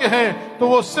यदि योग्य हैं तो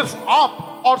वो सिर्फ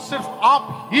आप और सिर्फ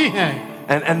आप ही हैं।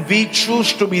 And we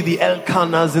choose to be the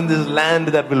Elkanahs in this land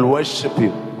that will worship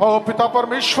you. और पिता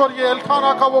परमेश्वर, ये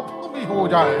एल्काना का वो भूमि हो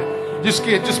जाए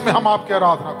जिसमें हम आपकी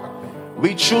आराधना करते हैं।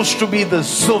 We choose to be the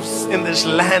Zufs in this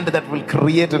land that will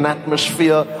create an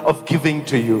atmosphere of giving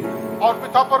to you. और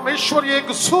पिता परमेश्वर, ये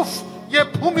एक सुफ, ये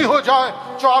भूमि हो जाए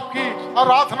जो आपकी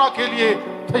आराधना के लिए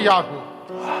तैयार हो।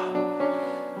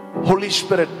 Holy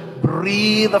Spirit,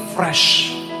 breathe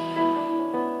afresh.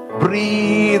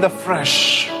 Breathe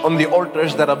afresh on the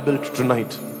altars that are built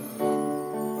tonight.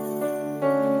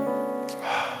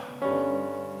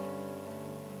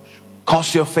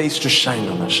 Cause your face to shine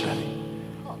on us, Daddy.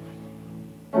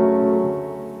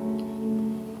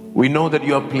 We know that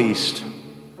you are pleased.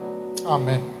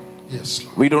 Amen. Yes,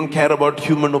 Lord. We don't care about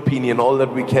human opinion. All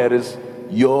that we care is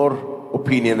your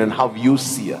opinion and how you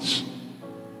see us.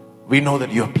 We know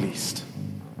that you are pleased.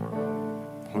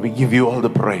 We give you all the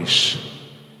praise.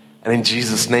 And in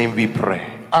Jesus' name we pray.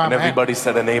 And Amen. everybody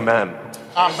said an amen.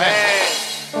 Amen.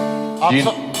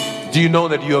 Do you know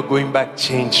that you are going back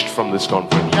changed from this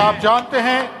conference? क्या आप जानते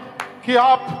हैं कि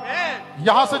आप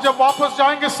यहाँ से जब वापस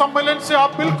जाएंगे सम्मेलन से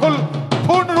आप बिल्कुल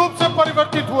पूर्ण रूप से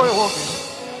परिवर्तित हुए होंगे.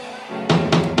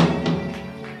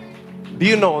 Do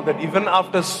you know that even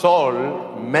after Saul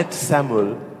met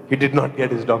Samuel, he did not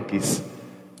get his donkeys?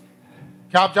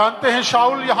 क्या आप जानते हैं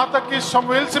शाऊल यहाँ तक कि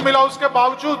शमूएल से मिला उसके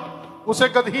बावजूद उसे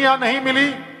गदहियां नहीं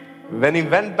मिली. When he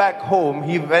went back home,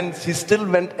 he still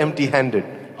went empty-handed.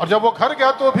 और जब वो घर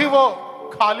गया तो भी वो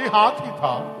खाली हाथ ही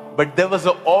था. But there was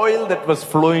an oil that was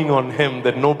flowing on him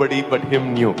that nobody but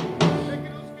him knew.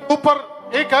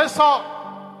 ऊपर एक ऐसा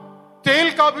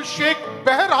तेल का अभिषेक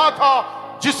बह रहा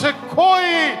था जिसे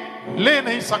कोई ले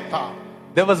नहीं सकता.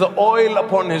 There was an oil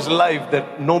upon his life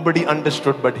that nobody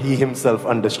understood but he himself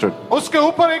understood. उसके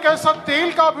ऊपर एक ऐसा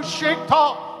तेल का अभिषेक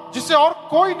था जिसे और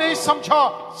कोई नहीं समझा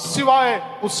सिवाय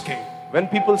उसके. When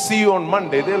people see you on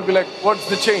Monday, they'll be like, what's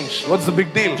the change? What's the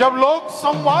big deal? जब लोग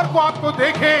सोमवार को आपको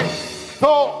देखें तो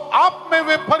आप में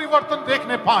वे परिवर्तन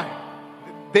देखने पाए.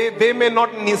 They may not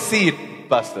see it,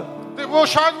 Pastor. वो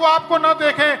शायद वो आपको ना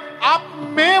देखें, आप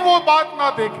में वो बात ना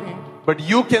देखें, But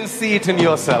you can see it in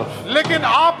yourself. लेकिन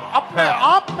आप अपने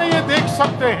आप में ये देख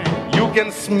सकते हैं. You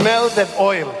can smell that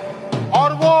oil.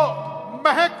 और वो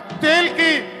महक तेल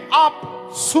की आप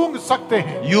सूंघ सकते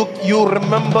हैं. You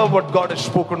remember what God has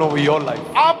spoken over your life.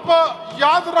 आप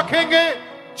याद रखेंगे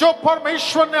जो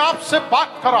परमेश्वर ने आपसे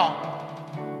बात करा.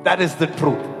 That is the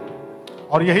truth.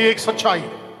 और यही एक सच्चाई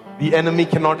है. The enemy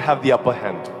cannot have the upper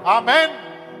hand. Amen.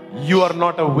 You are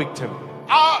not a victim.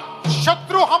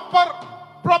 शत्रु हम पर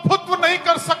प्रभुत्व नहीं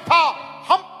कर सकता.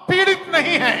 हम पीड़ित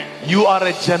नहीं हैं. You are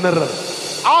a general.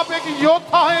 आप एक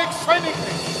योद्धा हैं, एक सैनिक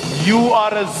हैं. You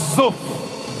are a Zuf.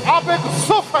 आप एक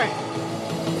ज़ुफ़ हैं.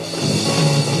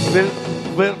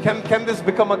 Can this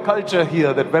become a culture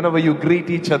here that whenever you greet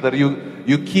each other,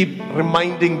 you keep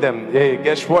reminding them, hey,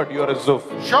 guess what? You are a Zuf.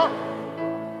 Sure.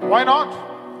 Why not?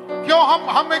 क्यों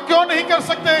हम क्यों नहीं कर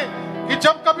सकते कि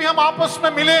जब कभी हम आपस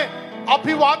में मिले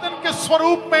अभिवादन के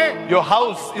स्वरूप में Your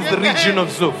house is the region of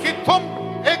Zuf. कि तुम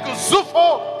एक ज़ुफ़ हो,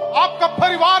 आपका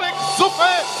परिवार एक ज़ुफ़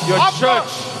है, Your आपका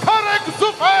church. घर एक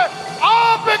ज़ुफ़ है,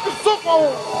 आप एक ज़ुफ़ हो.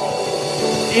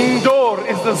 Indore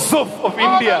is the Zuf of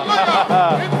India.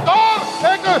 Indore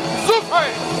एक ज़ुफ़ है.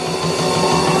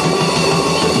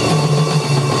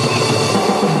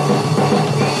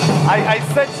 I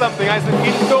said something. I said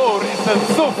Indore is the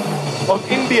Zuf of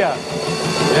India.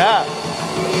 Yeah.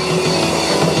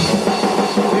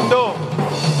 Indore.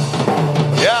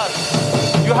 Yeah.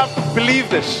 You have to believe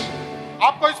this.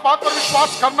 आपको इस बात पर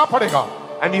विश्वास करना पड़ेगा.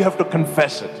 And you have to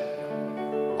confess it.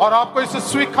 और आपको इसे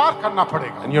स्वीकार करना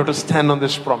पड़ेगा. And you have to stand on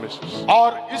these promises.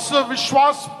 और इस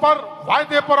विश्वास पर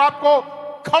वायदे पर आपको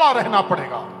खड़ा रहना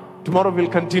पड़ेगा. Tomorrow we'll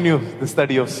continue the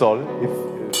study of Saul.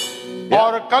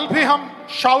 और कल भी हम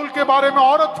शाऊल के बारे में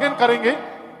और अध्ययन करेंगे.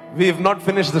 We have not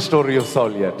finished the story of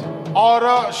Saul yet.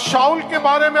 और शाऊल के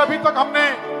बारे में अभी तक हमने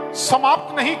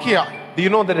समाप्त नहीं किया. Do you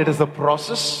know that it is a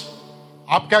process?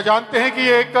 आप क्या जानते हैं कि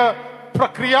ये एक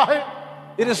प्रक्रिया है?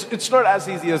 It's not as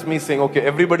easy as me saying, okay,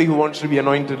 everybody who wants to be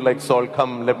anointed like Saul,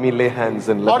 come, let me lay hands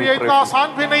and let और me ये pray. इतना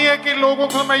आसान भी नहीं है कि लोगों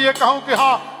को मैं ये कहूं कि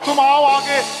हाँ तुम आओ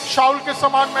आगे, शाऊल के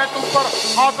समान मैं तुम पर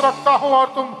हाथ रखता हूं और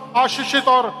तुम आशीषित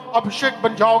और अभिषेक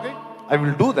बन जाओगे. I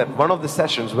will do that. One of the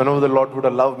sessions, whenever the Lord would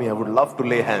allow me, I would love to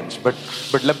lay hands. But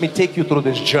let me take you through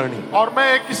this journey. और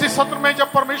मैं किसी सत्र में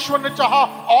जब परमेश्वर ने चाहा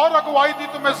और अगुवाई दी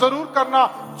तो मैं जरूर करना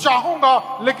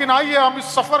चाहूंगा. लेकिन आइए हम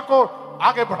इस सफर को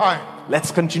आगे बढ़ाएं.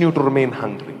 Let's continue to remain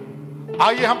hungry.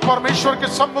 आइए हम परमेश्वर के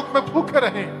सम्मुख में भूखे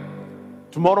रहें.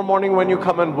 Tomorrow morning when you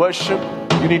come and worship,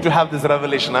 you need to have this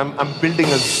revelation. I'm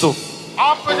building a Zuf.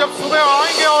 आप जब सुबह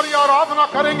आएंगे और ये आराधना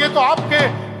करेंगे तो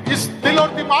आपके इस दिल और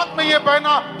दिमाग में ये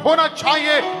बहना होना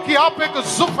चाहिए कि आप एक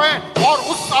ज़ुफ़ हैं और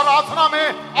उस आराधना में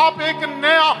आप एक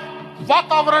नया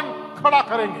वातावरण खड़ा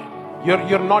करेंगे.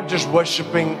 You're not just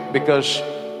worshiping because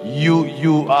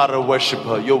you are a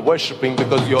worshipper. You're worshiping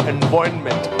because your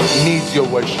environment needs your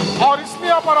worship. और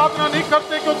इसलिए आप आराधना नहीं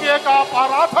करते क्योंकि एक आप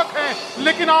आराधक हैं,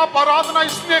 लेकिन आप आराधना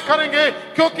इसलिए करेंगे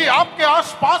क्योंकि आपके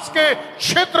आसपास के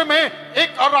क्षेत्र में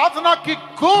एक आराधना की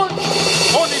गूंज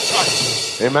होनी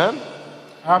चाहिए. Amen?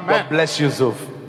 Amen. God bless you, Zuf.